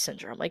POTS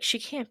syndrome. Like she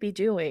can't be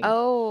doing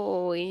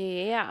Oh,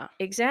 yeah.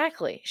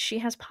 exactly. She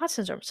has POTS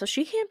syndrome, so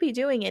she can't be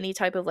doing any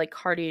type of like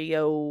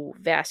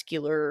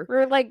cardiovascular.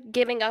 We're like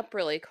giving up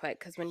really quick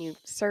because when you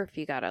surf,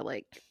 you gotta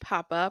like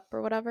pop up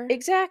or whatever.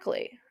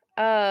 Exactly.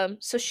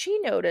 So she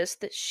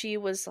noticed that she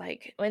was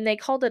like, when they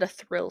called it a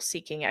thrill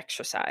seeking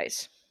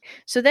exercise.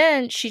 So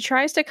then she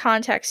tries to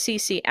contact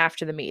Cece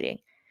after the meeting.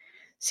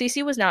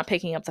 Cece was not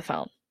picking up the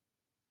phone.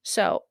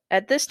 So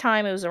at this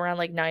time, it was around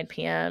like 9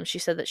 p.m. She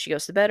said that she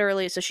goes to bed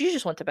early, so she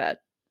just went to bed.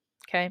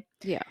 Okay.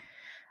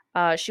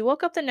 Yeah. She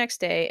woke up the next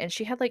day and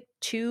she had like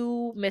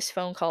two missed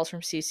phone calls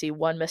from Cece,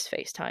 one missed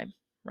FaceTime,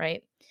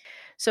 right?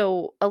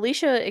 So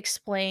Alicia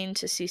explained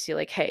to Cece,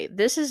 like, hey,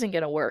 this isn't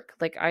gonna work.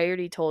 Like, I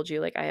already told you,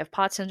 like, I have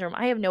POTS syndrome.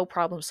 I have no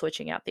problem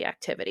switching out the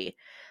activity.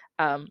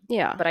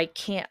 Yeah. But I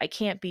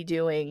can't be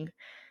doing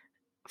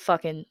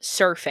fucking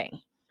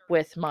surfing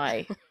with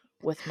my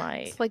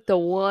It's like the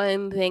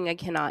one thing I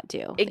cannot do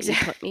that you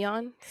exact put me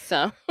on.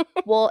 So,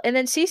 well, and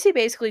then Cece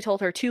basically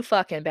told her too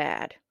fucking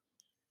bad.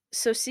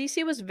 So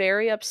Cece was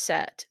very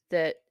upset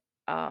that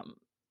um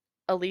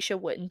Alicia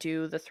wouldn't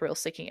do the thrill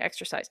seeking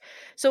exercise.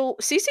 So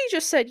Cece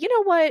just said, you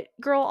know what,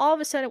 girl, all of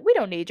a sudden, we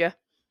don't need you.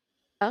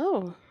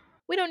 oh,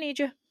 We don't need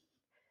you.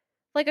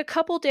 Like a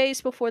couple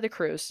days before the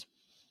cruise,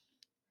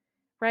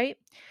 right?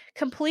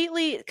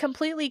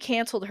 Completely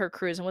canceled her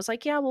cruise and was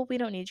like, "Yeah, well, we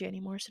don't need you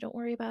anymore, so don't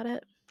worry about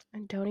it."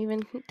 and don't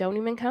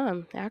even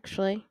come,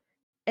 actually.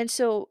 And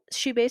so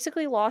she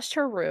basically lost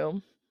her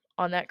room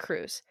on that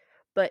cruise.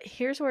 But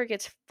here's where it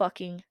gets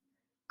fucking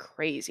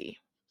crazy,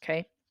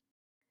 okay?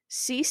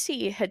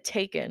 Cece had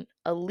taken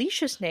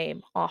Alicia's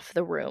name off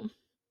the room,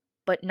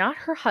 but not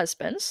her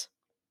husband's.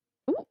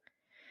 Ooh,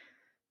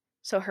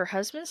 So her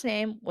husband's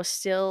name was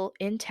still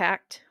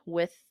intact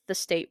with the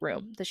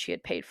stateroom that she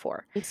had paid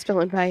for. he's still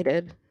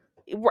invited.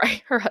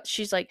 Right,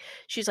 she's like,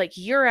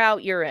 "You're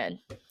out, you're in."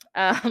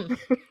 Um,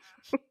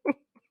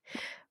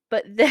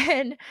 but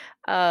then,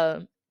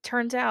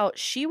 turns out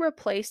she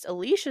replaced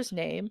Alicia's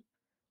name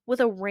with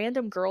a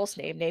random girl's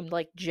name named,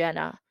 like,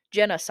 Jenna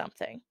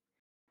something.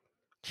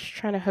 Just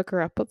trying to hook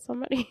her up with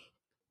somebody.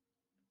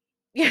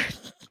 Yeah.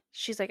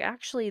 She's like,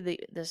 "Actually,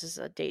 this is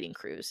a dating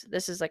cruise.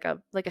 This is like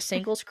a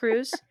singles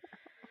cruise."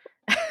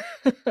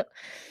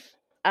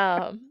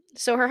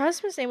 So her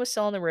husband's name was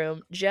still in the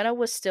room. Jenna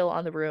was still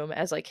on the room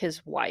as, like,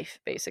 his wife,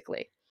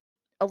 basically.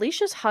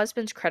 Alicia's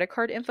husband's credit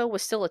card info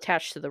was still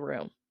attached to the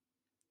room.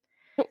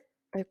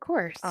 Of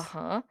course.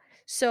 Uh-huh.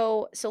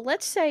 So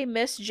let's say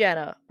Miss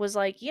Jenna was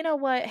like, "You know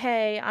what?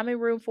 Hey, I'm in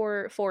room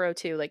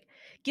 402. Like,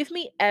 give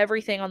me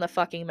everything on the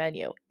fucking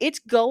menu." It's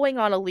going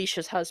on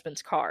Alicia's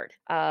husband's card.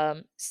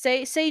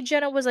 Say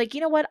Jenna was like,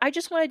 "You know what? I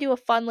just want to do a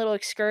fun little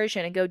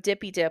excursion and go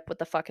dippy dip with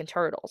the fucking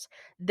turtles."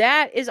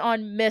 That is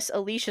on Miss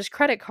Alicia's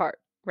credit card,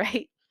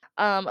 right?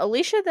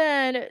 Alicia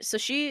then so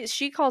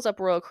she calls up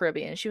Royal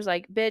Caribbean. She was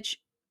like, "Bitch,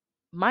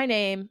 my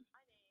name,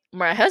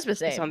 my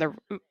husband's Is name, on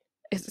the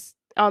is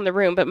on the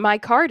room, but my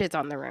card is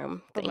on the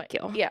room. but my Thank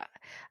you. yeah."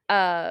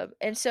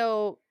 And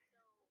so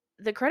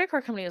the credit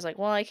card company was like,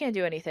 "Well, I can't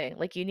do anything.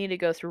 Like, you need to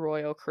go through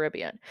Royal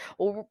Caribbean."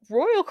 Well,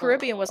 Royal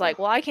Caribbean was Oh. like,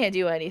 "Well, I can't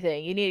do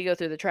anything. You need to go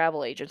through the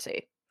travel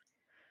agency."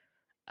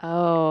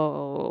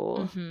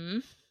 Oh.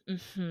 Mhm.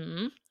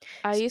 Mhm.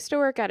 I used to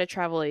work at a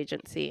travel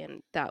agency,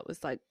 and that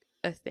was like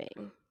a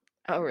thing.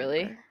 I Oh, really?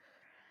 remember.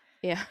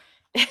 Yeah.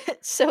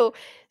 so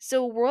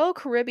so Royal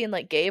Caribbean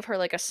like gave her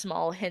like a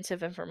small hint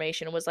of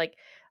information and was like,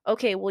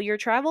 "Okay, well, your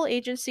travel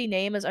agency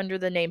name is under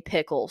the name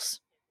Pickles."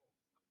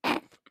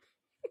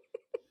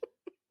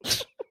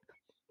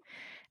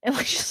 And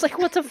like she's like,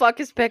 "What the fuck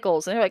is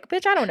Pickles?" And they're like,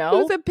 "Bitch, I don't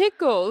Who's know." a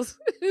pickles?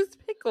 Who's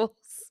pickles?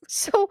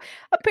 So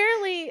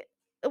apparently,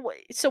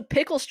 so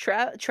Pickles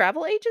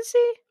travel agency?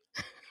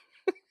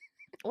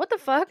 What the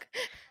fuck?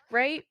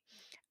 Right?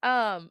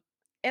 Um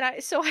and I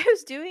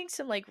was doing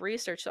some like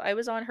research. So I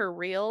was on her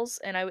reels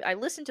and I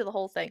listened to the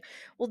whole thing.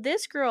 Well,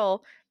 this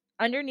girl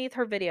underneath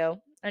her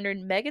video, under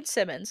Megan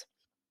Simmons,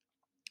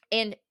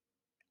 and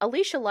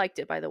Alicia liked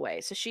it, by the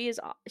way. So she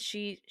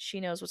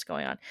knows what's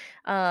going on.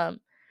 Um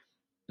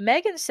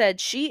Megan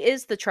said she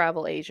is the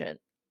travel agent.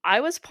 I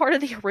was part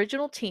of the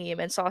original team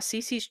and saw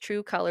Cece's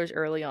true colors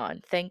early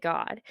on. Thank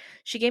God.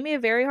 She gave me a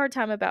very hard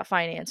time about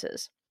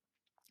finances.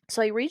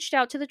 So I reached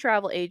out to the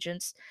travel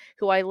agents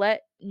who I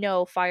let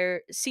know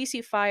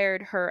Cece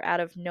fired her out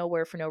of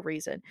nowhere for no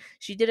reason.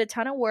 She did a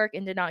ton of work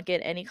and did not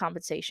get any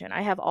compensation.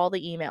 I have all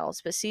the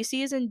emails, but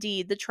Cece is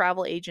indeed the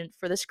travel agent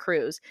for this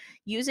cruise,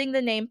 using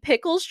the name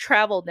Pickles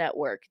Travel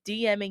Network,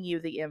 DMing you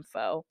the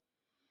info.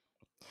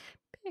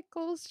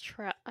 Pickles.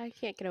 I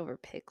can't get over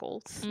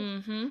pickles.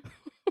 Mm-hmm.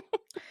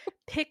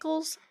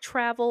 Pickles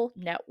Travel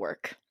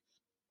Network.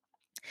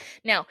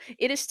 Now,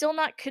 it is still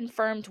not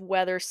confirmed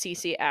whether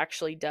Cece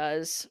actually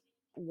does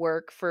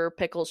work for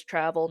Pickles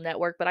Travel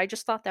Network, but I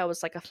just thought that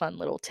was like a fun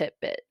little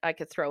tidbit I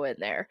could throw in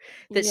there.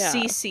 That Yeah.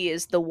 Cece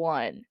is the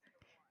one.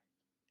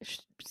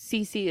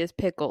 Cece is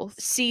Pickles.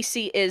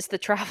 Cece is the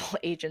travel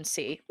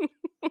agency.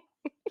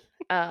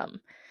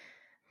 Um,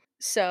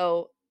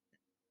 so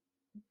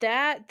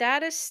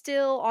that is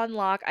still on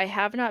lock. I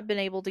have not been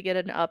able to get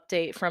an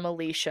update from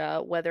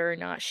Alicia whether or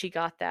not she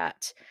got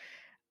that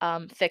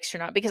fixed or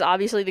not, because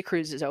obviously the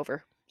cruise is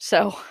over.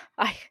 So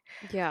I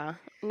Yeah.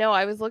 No,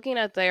 I was looking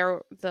at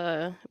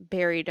the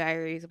Berry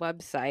Diaries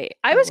website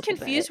I a was little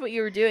confused bit. what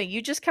you were doing.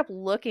 You just kept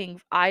looking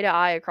eye to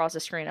eye across the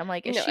screen. I'm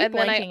like, is No, she and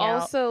then blanking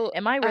out?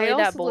 Am I really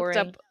that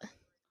boring?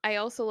 I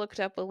also looked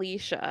up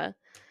Alicia.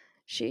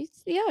 She's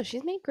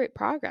made great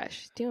progress.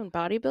 She's doing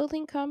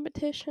bodybuilding Yeah,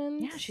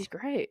 competitions. she's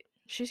great.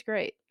 She's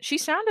great. She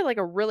sounded like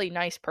a really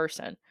nice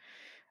person.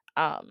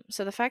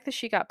 So the fact that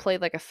she got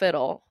played like a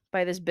fiddle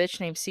by this bitch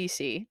named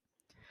Cece,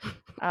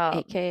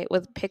 AKA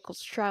with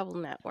Pickles Travel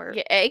Network.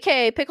 yeah,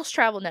 aka Pickles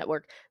Travel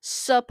Network,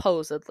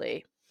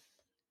 supposedly.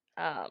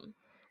 Um,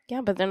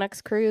 Yeah, but the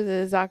next cruise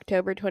is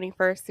October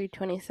 21st through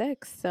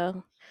 26th.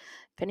 So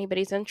if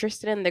anybody's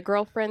interested in the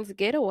Girlfriend's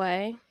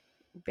Getaway,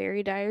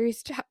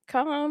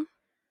 berrydiaries.com.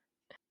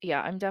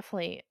 yeah, I'm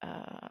definitely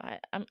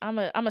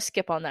I'm a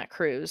skip on that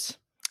cruise.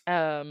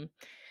 Um,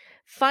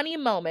 funny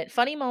moment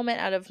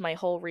out of my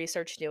whole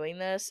research doing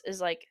this is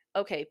like,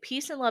 okay,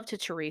 peace and love to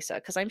Teresa,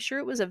 because I'm sure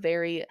it was a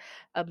very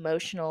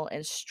emotional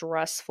and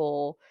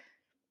stressful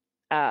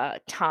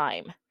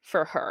time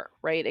for her,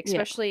 right? Yeah.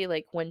 Especially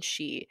like when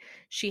she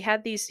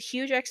had these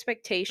huge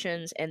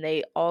expectations and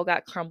they all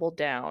got crumbled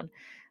down.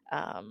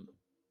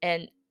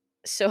 And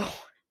so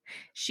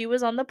she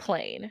was on the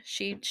plane.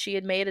 She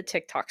had made a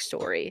TikTok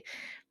story.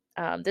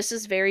 This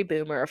is very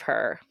boomer of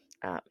her,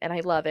 and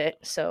I love it.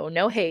 So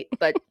no hate,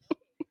 but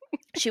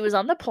she was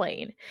on the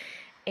plane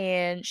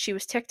and she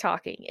was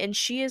TikToking, and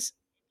she is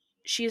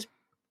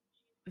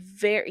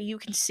very, you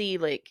can see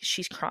like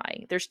she's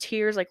crying. There's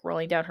tears like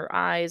rolling down her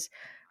eyes.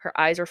 Her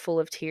eyes are full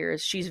of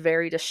tears. She's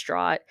very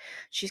distraught.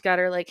 She's got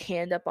her like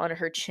hand up on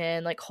her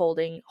chin, like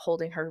holding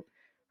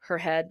her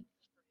head.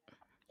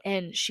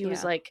 And she was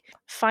Yeah. like,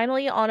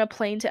 finally on a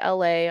plane to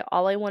LA,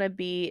 all I want to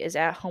be is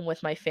at home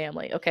with my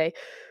family. Okay.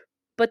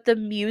 But the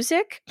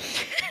music,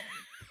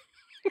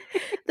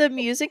 the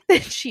music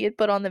that she had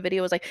put on the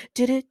video was like,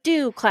 do do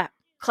do clap,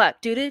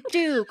 clap, do do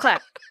do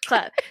clap,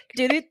 clap,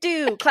 do do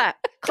do clap,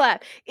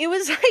 clap. It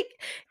was like,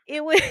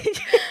 it was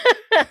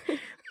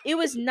it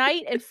was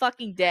night and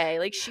fucking day.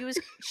 Like she was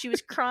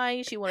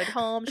crying, she wanted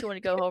home, she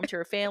wanted to go home to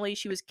her family,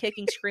 she was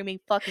kicking, screaming,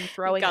 fucking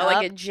throwing Got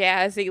like a up.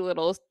 jazzy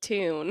little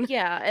tune.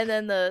 Yeah, and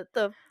then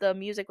the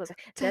music was like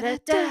Da da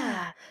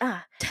da da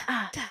da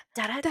da da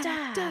da da da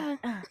da da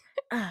da.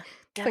 uh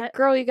It's da da. like,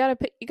 girl, you gotta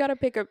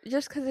pick up.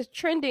 Just because it's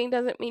trending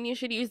doesn't mean you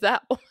should use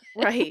that one.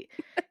 Right.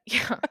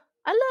 Yeah.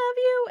 I love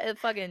you. And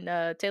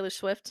fucking Taylor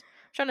Swift.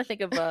 I'm trying to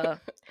think of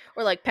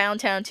or like Pound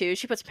Town 2.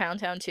 She puts Pound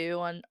Town 2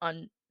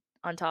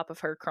 on top of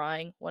her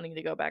crying, wanting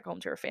to go back home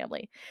to her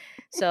family.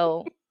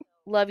 So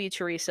love you,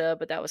 Teresa,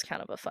 but that was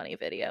kind of a funny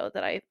video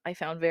that I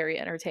found very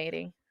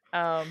entertaining.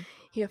 Um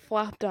You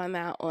flopped on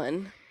that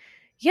one.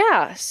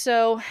 yeah,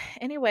 so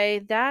anyway,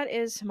 that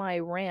is my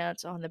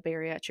rant on the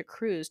Bariatric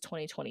Cruise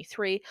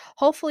 2023.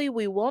 Hopefully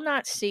we will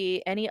not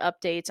see any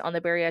updates on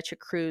the Bariatric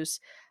Cruise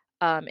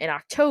in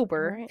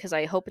October, Right. because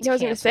I hope it's Yeah, I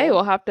was gonna say canceled.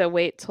 we'll have to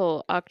wait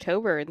till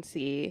October and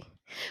see.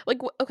 Like,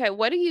 okay,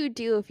 what do you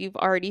do if you've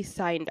already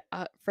signed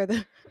up for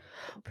the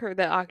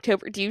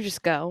October? Do you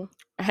just go?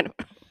 I don't.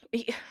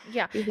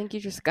 Yeah, Do you think you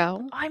just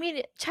go? I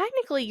mean,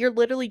 technically, you're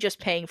literally just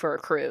paying for a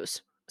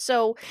cruise.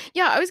 So,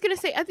 Yeah, I was gonna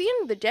say at the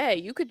end of the day,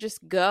 you could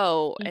just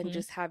go and mhm.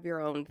 just have your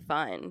own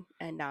fun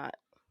and not.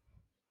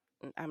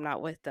 I'm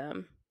not with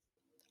them.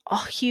 A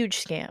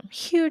huge scam,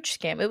 huge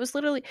scam. It was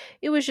literally,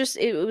 it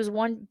was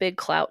one big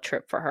clout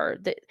trip for her.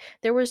 That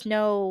there was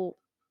no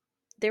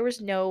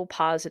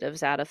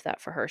positives out of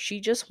that for her. She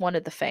just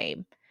wanted the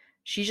fame.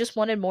 She just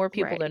wanted more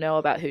people to Right. know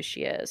about who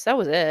she is. That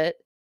was it.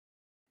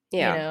 You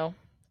Yeah. know,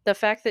 the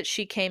fact that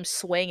she came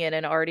swinging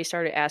and already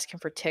started asking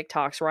for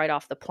TikToks right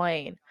off the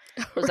plane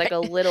was like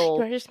Right. a You little.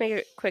 want to just make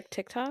a quick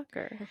TikTok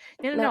or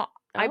No, no, no? no.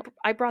 Oh,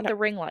 I brought no. the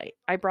ring light.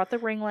 I brought the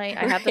ring light.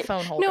 I have the Right.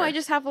 phone No, I holder.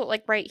 just have it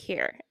like right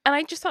here, and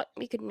I just thought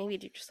we could maybe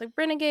do just like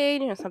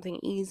Renegade, something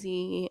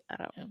easy.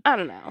 Yeah. I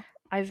don't know.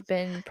 I've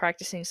been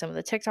practicing some of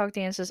the TikTok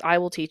dances. I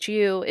will teach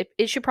you.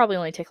 It should probably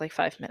only take like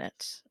 5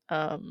 minutes.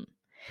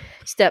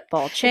 Step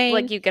ball Like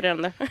chain, you get it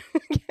on the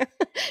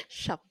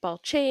shuffle ball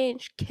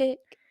change kick.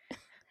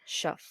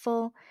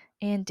 shuffle,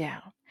 and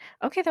down.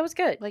 Okay, that was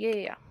good. Yeah, Like yeah,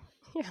 yeah.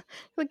 yeah,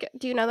 like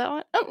do you know that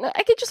one? Oh, no,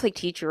 I could just like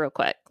teach you real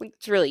quick. Like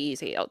it's really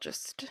easy. I'll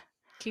just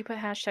Can you put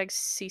hashtag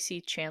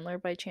CC Chandler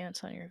by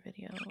chance on your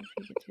video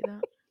if you could do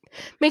that?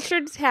 make sure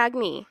to tag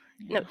me.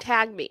 No, Yeah.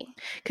 tag me.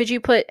 Could you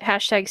put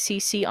hashtag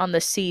CC on the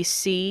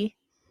CC,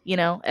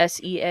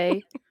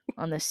 SEA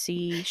on the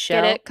C Get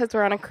shell? it? Because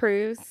we're on a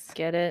cruise.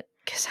 Get it?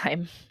 Because I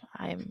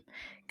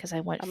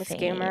want I'm a fame.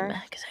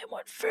 scammer. Because I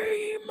want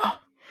fame.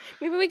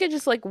 Maybe we could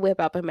just like whip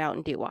up a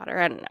Mountain Dew water.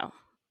 I don't know.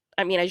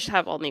 I mean, I just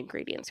have all the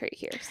ingredients right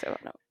here, so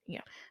I don't.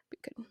 Yeah. We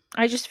could.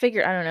 I just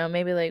figured, I don't know,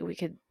 maybe like we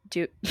could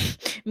do.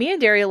 Me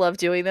and Daria love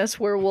doing this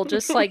where we'll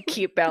just like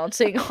keep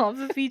bouncing off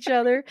of each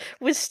other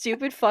with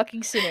stupid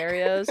fucking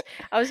scenarios.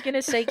 I was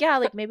gonna say, yeah,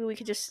 like maybe we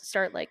could just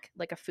start like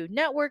a Food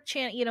Network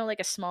channel, you know, like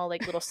a small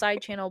like little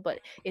side channel, but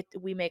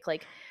we make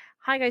like,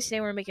 hi guys,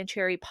 today we're making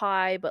cherry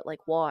pie, but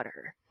like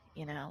water.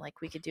 You know, like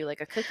we could do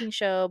like a cooking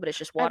show, but it's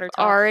just I've water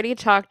talk. already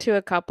talked to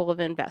a couple of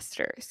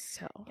investors,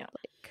 so Yeah.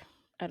 like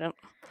I don't.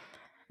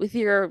 With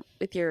your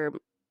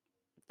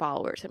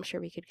followers, I'm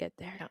sure we could get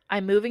there. Yeah.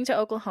 I'm moving to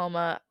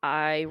Oklahoma.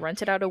 I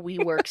rented out a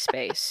WeWork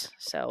space,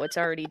 so it's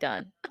already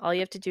done. All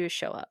you have to do is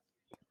show up.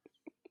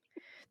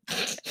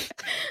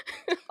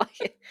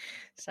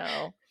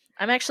 So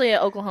I'm actually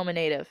an Oklahoma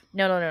native.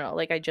 No.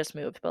 Like I just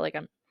moved, but like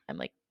I'm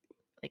like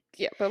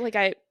Yeah, but like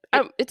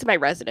it's my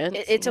residence.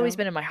 It's always know,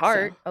 been in my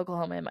heart. so.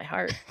 Oklahoma in my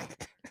heart.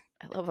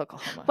 I love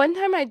Oklahoma. One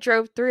time I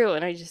drove through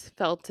and I just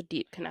felt a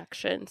deep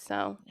connection.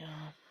 So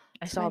Yeah.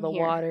 I so saw I'm the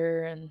here.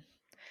 water and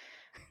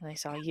I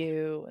saw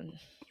you and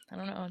I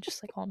don't know, it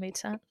just like all made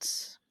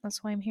sense.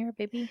 That's why I'm here,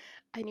 baby.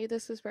 I knew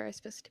this was where I was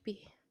supposed to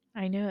be.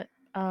 I knew it.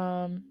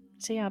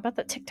 So yeah, about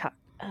that TikTok.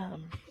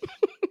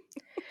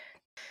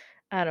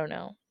 I don't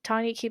know.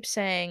 Tanya keeps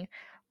saying,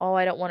 "Oh,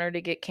 I don't want her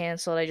to get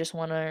canceled. I just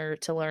want her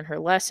to learn her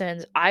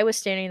lessons." I was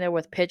standing there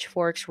with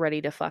pitchforks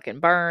ready to fucking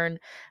burn,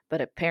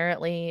 but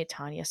apparently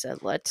Tanya said,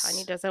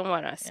 Tanya doesn't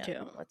want us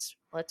to.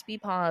 Let's be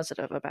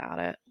positive about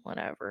it.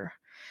 Whatever.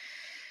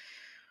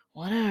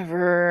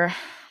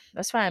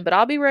 That's fine, but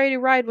I'll be ready to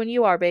ride when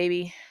you are,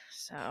 baby.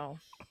 So,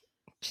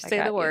 just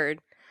say the word.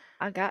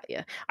 I got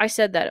you. I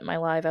said that at my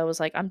live. I was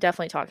like, I'm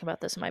definitely talking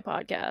about this in my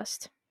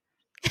podcast.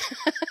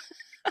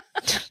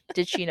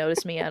 Did she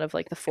notice me out of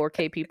like the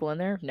 4K people in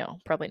there? No,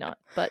 probably not.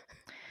 But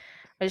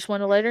I just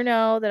want to let her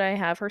know that I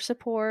have her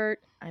support.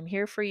 I'm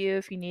here for you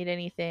if you need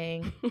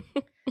anything.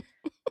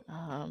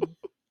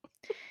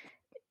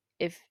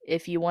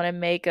 If you want to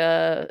make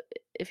a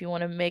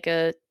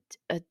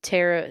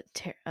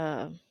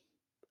terracotta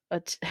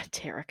what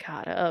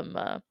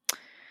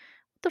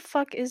the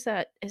fuck is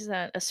that? Is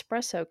that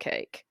espresso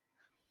cake?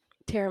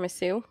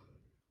 Tiramisu.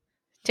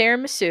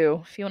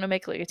 Tiramisu. If you want to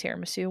make like a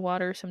tiramisu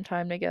water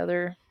sometime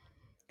together.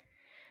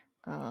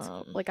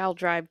 Like I'll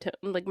drive to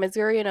like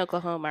Missouri and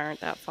Oklahoma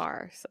aren't that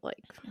far, so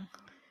like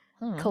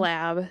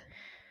collab.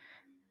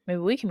 Maybe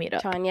we can meet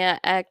up. Tanya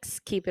X,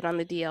 keep it on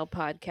the DL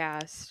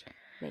podcast,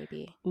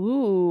 maybe.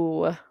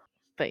 Ooh,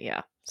 but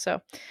yeah.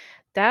 So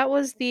that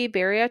was the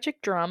bariatric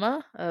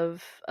drama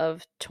of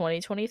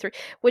 2023.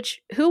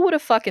 Which who would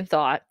have fucking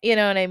thought? You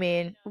know what I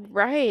mean?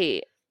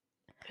 Right.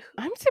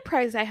 I'm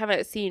surprised I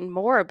haven't seen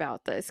more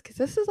about this because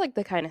this is like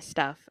the kind of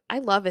stuff I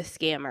love. A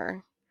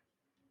scammer.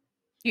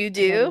 You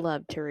do?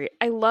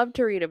 I love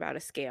to read about a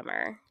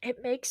scammer.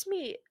 It makes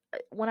me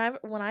when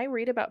I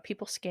read about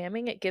people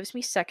scamming, it gives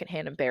me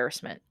secondhand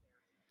embarrassment.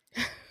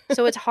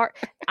 So it's hard.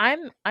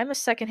 I'm a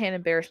secondhand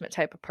embarrassment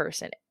type of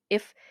person.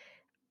 If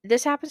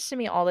this happens to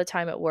me all the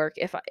time at work,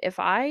 if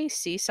I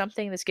see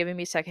something that's giving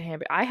me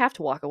secondhand, I have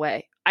to walk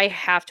away. I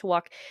have to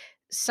walk.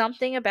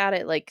 Something about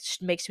it like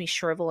makes me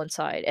shrivel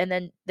inside. And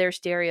then there's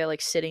Daria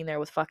like sitting there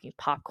with fucking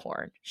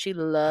popcorn. She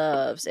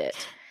loves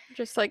it.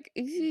 Just like,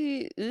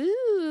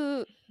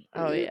 ooh,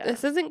 oh yeah,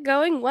 this isn't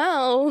going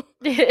well.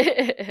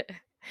 In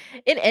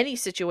any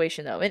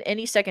situation though, in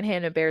any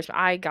secondhand embarrassment,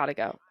 I gotta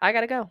go. I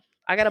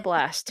gotta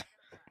blast.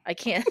 I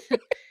can't.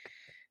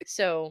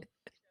 So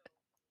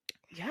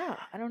yeah,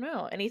 I don't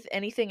know.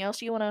 Anything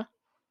else you wanna?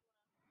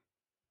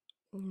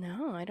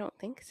 No, I don't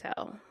think so.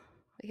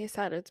 Like I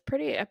said, it's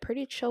a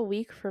pretty chill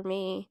week for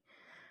me.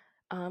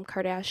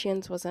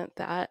 Kardashians wasn't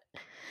that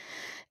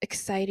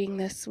exciting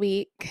this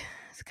week.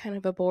 It's kind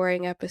of a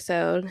boring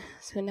episode,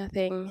 so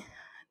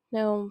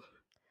no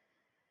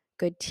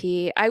good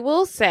tea. I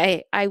will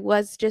say I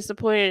was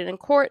disappointed in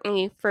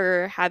Courtney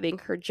for having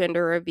her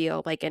gender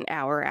reveal like an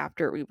hour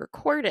after we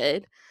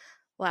recorded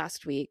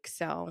last week.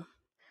 So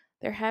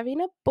they're having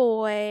a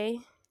boy.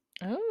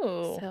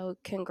 Oh. So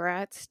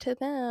congrats to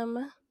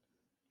them.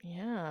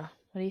 Yeah.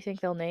 What do you think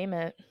they'll name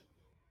it?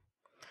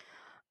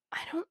 I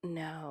don't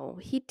know.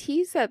 He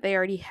teased that they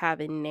already have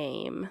a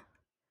name.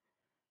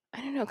 I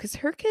don't know, because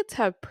her kids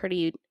have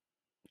pretty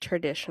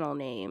traditional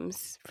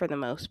names for the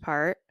most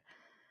part.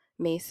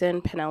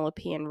 Mason,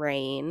 Penelope, and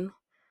Rain.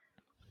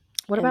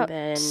 What about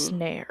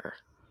Snare?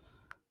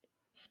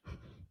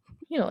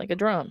 You know, like a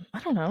drum. I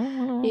don't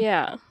know.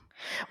 Yeah.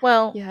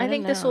 Well, I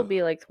think this will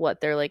be like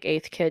what, their like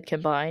 8th kid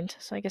combined.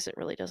 So I guess it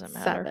really doesn't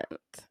matter.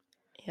 7th.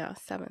 Yeah,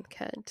 7th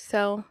kid.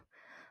 So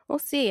we'll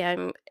see.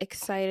 I'm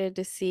excited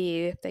to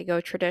see if they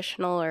go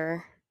traditional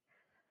or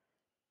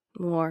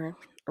more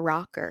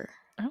rocker.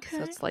 Okay.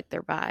 So it's like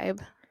their vibe.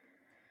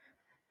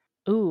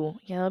 Ooh,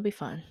 yeah, that'll be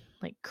fun.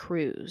 Like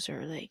cruise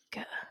or like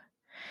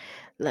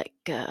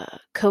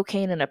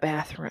cocaine in a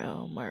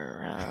bathroom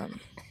or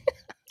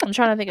I'm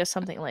trying to think of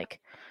something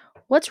like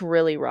what's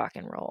really rock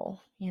and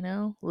roll, you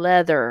know?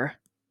 Leather.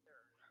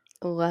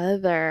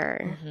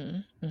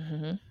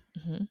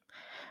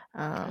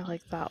 I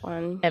like that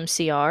one.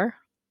 MCR.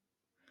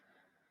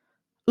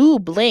 Ooh,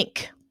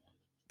 Blink.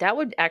 That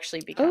would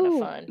actually be kind of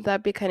fun.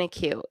 That'd be kind of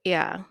cute.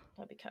 Yeah.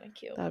 That'd be kind of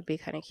cute. That would be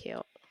kind of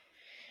cute.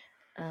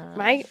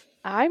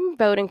 I'm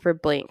voting for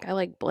Blink. I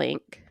like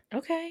Blink.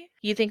 Okay.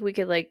 You think we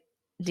could like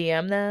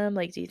DM them?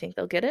 Like, do you think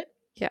they'll get it?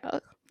 Yeah.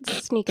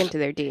 Sneak into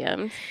their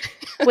DMs.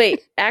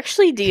 Wait,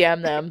 actually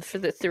DM them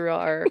through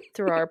our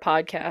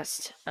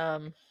podcast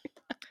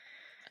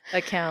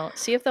account.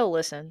 See if they'll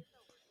listen.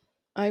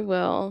 I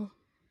will.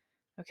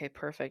 Okay,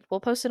 perfect. We'll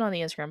post it on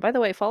the Instagram. By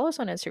the way, follow us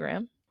on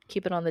Instagram.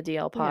 Keep it on the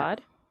DL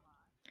pod. Yeah.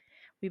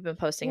 We've been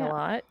posting a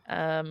lot.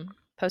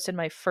 Posted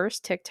my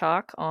first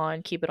TikTok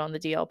on Keep It on the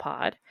DL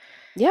pod.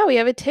 Yeah, we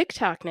have a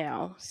TikTok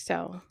now,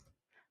 so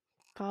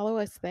follow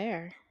us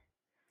there.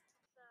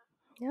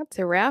 Yeah, it's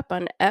a wrap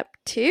on Ep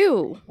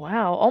 2.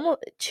 Wow,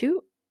 almost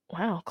 2.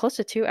 Wow, close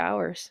to 2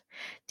 hours.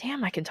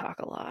 Damn, I can talk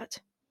a lot.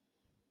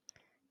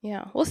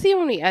 Yeah, we'll see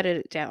when we edit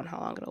it down how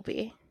long it'll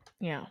be.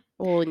 Yeah.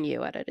 Well, when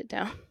you edit it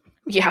down.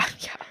 Yeah.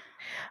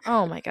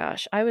 Oh my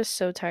gosh, I was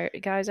so tired,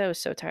 guys. I was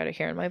so tired of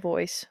hearing my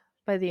voice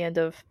by the end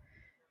of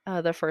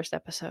the first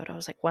episode. I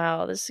was like,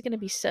 wow, this is gonna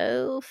be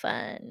so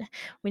fun.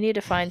 We need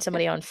to find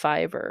somebody on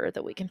Fiverr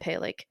that we can pay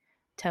like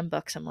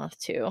 $10 a month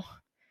to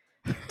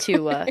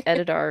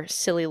edit our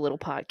silly little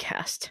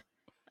podcast.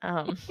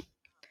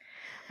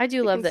 I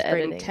do love the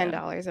editing.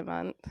 $10 a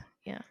month.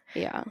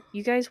 Yeah.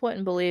 You guys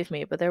wouldn't believe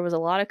me, but there was a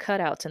lot of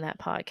cutouts in that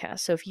podcast.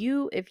 So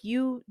if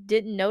you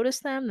didn't notice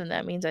them, then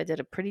that means I did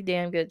a pretty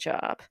damn good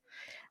job.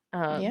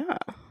 Yeah.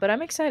 But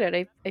I'm excited.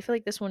 I feel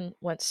like this one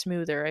went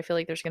smoother. I feel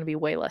like there's going to be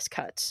way less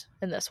cuts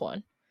in this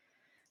one.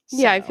 So.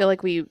 Yeah, I feel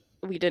like we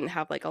didn't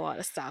have like a lot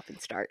of stop and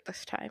start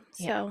this time.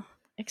 So yeah.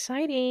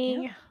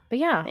 Exciting. Yeah. But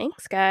yeah.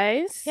 Thanks,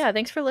 guys. Yeah,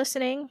 thanks for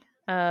listening.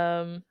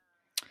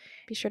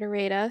 Be sure to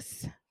rate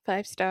us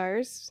 5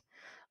 stars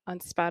on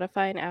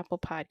Spotify and Apple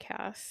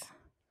Podcasts.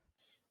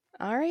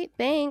 All right,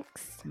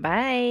 thanks.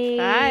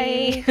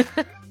 Bye.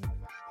 Bye.